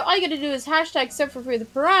preview. All you gotta do is hashtag sub for free the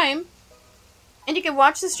prime, and you can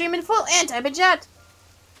watch the stream in full and type a chat.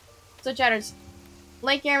 So chatters,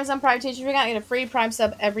 like your Amazon Prime teacher, we're gonna get a free prime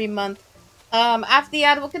sub every month. After the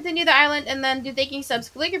ad, we'll continue the island and then do thanking subs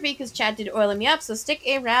calligraphy because chat did oil me up, so stick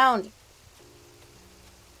around.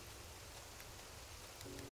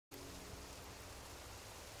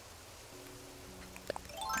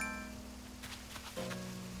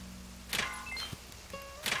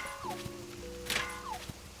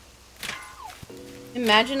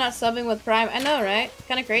 Imagine not subbing with Prime. I know, right?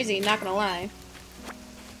 Kind of crazy, not gonna lie.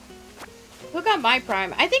 Who got my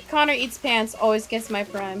Prime? I think Connor Eats Pants always gets my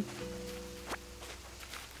Prime.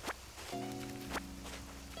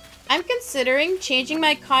 I'm considering changing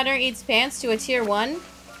my Connor Eats Pants to a tier 1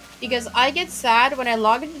 because I get sad when I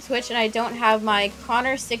log into Twitch and I don't have my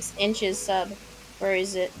Connor 6 inches sub. Where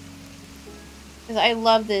is it? Because I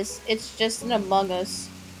love this. It's just an Among Us.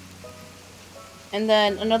 And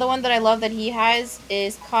then another one that I love that he has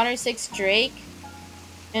is Connor 6 Drake.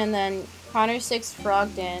 And then Connor 6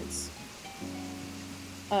 Frog Dance.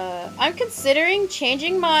 I'm considering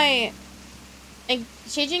changing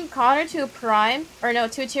Connor to a Prime. Or no,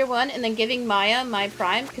 to a tier 1. And then giving Maya my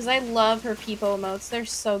Prime. Because I love her people emotes. They're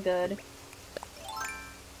so good.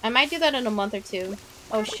 I might do that in a month or two.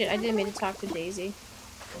 Oh shit, I didn't mean to talk to Daisy.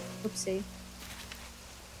 Oopsie.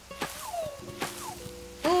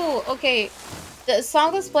 Ooh, okay. The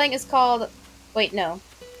song that's playing is called... Wait, no.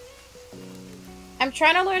 I'm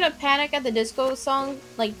trying to learn a Panic at the Disco song,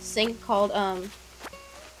 like, sing called,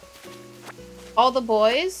 All the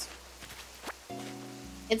Boys.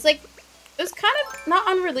 It's like... It was kind of not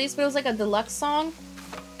unreleased, but it was like a deluxe song.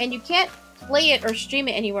 And you can't play it or stream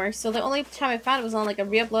it anywhere, so the only time I found it was on, like, a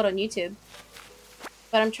re-upload on YouTube.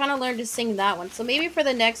 But I'm trying to learn to sing that one. So maybe for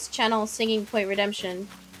the next channel, Singing Point Redemption,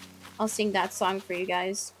 I'll sing that song for you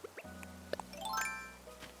guys.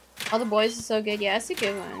 All the Boys is so good. Yeah, it's a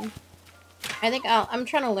good one. I think I'm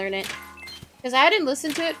trying to learn it. Because I hadn't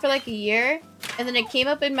listened to it for like a year. And then it came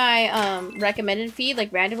up in my recommended feed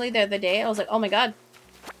like randomly the other day. I was like, oh my god.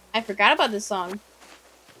 I forgot about this song.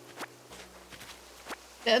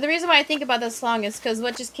 The reason why I think about this song is because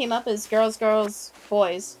what just came up is Girls, Girls,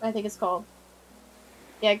 Boys. I think it's called.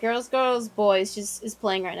 Yeah, Girls, Girls, Boys just is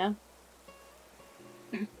playing right now.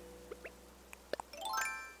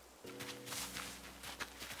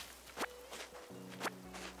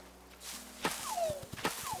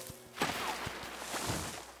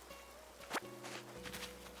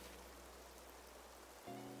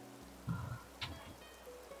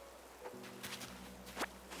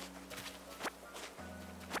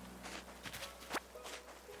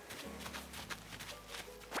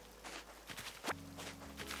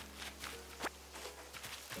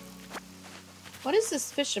 What is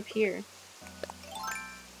this fish up here?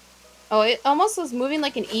 Oh, it almost was moving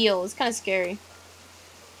like an eel. It's kind of scary.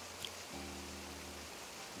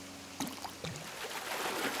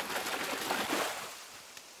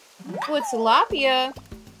 Oh, it's tilapia.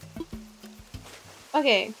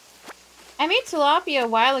 Okay. I made tilapia a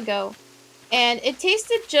while ago. And it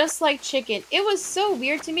tasted just like chicken. It was so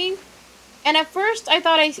weird to me. And at first I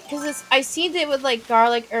thought I seasoned it with like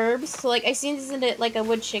garlic herbs. So like I seasoned it like I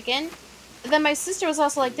would chicken. And then my sister was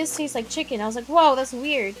also like, this tastes like chicken. I was like, whoa, that's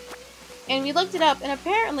weird. And we looked it up, and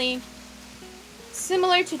apparently,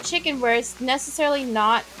 similar to chicken, where it's necessarily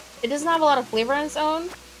not, it doesn't have a lot of flavor on its own.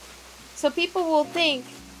 So people will think,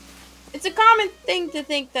 it's a common thing to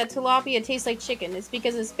think that tilapia tastes like chicken. It's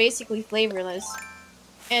because it's basically flavorless.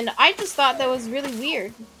 And I just thought that was really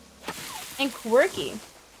weird. And quirky.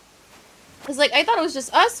 Because, like, I thought it was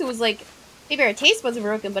just us who was like, maybe our taste buds are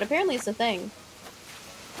broken, but apparently it's a thing.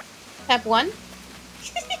 Tap 1.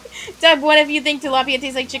 Tap 1 if you think tilapia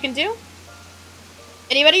tastes like chicken too.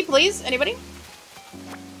 Anybody, please? Anybody?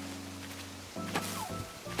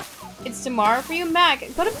 It's tomorrow for you, Mac.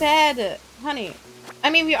 Go to bed, honey. I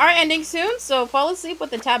mean, we are ending soon, so fall asleep with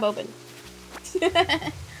the tab open.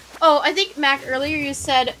 Oh, I think, Mac, earlier you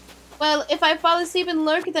said, well, if I fall asleep and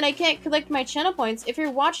lurk, then I can't collect my channel points. If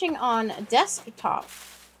you're watching on desktop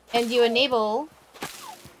and you enable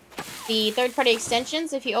the third-party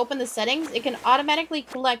extensions, if you open the settings, it can automatically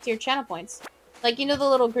collect your channel points. Like, you know the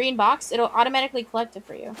little green box? It'll automatically collect it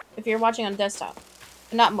for you if you're watching on desktop,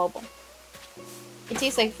 and not mobile. It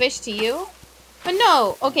tastes like fish to you? But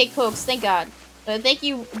no! Okay, Cokes, thank God. Thank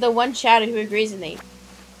you, the one chatter who agrees with me.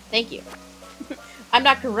 Thank you. I'm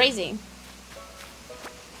not crazy.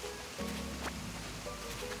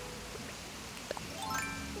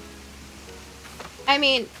 I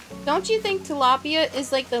mean, don't you think tilapia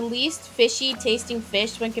is like the least fishy tasting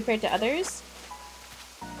fish when compared to others?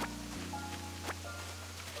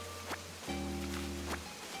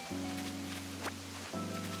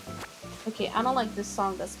 Okay, I don't like this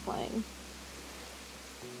song that's playing.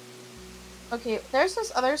 Okay, there's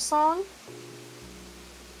this other song.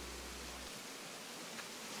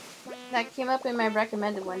 That came up in my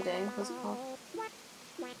recommended one day. What's it called?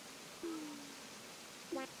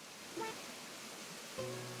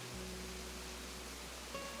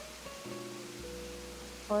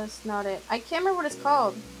 Oh, that's not it. I can't remember what it's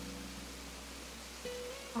called.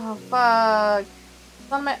 Oh, fuck.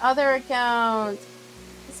 It's on my other account.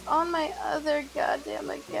 It's on my other goddamn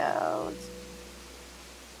account.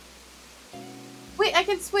 Wait, I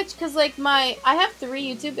can switch because, like, I have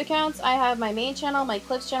 3 YouTube accounts. I have my main channel, my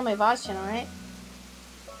Clips channel, my VOD channel, right?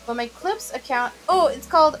 But my Clips account... Oh, it's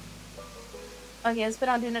called... Okay, let's put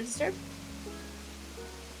on Do Not Disturb.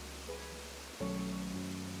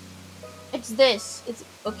 It's this. It's...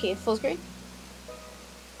 Okay, full screen.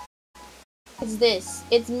 It's this.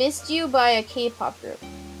 It's Missed You by a K-pop group.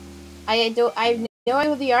 I have no idea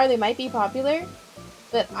who they are. They might be popular.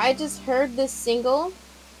 But I just heard this single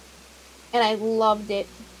and I loved it.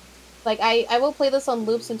 Like, I will play this on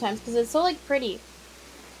loop sometimes because it's so, like, pretty.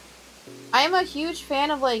 I am a huge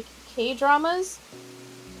fan of, like, K-dramas.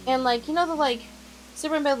 And, like, you know the, like,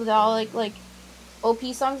 super melodic, like, OP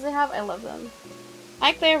songs they have? I love them.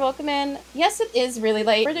 Hi, Claire. Welcome in. Yes, it is really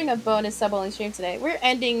late. We're doing a bonus sub-only stream today. We're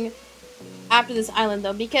ending after this island,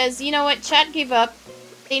 though, because, you know what? Chat gave up.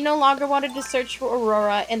 They no longer wanted to search for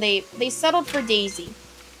Aurora, and they settled for Daisy.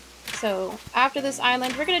 So, after this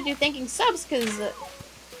island, we're gonna do thanking subs, because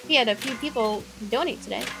we had a few people donate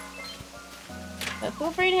today. So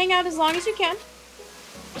feel free to hang out as long as you can.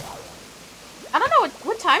 I don't know,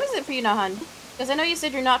 what time is it for you now, hun? Because I know you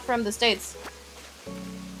said you're not from the States.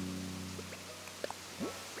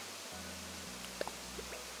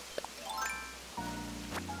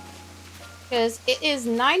 Because it is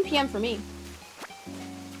 9 p.m. for me.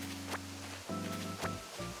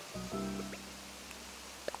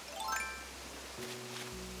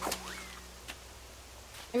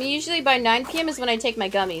 I mean, usually by 9 p.m. is when I take my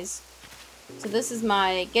gummies. So this is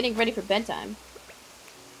my getting ready for bedtime.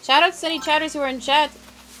 Shout out to any chatters who are in chat.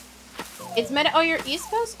 It's oh, you're East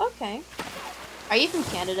Coast? Okay. Are you from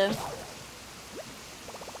Canada?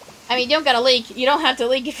 I mean, you don't gotta leak. You don't have to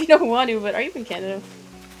leak if you don't want to, but are you from Canada?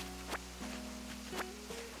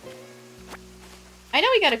 I know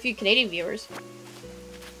we got a few Canadian viewers.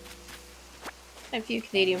 A few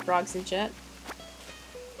Canadian frogs in chat.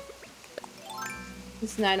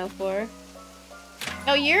 It's 9:04.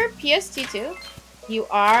 Oh, you're PST too? You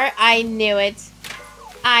are? I knew it.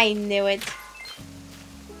 I knew it.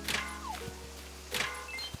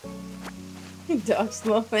 Dog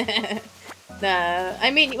slow. Nah. I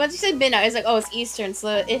mean, once you said midnight, I was like, oh, it's Eastern,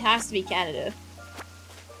 so it has to be Canada.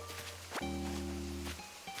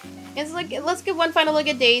 It's like, let's get one final look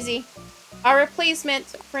at Daisy. Our replacement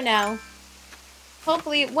for now.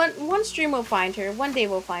 Hopefully, one stream will find her. One day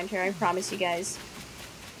we'll find her, I promise you guys.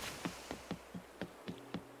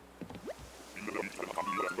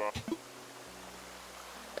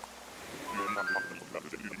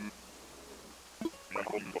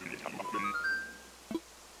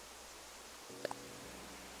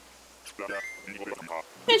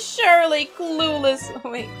 Surely Clueless.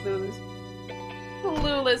 Oh, wait, Clueless.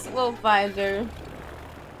 Clueless will find her.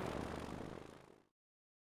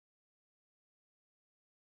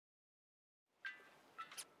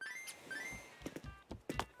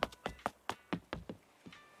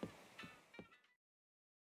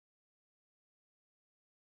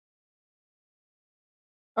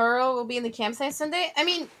 Earl will be in the campsite Sunday? I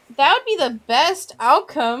mean, that would be the best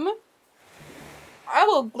outcome. I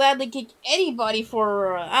will gladly kick anybody for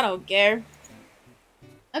Aurora. I don't care.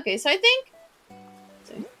 Okay, so I think...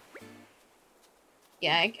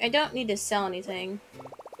 Yeah, I don't need to sell anything.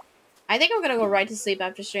 I think I'm gonna go right to sleep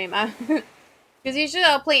after stream. Because usually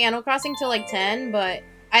I'll play Animal Crossing till like 10, but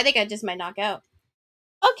I think I just might knock out.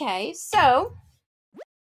 Okay, so...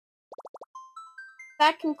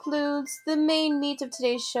 that concludes the main meat of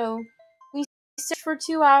today's show. We searched for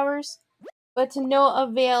 2 hours, but to no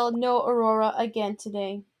avail, no Aurora again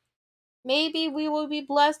today. Maybe we will be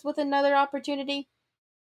blessed with another opportunity.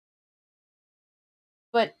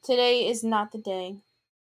 But today is not the day.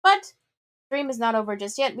 But stream is not over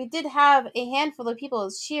just yet. We did have a handful of people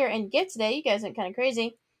cheer and gift today. You guys went kind of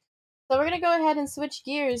crazy. So we're going to go ahead and switch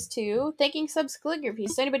gears to thanking subs calligraphy.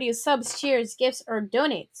 So anybody who subs, cheers, gifts, or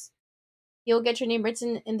donates, you'll get your name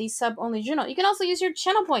written in the sub-only journal. You can also use your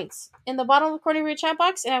channel points in the bottom of the corner of your chat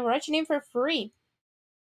box, and I will write your name for free.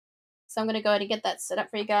 So I'm going to go ahead and get that set up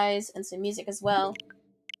for you guys, and some music as well.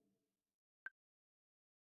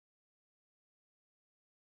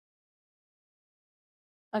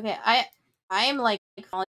 Okay, I am like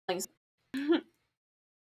falling.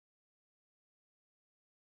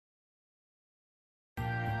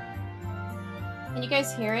 Can you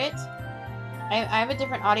guys hear it? I have a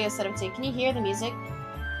different audio setup too. Can you hear the music?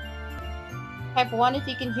 Type 1 if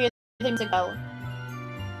you can hear the music well.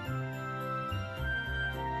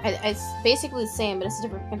 It's basically the same, but it's a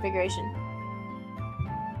different configuration.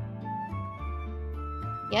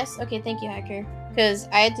 Yes? Okay, thank you, Hacker. Because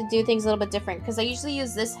I had to do things a little bit different. Because I usually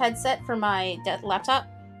use this headset for my laptop,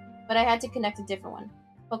 but I had to connect a different one.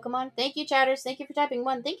 Pokemon, thank you, chatters. Thank you for typing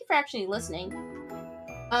 1. Thank you for actually listening.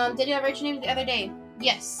 Did you write your name the other day?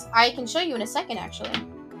 Yes, I can show you in a second, actually.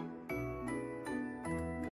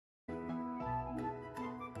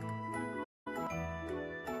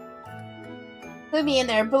 Put me in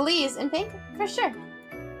there, please, and pink, for sure.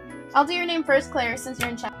 I'll do your name first, Claire, since you're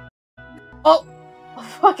in chat. Oh,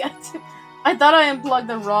 fuck! I thought I unplugged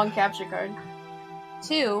the wrong capture card.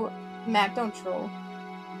 2, Mac, don't troll.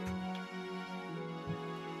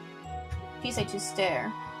 Peace, I to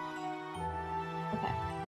stare. Okay.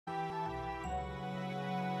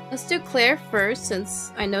 Let's do Claire first,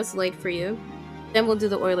 since I know it's late for you. Then we'll do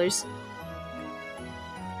the Oilers.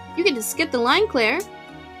 You can just skip the line, Claire.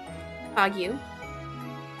 Hog you.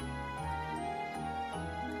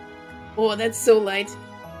 Oh, that's so light.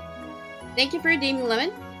 Thank you for redeeming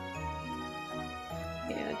lemon.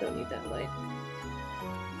 Yeah, I don't need that light.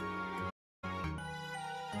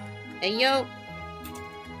 Hey, yo.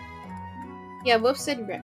 Yeah, Wolf said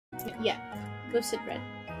red. Yeah, Wolf said red.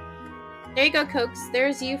 There you go, Cokes.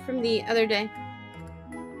 There's you from the other day.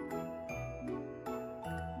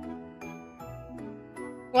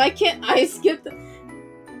 Why can't I skip the...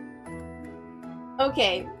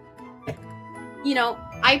 Okay. You know,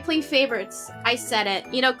 I play favorites. I said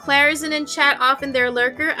it. You know, Claire isn't in chat often, they're a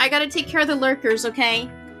lurker. I gotta take care of the lurkers, okay?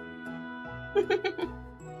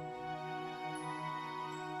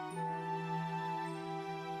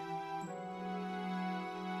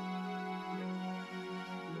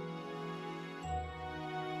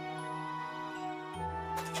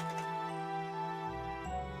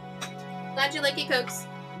 Glad you like it, Cokes.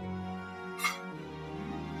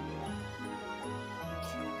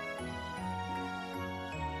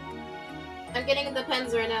 I'm getting the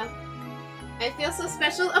pens right now. I feel so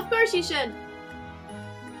special. Of course you should.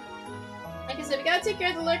 Like I said, we gotta take care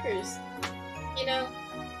of the lurkers. You know,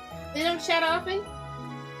 they don't chat often.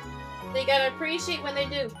 They gotta appreciate when they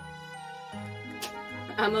do.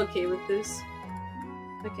 I'm okay with this.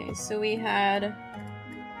 Okay, so we had...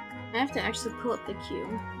 I have to actually pull up the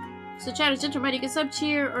queue. So chat is gentlemen, you can sub,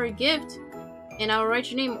 cheer, or a gift. And I'll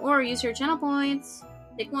write your name or use your channel points.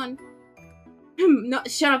 Pick one. No,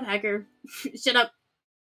 shut up, Hacker. Shut up.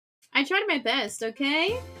 I tried my best,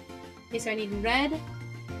 okay? Okay, so I need red,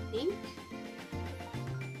 pink.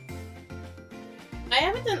 I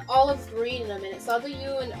haven't done olive green in a minute, so I'll do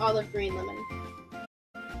you an olive green lemon.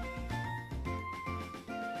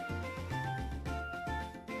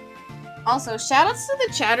 Also, shoutouts to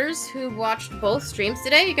the chatters who watched both streams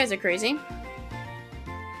today. You guys are crazy.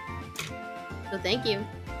 So thank you.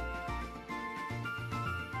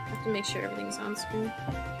 I have to make sure everything's on screen.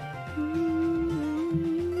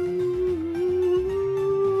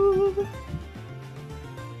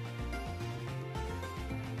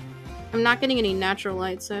 I'm not getting any natural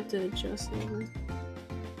light, so I have to adjust a little bit.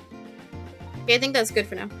 Okay, I think that's good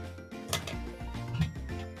for now.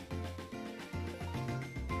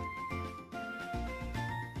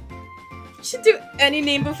 Should do any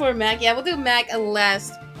name before Mac. Yeah, we'll do Mac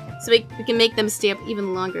last, so we can make them stay up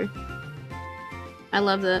even longer. I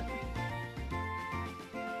love that.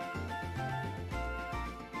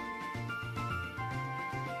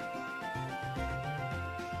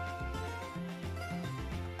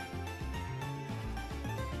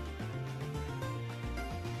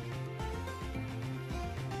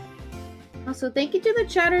 Also, thank you to the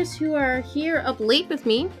chatters who are here up late with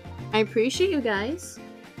me. I appreciate you guys.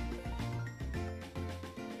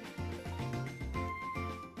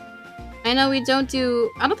 I know we don't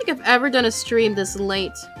do... I don't think I've ever done a stream this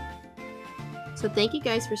late. So thank you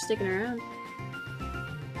guys for sticking around.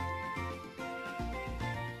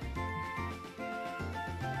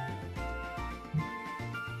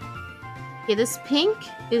 Okay, this pink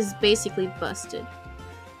is basically busted.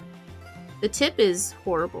 The tip is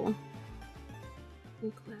horrible.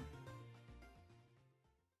 Okay.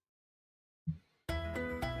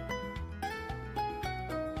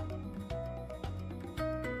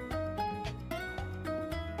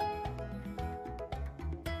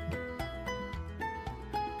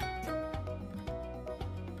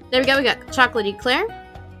 There we go, we got Chocolatey Claire.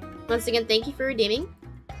 Once again, thank you for redeeming.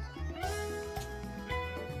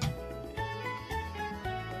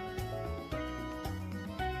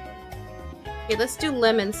 Okay, let's do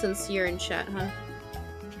lemon since you're in chat, huh?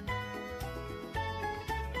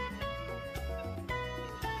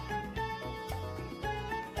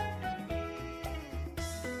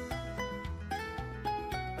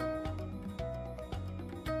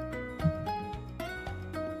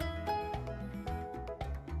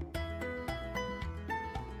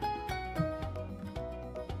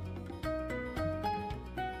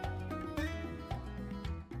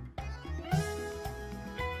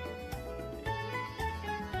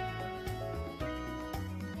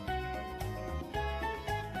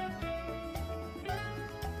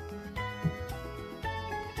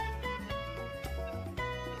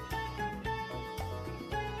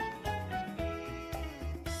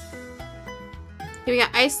 Here we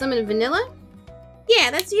got ice, lemon, and vanilla.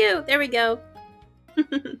 Yeah, that's you. There we go.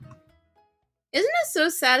 Isn't it so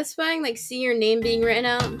satisfying, like, see your name being written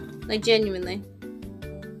out? Like, genuinely.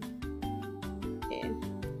 Okay.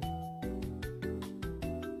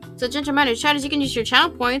 So, gentle matter chatters, you can use your channel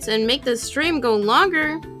points and make the stream go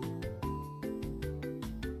longer.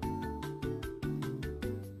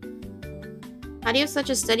 How do you have such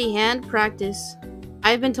a steady hand? Practice.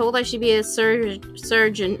 I've been told I should be a surgeon.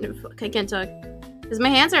 I can't talk. Because my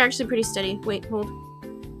hands are actually pretty steady. Wait, hold.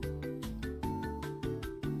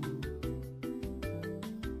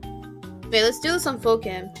 Okay, let's do this on full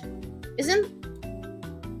cam.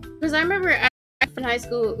 Because I remember in high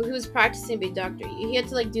school who was practicing to be a doctor. He had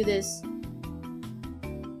to, like, do this.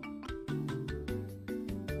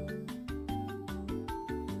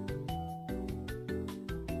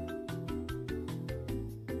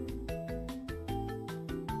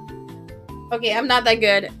 Okay, I'm not that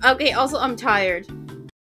good. Okay, also, I'm tired.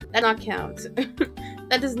 That does not count.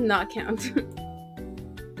 That does not count.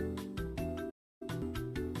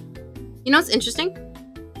 You know what's interesting?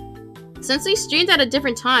 Since we streamed at a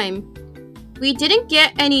different time, we didn't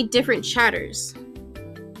get any different chatters.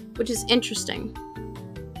 Which is interesting.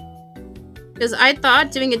 Because I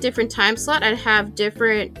thought doing a different time slot, I'd have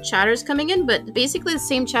different chatters coming in, but basically the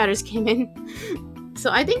same chatters came in.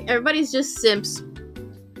 So I think everybody's just simps.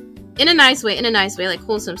 In a nice way, like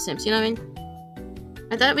wholesome simps, you know what I mean?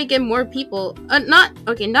 I thought we'd get more people.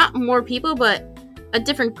 Not more people, but a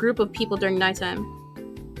different group of people during nighttime.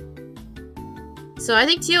 So I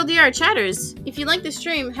think TLDR chatters, if you like the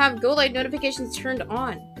stream, have go live notifications turned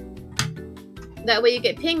on. That way you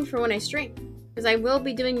get pinged for when I stream. Because I will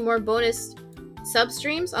be doing more bonus sub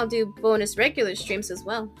streams. I'll do bonus regular streams as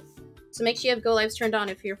well. So make sure you have go lives turned on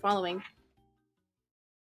if you're following.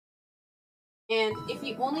 And if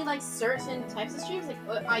you only like certain types of streams, like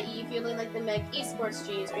i.e. if you only like the Meg esports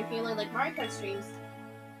streams, or if you only like Mario Kart streams,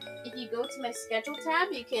 if you go to my schedule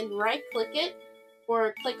tab, you can right click it,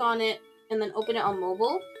 or click on it and then open it on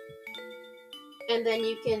mobile. And then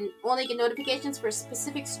you can only get notifications for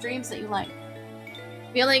specific streams that you like.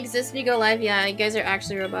 If you only exist when you go live, yeah, you guys are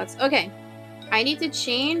actually robots. Okay, I need to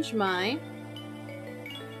change my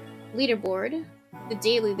leaderboard, the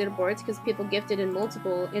daily leaderboards, because people gifted in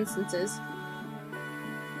multiple instances.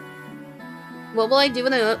 What will I do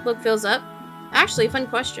when the notebook fills up? Actually, fun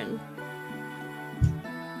question.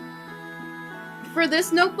 For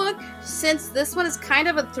this notebook, since this one is kind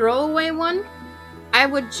of a throwaway one, I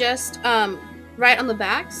would just write on the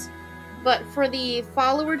backs. But for the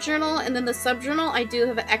follower journal and then the sub journal, I do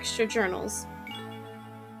have extra journals.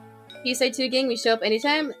 You say 2 gang, we show up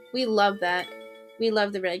anytime. We love that. We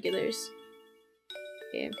love the regulars.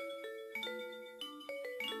 Okay.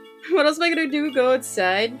 What else am I gonna do? Go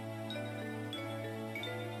outside?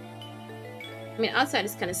 I mean, outside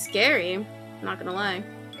is kind of scary. I'm not gonna lie.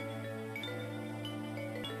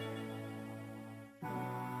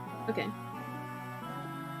 Okay.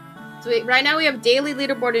 So wait, right now we have daily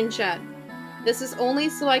leaderboard in chat. This is only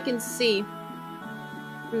so I can see.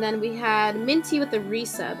 And then we had Minty with the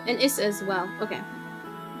resub. And Issa as well. Okay.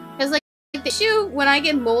 Because, like, the issue when I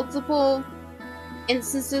get multiple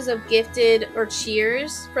instances of gifted or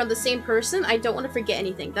cheers from the same person, I don't want to forget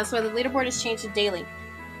anything. That's why the leaderboard is changed to daily.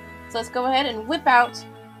 So let's go ahead and whip out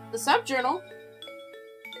the sub journal.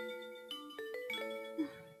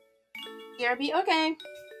 ERB, okay.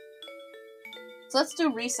 So let's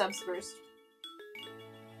do resubs first.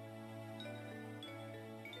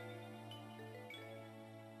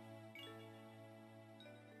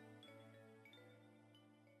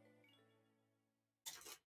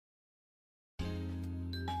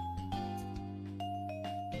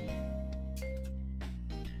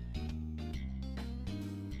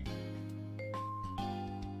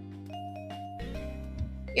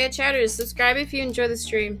 Yeah, chatters, subscribe if you enjoy the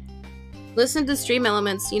stream. Listen to stream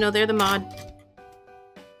elements, you know, they're the mod.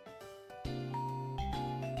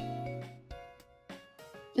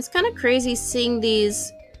 It's kind of crazy seeing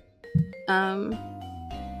these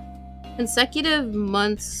consecutive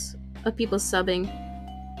months of people subbing.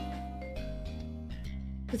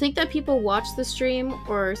 To think that people watch the stream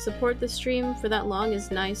or support the stream for that long is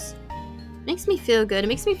nice. It makes me feel good. It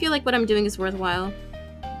makes me feel like what I'm doing is worthwhile.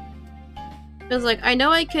 Because, like, I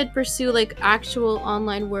know I could pursue, like, actual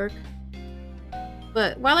online work.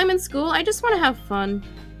 But while I'm in school, I just want to have fun.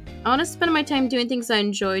 I want to spend my time doing things I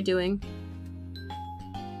enjoy doing.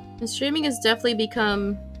 And streaming has definitely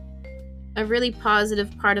become a really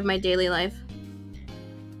positive part of my daily life.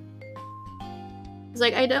 It's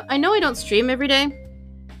like, I know I don't stream every day,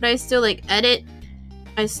 but I still, like, edit.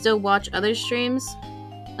 I still watch other streams.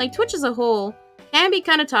 Like, Twitch as a whole can be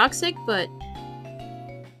kind of toxic, but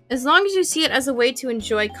As long as you see it as a way to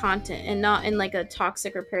enjoy content and not in like a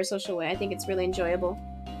toxic or parasocial way, I think it's really enjoyable.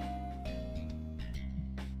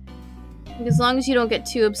 Like, as long as you don't get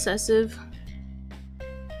too obsessive.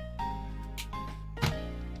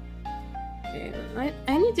 Okay,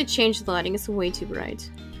 I need to change the lighting, it's way too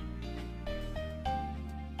bright.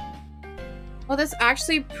 Oh, that's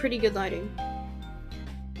actually pretty good lighting.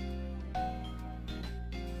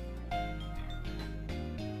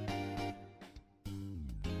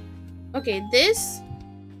 Okay, this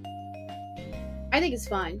I think it's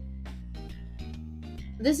fine.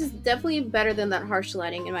 This is definitely better than that harsh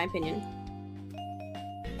lighting, in my opinion.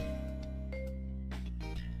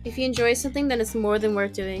 If you enjoy something, then it's more than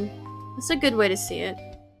worth doing. That's a good way to see it.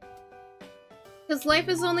 Because life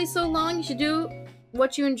is only so long, you should do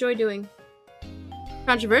what you enjoy doing.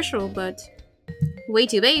 Controversial, but way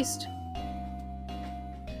too based.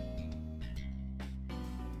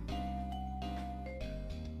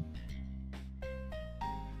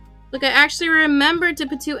 Look, I actually remembered to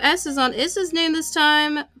put 2 S's on Issa's name this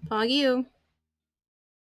time. Pog you.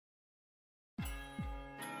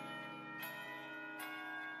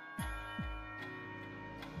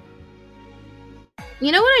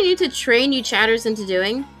 You know what I need to train you chatters into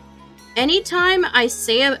doing? Anytime I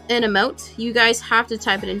say an emote, you guys have to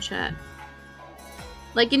type it in chat.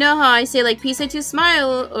 Like, you know how I say, like, peace to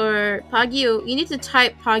smile or pog you? You need to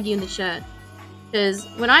type pog you in the chat. Because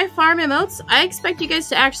when I farm emotes, I expect you guys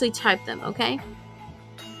to actually type them, okay?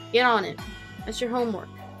 Get on it. That's your homework.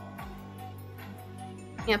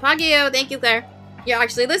 Yeah, Pagio, thank you, Claire. You're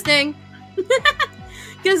actually listening.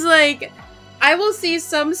 Because, like, I will see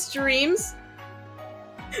some streams.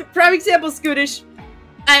 Prime example, Scootish.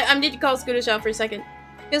 I need to call Scootish out for a second.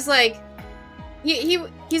 Because, like,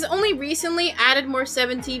 he's only recently added more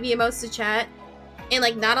 7TV emotes to chat. And,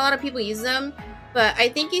 like, not a lot of people use them. But I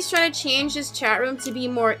think he's trying to change his chat room to be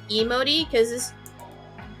more emoty, because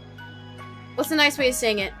what's a nice way of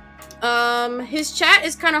saying it? His chat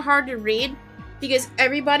is kind of hard to read, because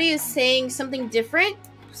everybody is saying something different,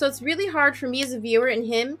 so it's really hard for me as a viewer and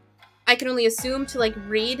him. I can only assume to, like,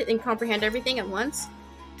 read and comprehend everything at once.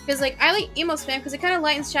 Because, like, I like emo spam, because it kind of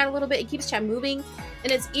lightens chat a little bit, it keeps chat moving,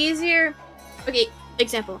 and it's easier. Okay,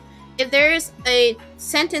 example. If there's a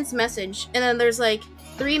sentence message, and then there's, like,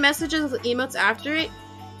 3 messages with emotes after it,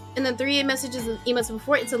 and then 3 messages with emotes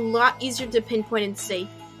before it, it's a lot easier to pinpoint and say.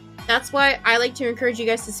 That's why I like to encourage you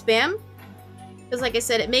guys to spam. Because like I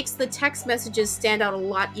said, it makes the text messages stand out a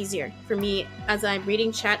lot easier for me as I'm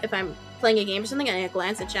reading chat if I'm playing a game or something and I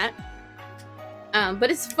glance at chat.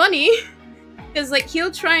 But it's funny, because like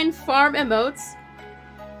he'll try and farm emotes.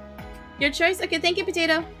 Your choice? Okay, thank you,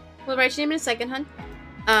 Potato. We'll write your name in a second, hun.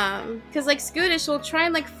 Because like Scootish will try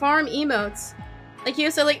and like farm emotes. Like,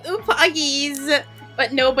 he'll say, like, ooh, poggies!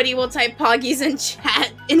 But nobody will type poggies in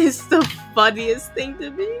chat, and it's the funniest thing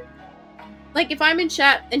to me. Like, if I'm in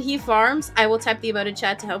chat and he farms, I will type the emote in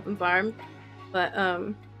chat to help him farm. But,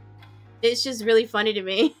 it's just really funny to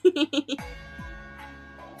me.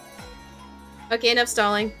 Okay, enough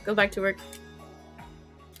stalling. Go back to work.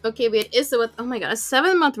 Okay, we had Issa with, oh my god, a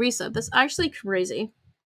 7-month resub. That's actually crazy.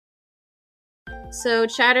 So,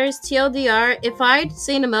 chatters, TLDR, if I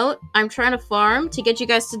say an emote, I'm trying to farm to get you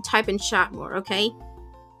guys to type in chat more, okay?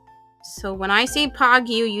 So, when I say pog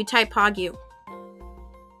you type pog you.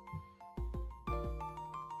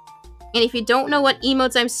 And if you don't know what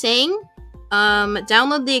emotes I'm saying,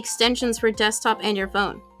 download the extensions for desktop and your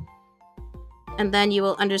phone. And then you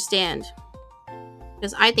will understand.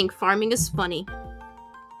 Because I think farming is funny.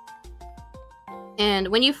 And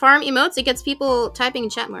when you farm emotes, it gets people typing in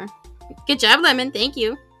chat more. Good job, Lemon. Thank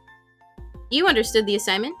you. You understood the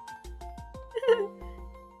assignment.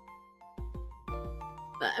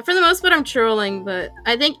 For the most part, I'm trolling, but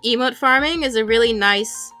I think emote farming is a really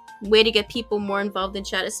nice way to get people more involved in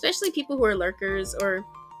chat, especially people who are lurkers or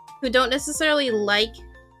who don't necessarily like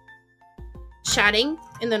chatting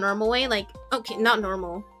in the normal way. Like, okay, not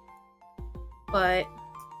normal, but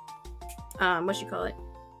what you call it?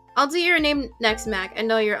 I'll do your name next, Mac. I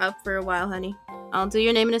know you're up for a while, honey. I'll do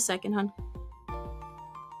your name in a second, hun.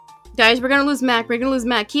 Guys, we're gonna lose Mac. We're gonna lose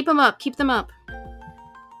Mac. Keep them up. Keep them up.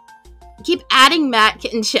 Keep adding Mac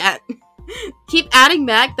in chat. Keep adding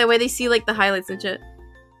Mac. That way they see, like, the highlights in chat.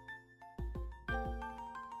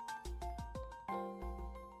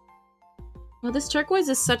 Well, this turquoise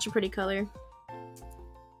is such a pretty color.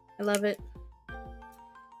 I love it.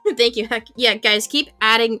 Thank you, Heck. Yeah, guys, keep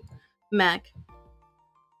adding Mac.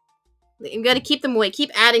 You gotta keep them away.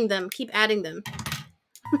 Keep adding them. Keep adding them.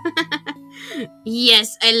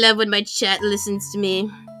 Yes, I love when my chat listens to me.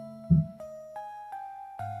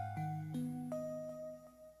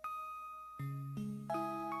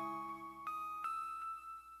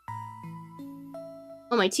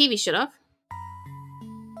 my TV shut off.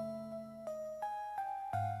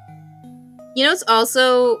 You know what's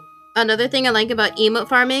also another thing I like about emote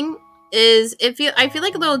farming is I feel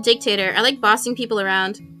like a little dictator. I like bossing people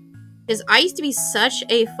around. Because I used to be such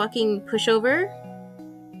a fucking pushover.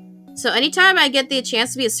 So anytime I get the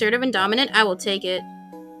chance to be assertive and dominant, I will take it.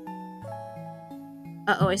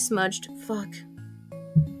 Uh-oh, I smudged. Fuck.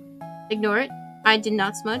 Ignore it. I did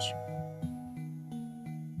not smudge.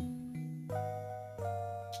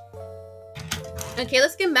 Okay,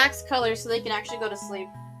 let's get Max color so they can actually go to sleep.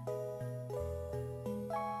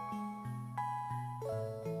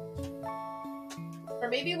 Or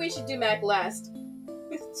maybe we should do Mac last.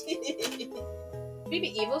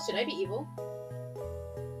 Maybe evil? Should I be evil?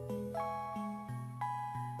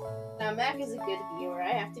 Now, Mac is a good viewer. I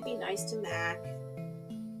have to be nice to Mac.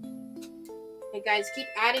 Hey, guys, keep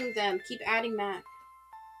adding them. Keep adding Mac.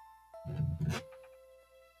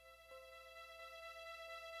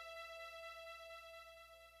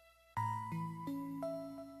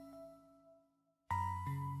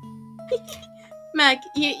 Mac,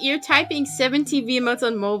 you're typing 7 TV emotes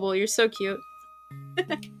on mobile. You're so cute.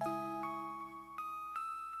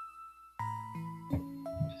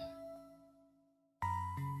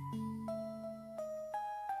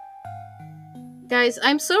 Guys,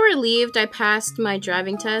 I'm so relieved I passed my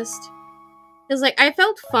driving test. Because, like, I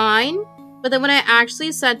felt fine, but then when I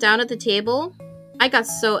actually sat down at the table, I got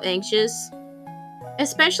so anxious.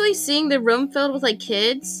 Especially seeing the room filled with, like,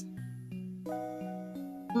 kids.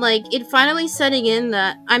 Like, it finally setting in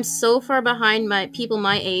that I'm so far behind people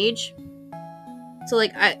my age. So,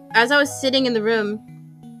 like, as I was sitting in the room,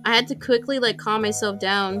 I had to quickly, like, calm myself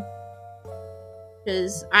down.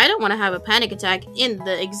 Because I don't want to have a panic attack in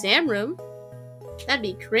the exam room. That'd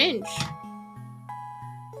be cringe.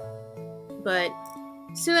 But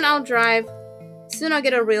soon I'll drive. Soon I'll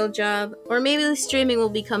get a real job. Or maybe the streaming will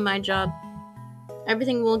become my job.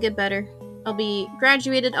 Everything will get better. I'll be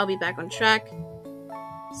graduated. I'll be back on track.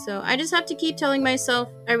 So I just have to keep telling myself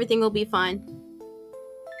everything will be fine.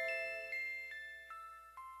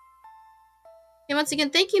 And once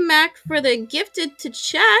again, thank you, Mac, for the gifted to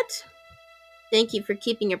chat. Thank you for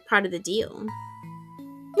keeping it part of the deal.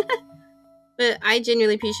 But I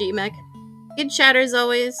genuinely appreciate you, Mac. Good chatter as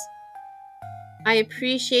always. I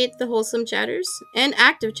appreciate the wholesome chatters and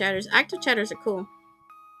active chatters. Active chatters are cool.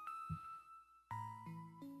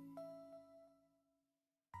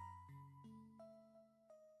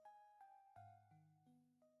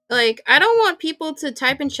 Like, I don't want people to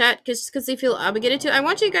type in chat because they feel obligated to. I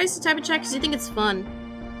want you guys to type in chat because you think it's fun.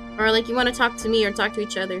 Or, like, you want to talk to me or talk to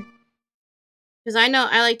each other. Because I know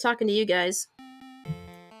I like talking to you guys.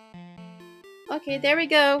 Okay, there we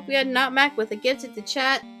go. We had Not Mac with a gifted to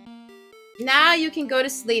chat. Now you can go to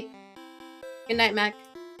sleep. Good night, Mac.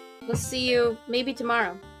 We'll see you maybe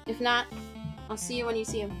tomorrow. If not, I'll see you when you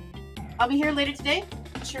see him. I'll be here later today.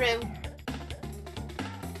 True.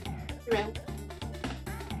 True.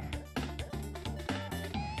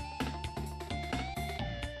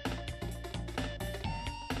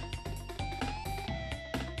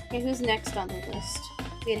 Okay, who's next on the list?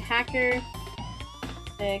 We had Hacker.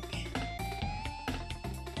 Pick.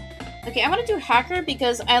 Okay, I want to do Hacker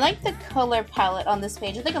because I like the color palette on this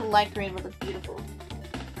page. I think a light green would look beautiful.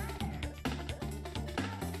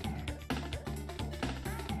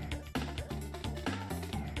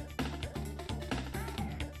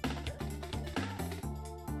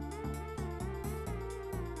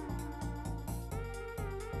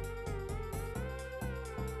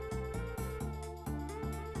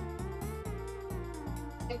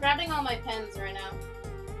 I'm grabbing all my pens right now.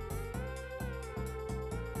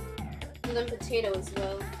 And then potato as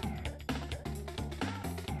well.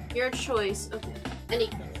 Your choice. Okay. Any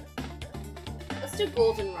color. Let's do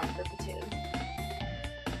golden rock for potato.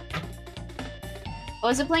 Oh,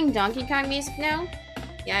 is it playing Donkey Kong music now?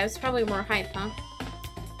 Yeah, it was probably more hype, huh?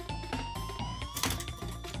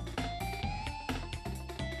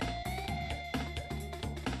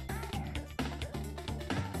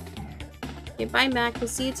 Okay, bye, Mac. We'll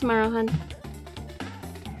see you tomorrow, hun.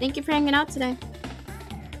 Thank you for hanging out today.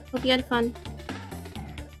 Hope you had fun.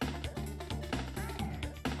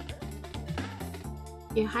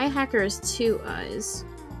 Yeah, Hi Hacker has 2 eyes.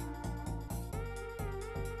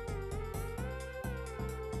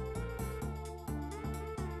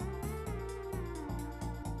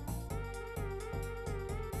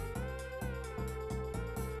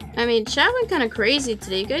 I mean, chat went kind of crazy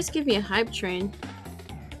today. You guys give me a hype train.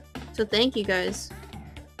 So thank you guys.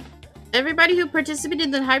 Everybody who participated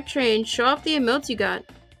in the hype train, show off the emotes you got.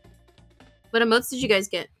 What emotes did you guys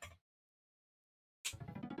get?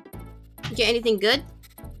 Get anything good?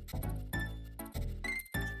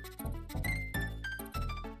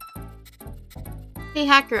 Hey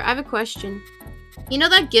Hacker, I have a question. You know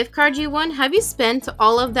that gift card you won? Have you spent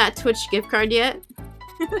all of that Twitch gift card yet?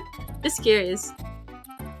 Just curious.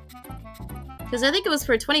 Because I think it was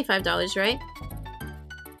for $25, right?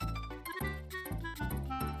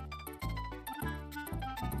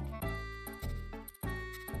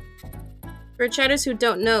 For chatters who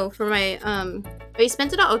don't know, for my, oh, you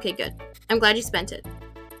spent it all? Okay, good. I'm glad you spent it.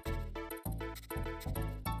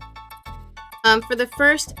 For the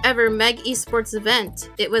first ever Meg Esports event,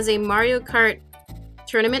 it was a Mario Kart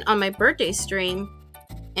tournament on my birthday stream.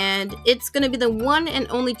 And it's gonna be the one and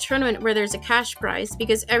only tournament where there's a cash prize,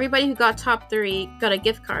 because everybody who got top 3 got a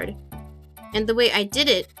gift card. And the way I did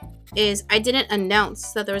it is I didn't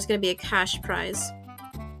announce that there was gonna be a cash prize,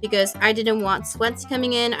 because I didn't want sweats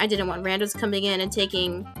coming in, I didn't want randos coming in and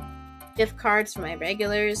taking gift cards from my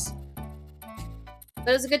regulars. But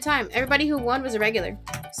it was a good time. Everybody who won was a regular,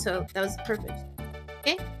 so that was perfect.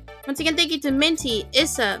 Okay, once again, thank you to Minty,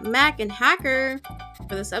 Issa, Mac, and Hacker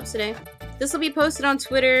for the subs today. This will be posted on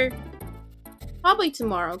Twitter probably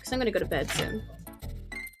tomorrow, because I'm going to go to bed soon.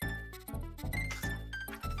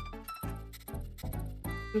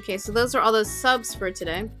 Okay, so those are all the subs for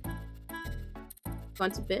today. Go on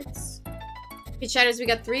to bits. Okay, chatters, we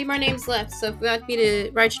got 3 more names left, so if you want me to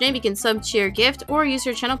write your name, you can sub, cheer, gift, or use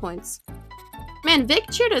your channel points. Man, Vic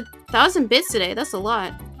cheered 1,000 bits today. That's a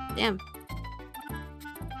lot. Damn.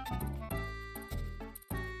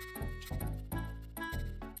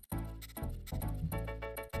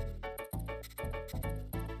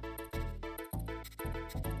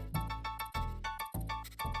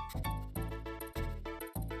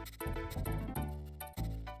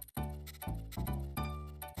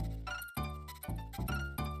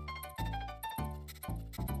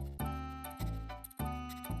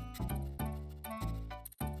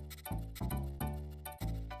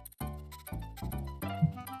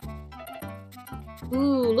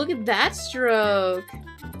 Ooh, look at that stroke.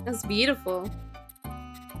 That's beautiful.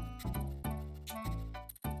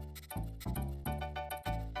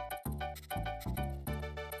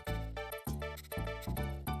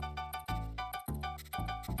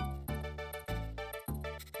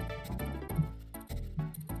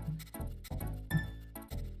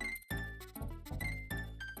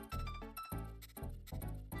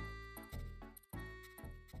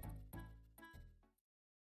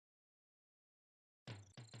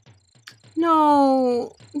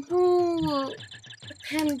 No, no, the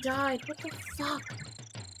pen died. What the fuck?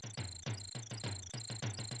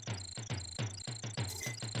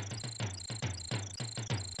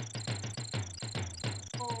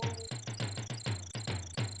 Oh.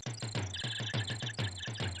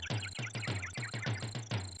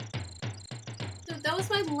 Dude, that was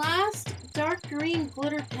my last dark green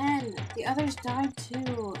glitter pen. The others died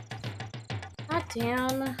too. God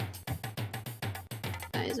damn.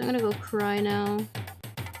 Guys, I'm gonna go cry now.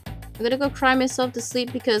 I'm gonna go cry myself to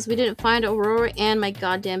sleep because we didn't find Aurora and my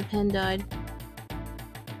goddamn pen died.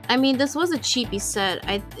 I mean, this was a cheapy set.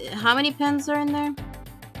 How many pens are in there?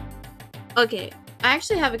 Okay, I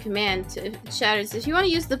actually have a command to chatters. If you want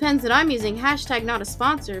to use the pens that I'm using, hashtag not a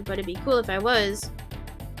sponsor, but it'd be cool if I was.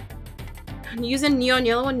 I'm using neon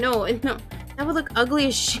yellow one? No, no. That would look ugly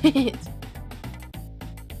as shit.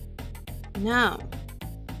 No.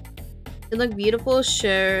 It look beautiful,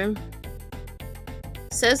 sure.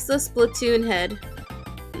 Says the Splatoon head.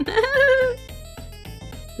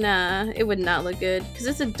 Nah, it would not look good. Because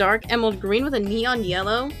it's a dark emerald green with a neon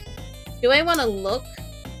yellow. Do I want to look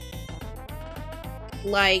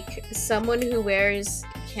like someone who wears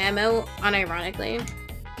camo unironically?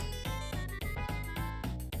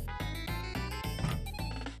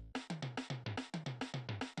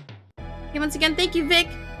 Okay, once again, thank you, Vic,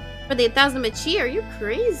 for the 1,000 bit cheer. You're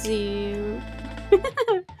crazy.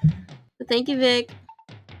 But thank you, Vic.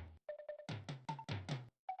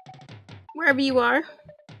 Wherever you are.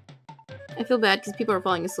 I feel bad because people are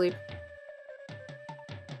falling asleep.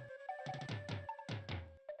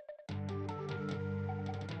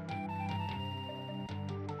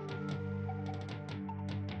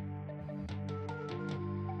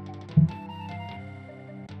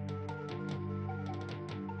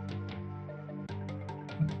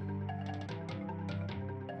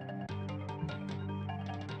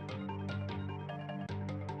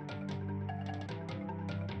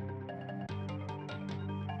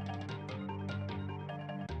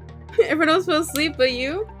 Everyone else fell asleep but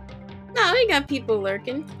you? No, we got people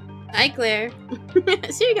lurking. Hi, Claire.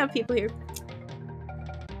 See, we got people here.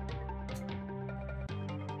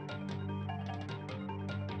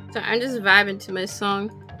 So I'm just vibing to my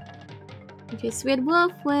song. Okay, so we had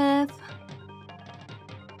Wolf with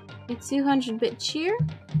a 200 bit cheer.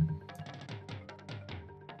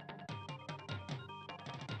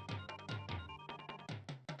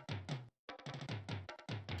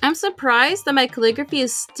 I'm surprised that my calligraphy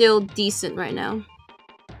is still decent right now.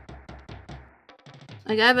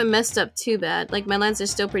 Like, I haven't messed up too bad. Like, my lines are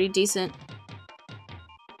still pretty decent.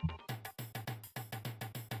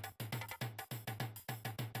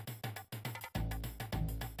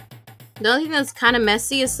 The only thing that's kind of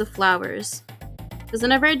messy is the flowers. Because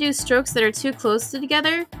whenever I do strokes that are too close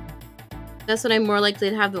together, that's when I'm more likely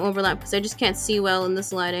to have them overlap, because I just can't see well in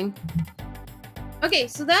this lighting. Okay,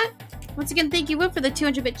 so that, once again, thank you, Whip, for the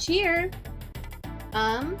 200-bit cheer.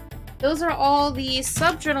 Those are all the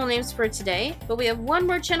sub-journal names for today, but we have one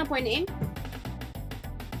more channel point name.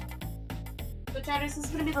 So, chatters, this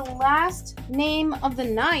is going to be the last name of the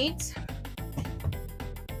night.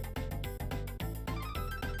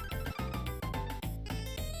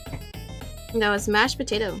 And that was mashed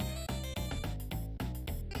potato.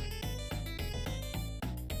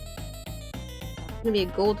 Gonna be a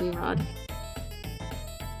goldenrod.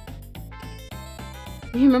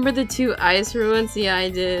 You remember the 2 ice ruins? Yeah, I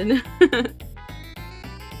did.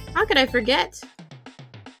 How could I forget?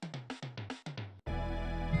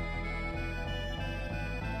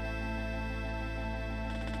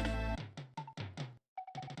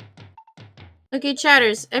 Okay,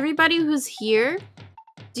 chatters, everybody who's here,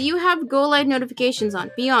 do you have Go Live notifications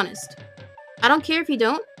on? Be honest. I don't care if you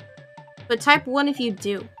don't, but type 1 if you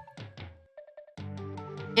do.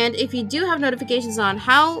 And if you do have notifications on,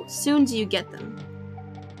 how soon do you get them?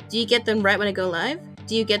 Do you get them right when I go live?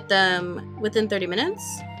 Do you get them within 30 minutes?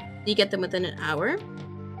 Do you get them within an hour?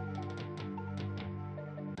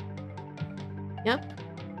 Yep.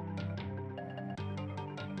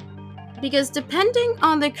 Because depending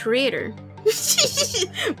on the creator...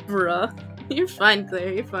 Bruh. You're fine,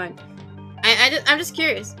 Claire. You're fine. I'm just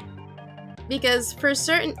curious. Because for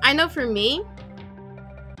certain... I know for me,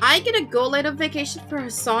 I get a Go Live notification for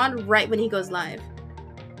Hassan right when he goes live.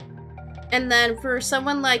 And then for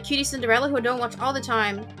someone like Cutie Cinderella, who I don't watch all the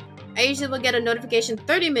time, I usually will get a notification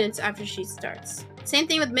 30 minutes after she starts. Same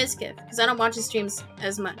thing with Mizkif, because I don't watch his streams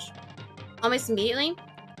as much. Almost immediately.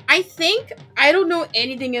 I don't know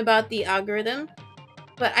anything about the algorithm,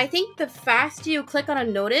 but I think the faster you click on a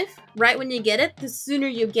notif, right when you get it, the sooner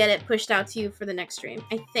you get it pushed out to you for the next stream.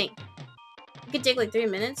 I think. It could take like 3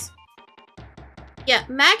 minutes. Yeah,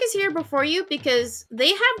 Mac is here before you because they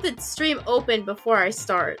have the stream open before I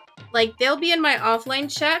start. Like, they'll be in my offline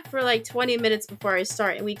chat for like 20 minutes before I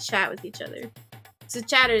start, and we chat with each other. So,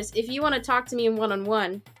 chatters, if you want to talk to me in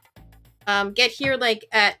one-on-one, get here like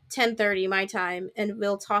at 10:30 my time, and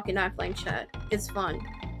we'll talk in offline chat. It's fun.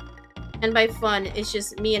 And by fun, it's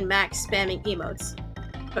just me and Mac spamming emotes.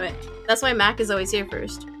 But that's why Mac is always here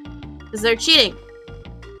first. Because they're cheating.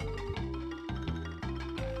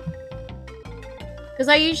 Because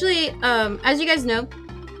I usually, as you guys know,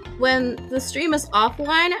 when the stream is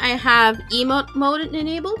offline, I have emote mode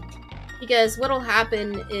enabled. Because what'll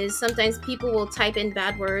happen is sometimes people will type in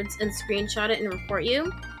bad words and screenshot it and report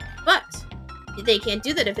you. But they can't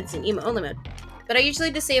do that if it's in emote only mode. But I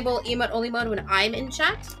usually disable emote only mode when I'm in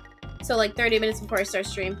chat. So like 30 minutes before I start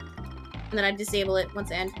stream. And then I disable it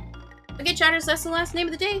once I end. Okay, chatters, that's the last name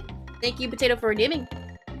of the day. Thank you, Potato, for redeeming.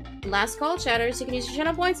 Last call, chatters. You can use your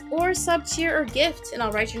channel points or sub tier or gift, and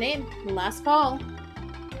I'll write your name. Last call.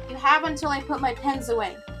 You have until I put my pens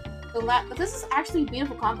away. But this is actually a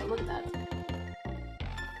beautiful combo. Look at that.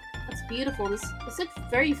 That's beautiful. This looks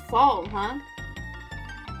very fall, huh?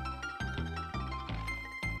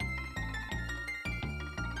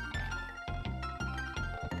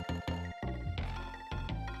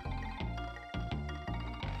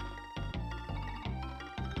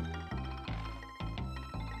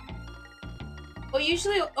 Oh, you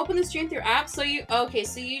usually open the stream through apps, so you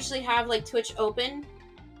usually have like Twitch open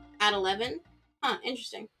at 11? Huh,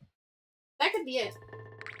 interesting. That could be it.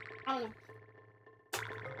 I don't know.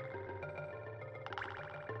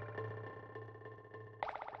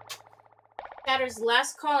 Chatter's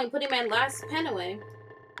last call. I'm putting my last pen away.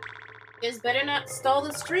 You guys better not stall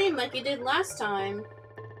the stream like you did last time.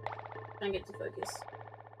 Trying to get to focus.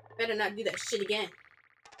 Better not do that shit again.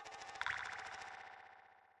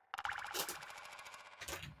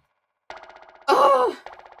 Oh!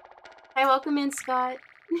 Hi, welcome in, Scott.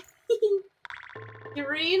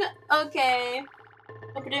 Doreen? Okay.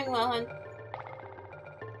 Hope you're doing well, hon.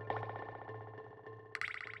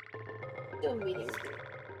 Do a meeting.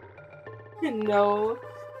 No.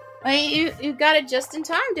 Wait, you got it just in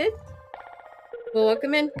time, dude. Well,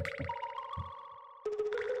 welcome in.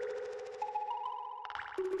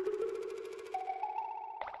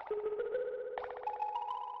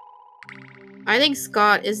 I think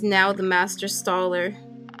Scott is now the master staller.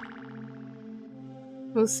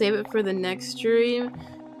 We'll save it for the next stream.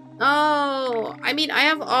 Oh, I mean, I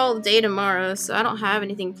have all day tomorrow, so I don't have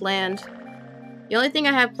anything planned. The only thing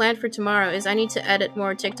I have planned for tomorrow is I need to edit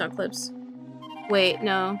more TikTok clips. Wait,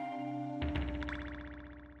 no.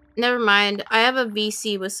 Never mind. I have a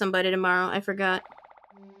VC with somebody tomorrow. I forgot.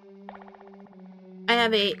 I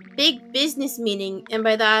have a big business meeting, and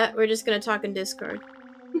by that, we're just gonna talk in Discord.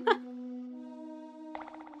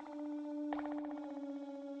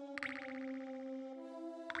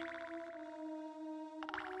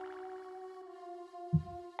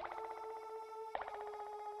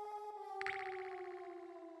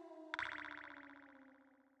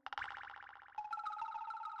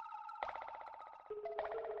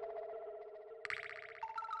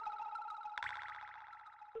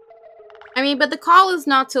 I mean, but the call is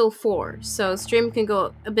not till 4, so stream can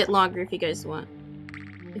go a bit longer if you guys want.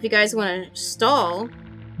 If you guys want to stall.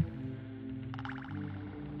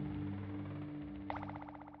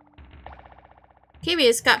 Okay, we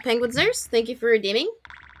just got Penguinzers. Thank you for redeeming.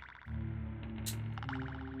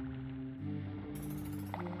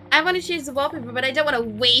 I want to change the wallpaper, but I don't want to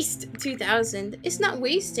waste 2,000. It's not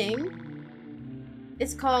wasting.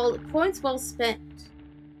 It's called points well spent.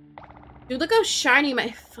 Dude, look how shiny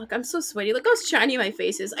my... Fuck, I'm so sweaty. Look how shiny my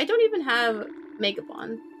face is. I don't even have makeup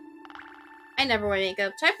on. I never wear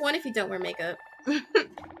makeup. Type 1 if you don't wear makeup.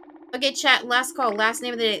 Okay, chat. Last call. Last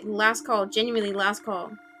name of the day. Last call. Genuinely last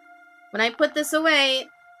call. When I put this away,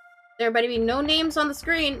 there better be no names on the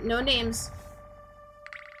screen. No names.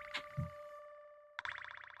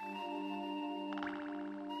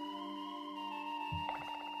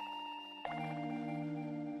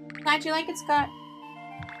 How'd you like it, Scott?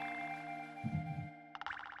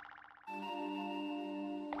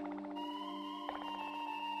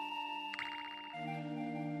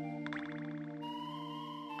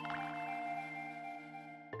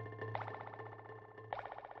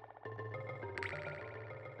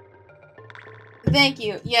 Thank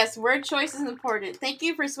you. Yes, word choice is important. Thank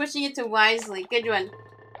you for switching it to wisely. Good one.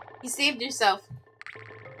 You saved yourself.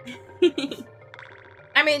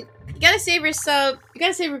 I mean, you gotta save your sub. You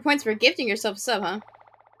gotta save your points for gifting yourself a sub, huh?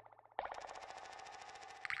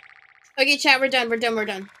 Okay, chat, we're done. We're done.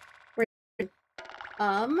 We're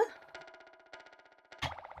done.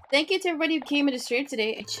 Thank you to everybody who came into stream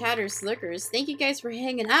today and chatters, lurkers. Thank you guys for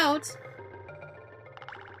hanging out.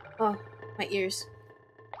 Oh, my ears.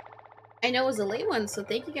 I know it was a late one, so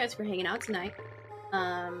thank you guys for hanging out tonight.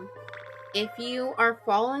 If you are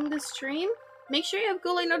following the stream, make sure you have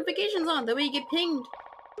go light notifications on. That way you get pinged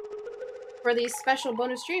for these special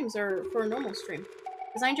bonus streams or for a normal stream.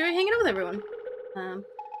 Because I enjoy hanging out with everyone.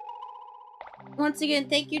 Once again,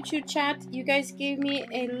 thank you to chat. You guys gave me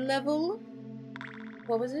a level...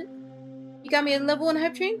 What was it? You got me a level 1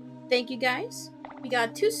 hype train. Thank you guys. We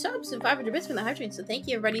got 2 subs and 500 bits from the hype train. So thank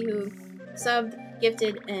you everybody who subbed,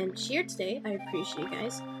 gifted, and cheered today. I appreciate you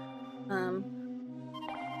guys.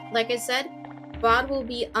 Like I said, VOD will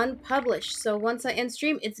be unpublished. So once I end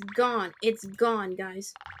stream, it's gone. It's gone,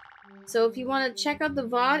 guys. So if you want to check out the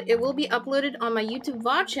VOD, it will be uploaded on my YouTube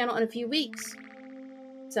VOD channel in a few weeks.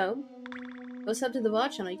 So, go sub to the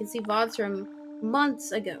VOD channel. You can see VODs from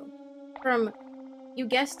months ago. From, you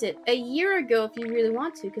guessed it, a year ago if you really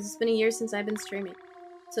want to, because it's been a year since I've been streaming.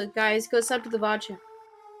 So guys, go sub to the VOD channel.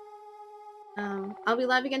 I'll be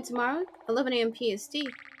live again tomorrow, 11 AM PST,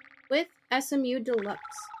 with SMU Deluxe.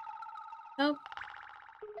 I hope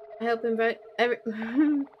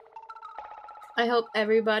I hope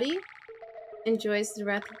everybody enjoys the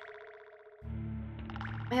rest.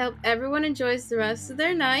 I hope everyone enjoys the rest of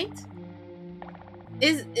their night.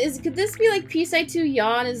 Could this be like P-Side2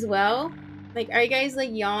 yawn as well? Like, are you guys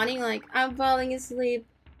like yawning? Like, I'm falling asleep.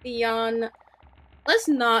 Yawn. Let's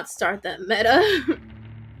not start that meta.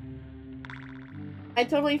 I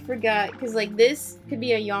totally forgot, because like this could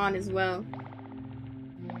be a yawn as well.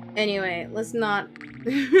 Anyway, let's not.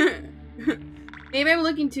 Maybe I'm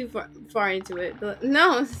looking too far into it, but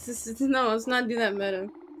no, no, let's not do that meta.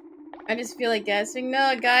 I just feel like gasping.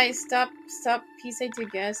 No, guys, stop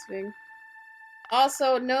P-Side2 gasping.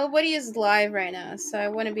 Also, nobody is live right now, so I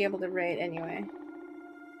wouldn't be able to raid anyway.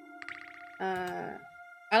 I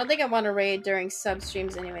don't think I want to raid during sub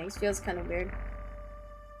streams anyway. It feels kind of weird.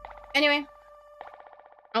 Anyway,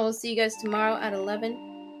 I will see you guys tomorrow at 11.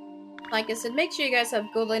 Like I said, make sure you guys have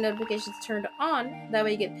gold light notifications turned on. That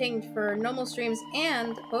way you get pinged for normal streams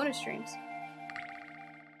and bonus streams.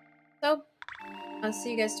 So, I'll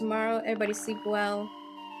see you guys tomorrow. Everybody sleep well.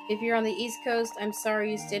 If you're on the East Coast, I'm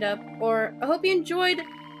sorry you stayed up. Or, I hope you enjoyed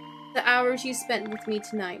the hours you spent with me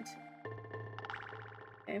tonight.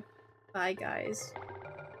 Okay. Bye, guys.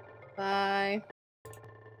 Bye.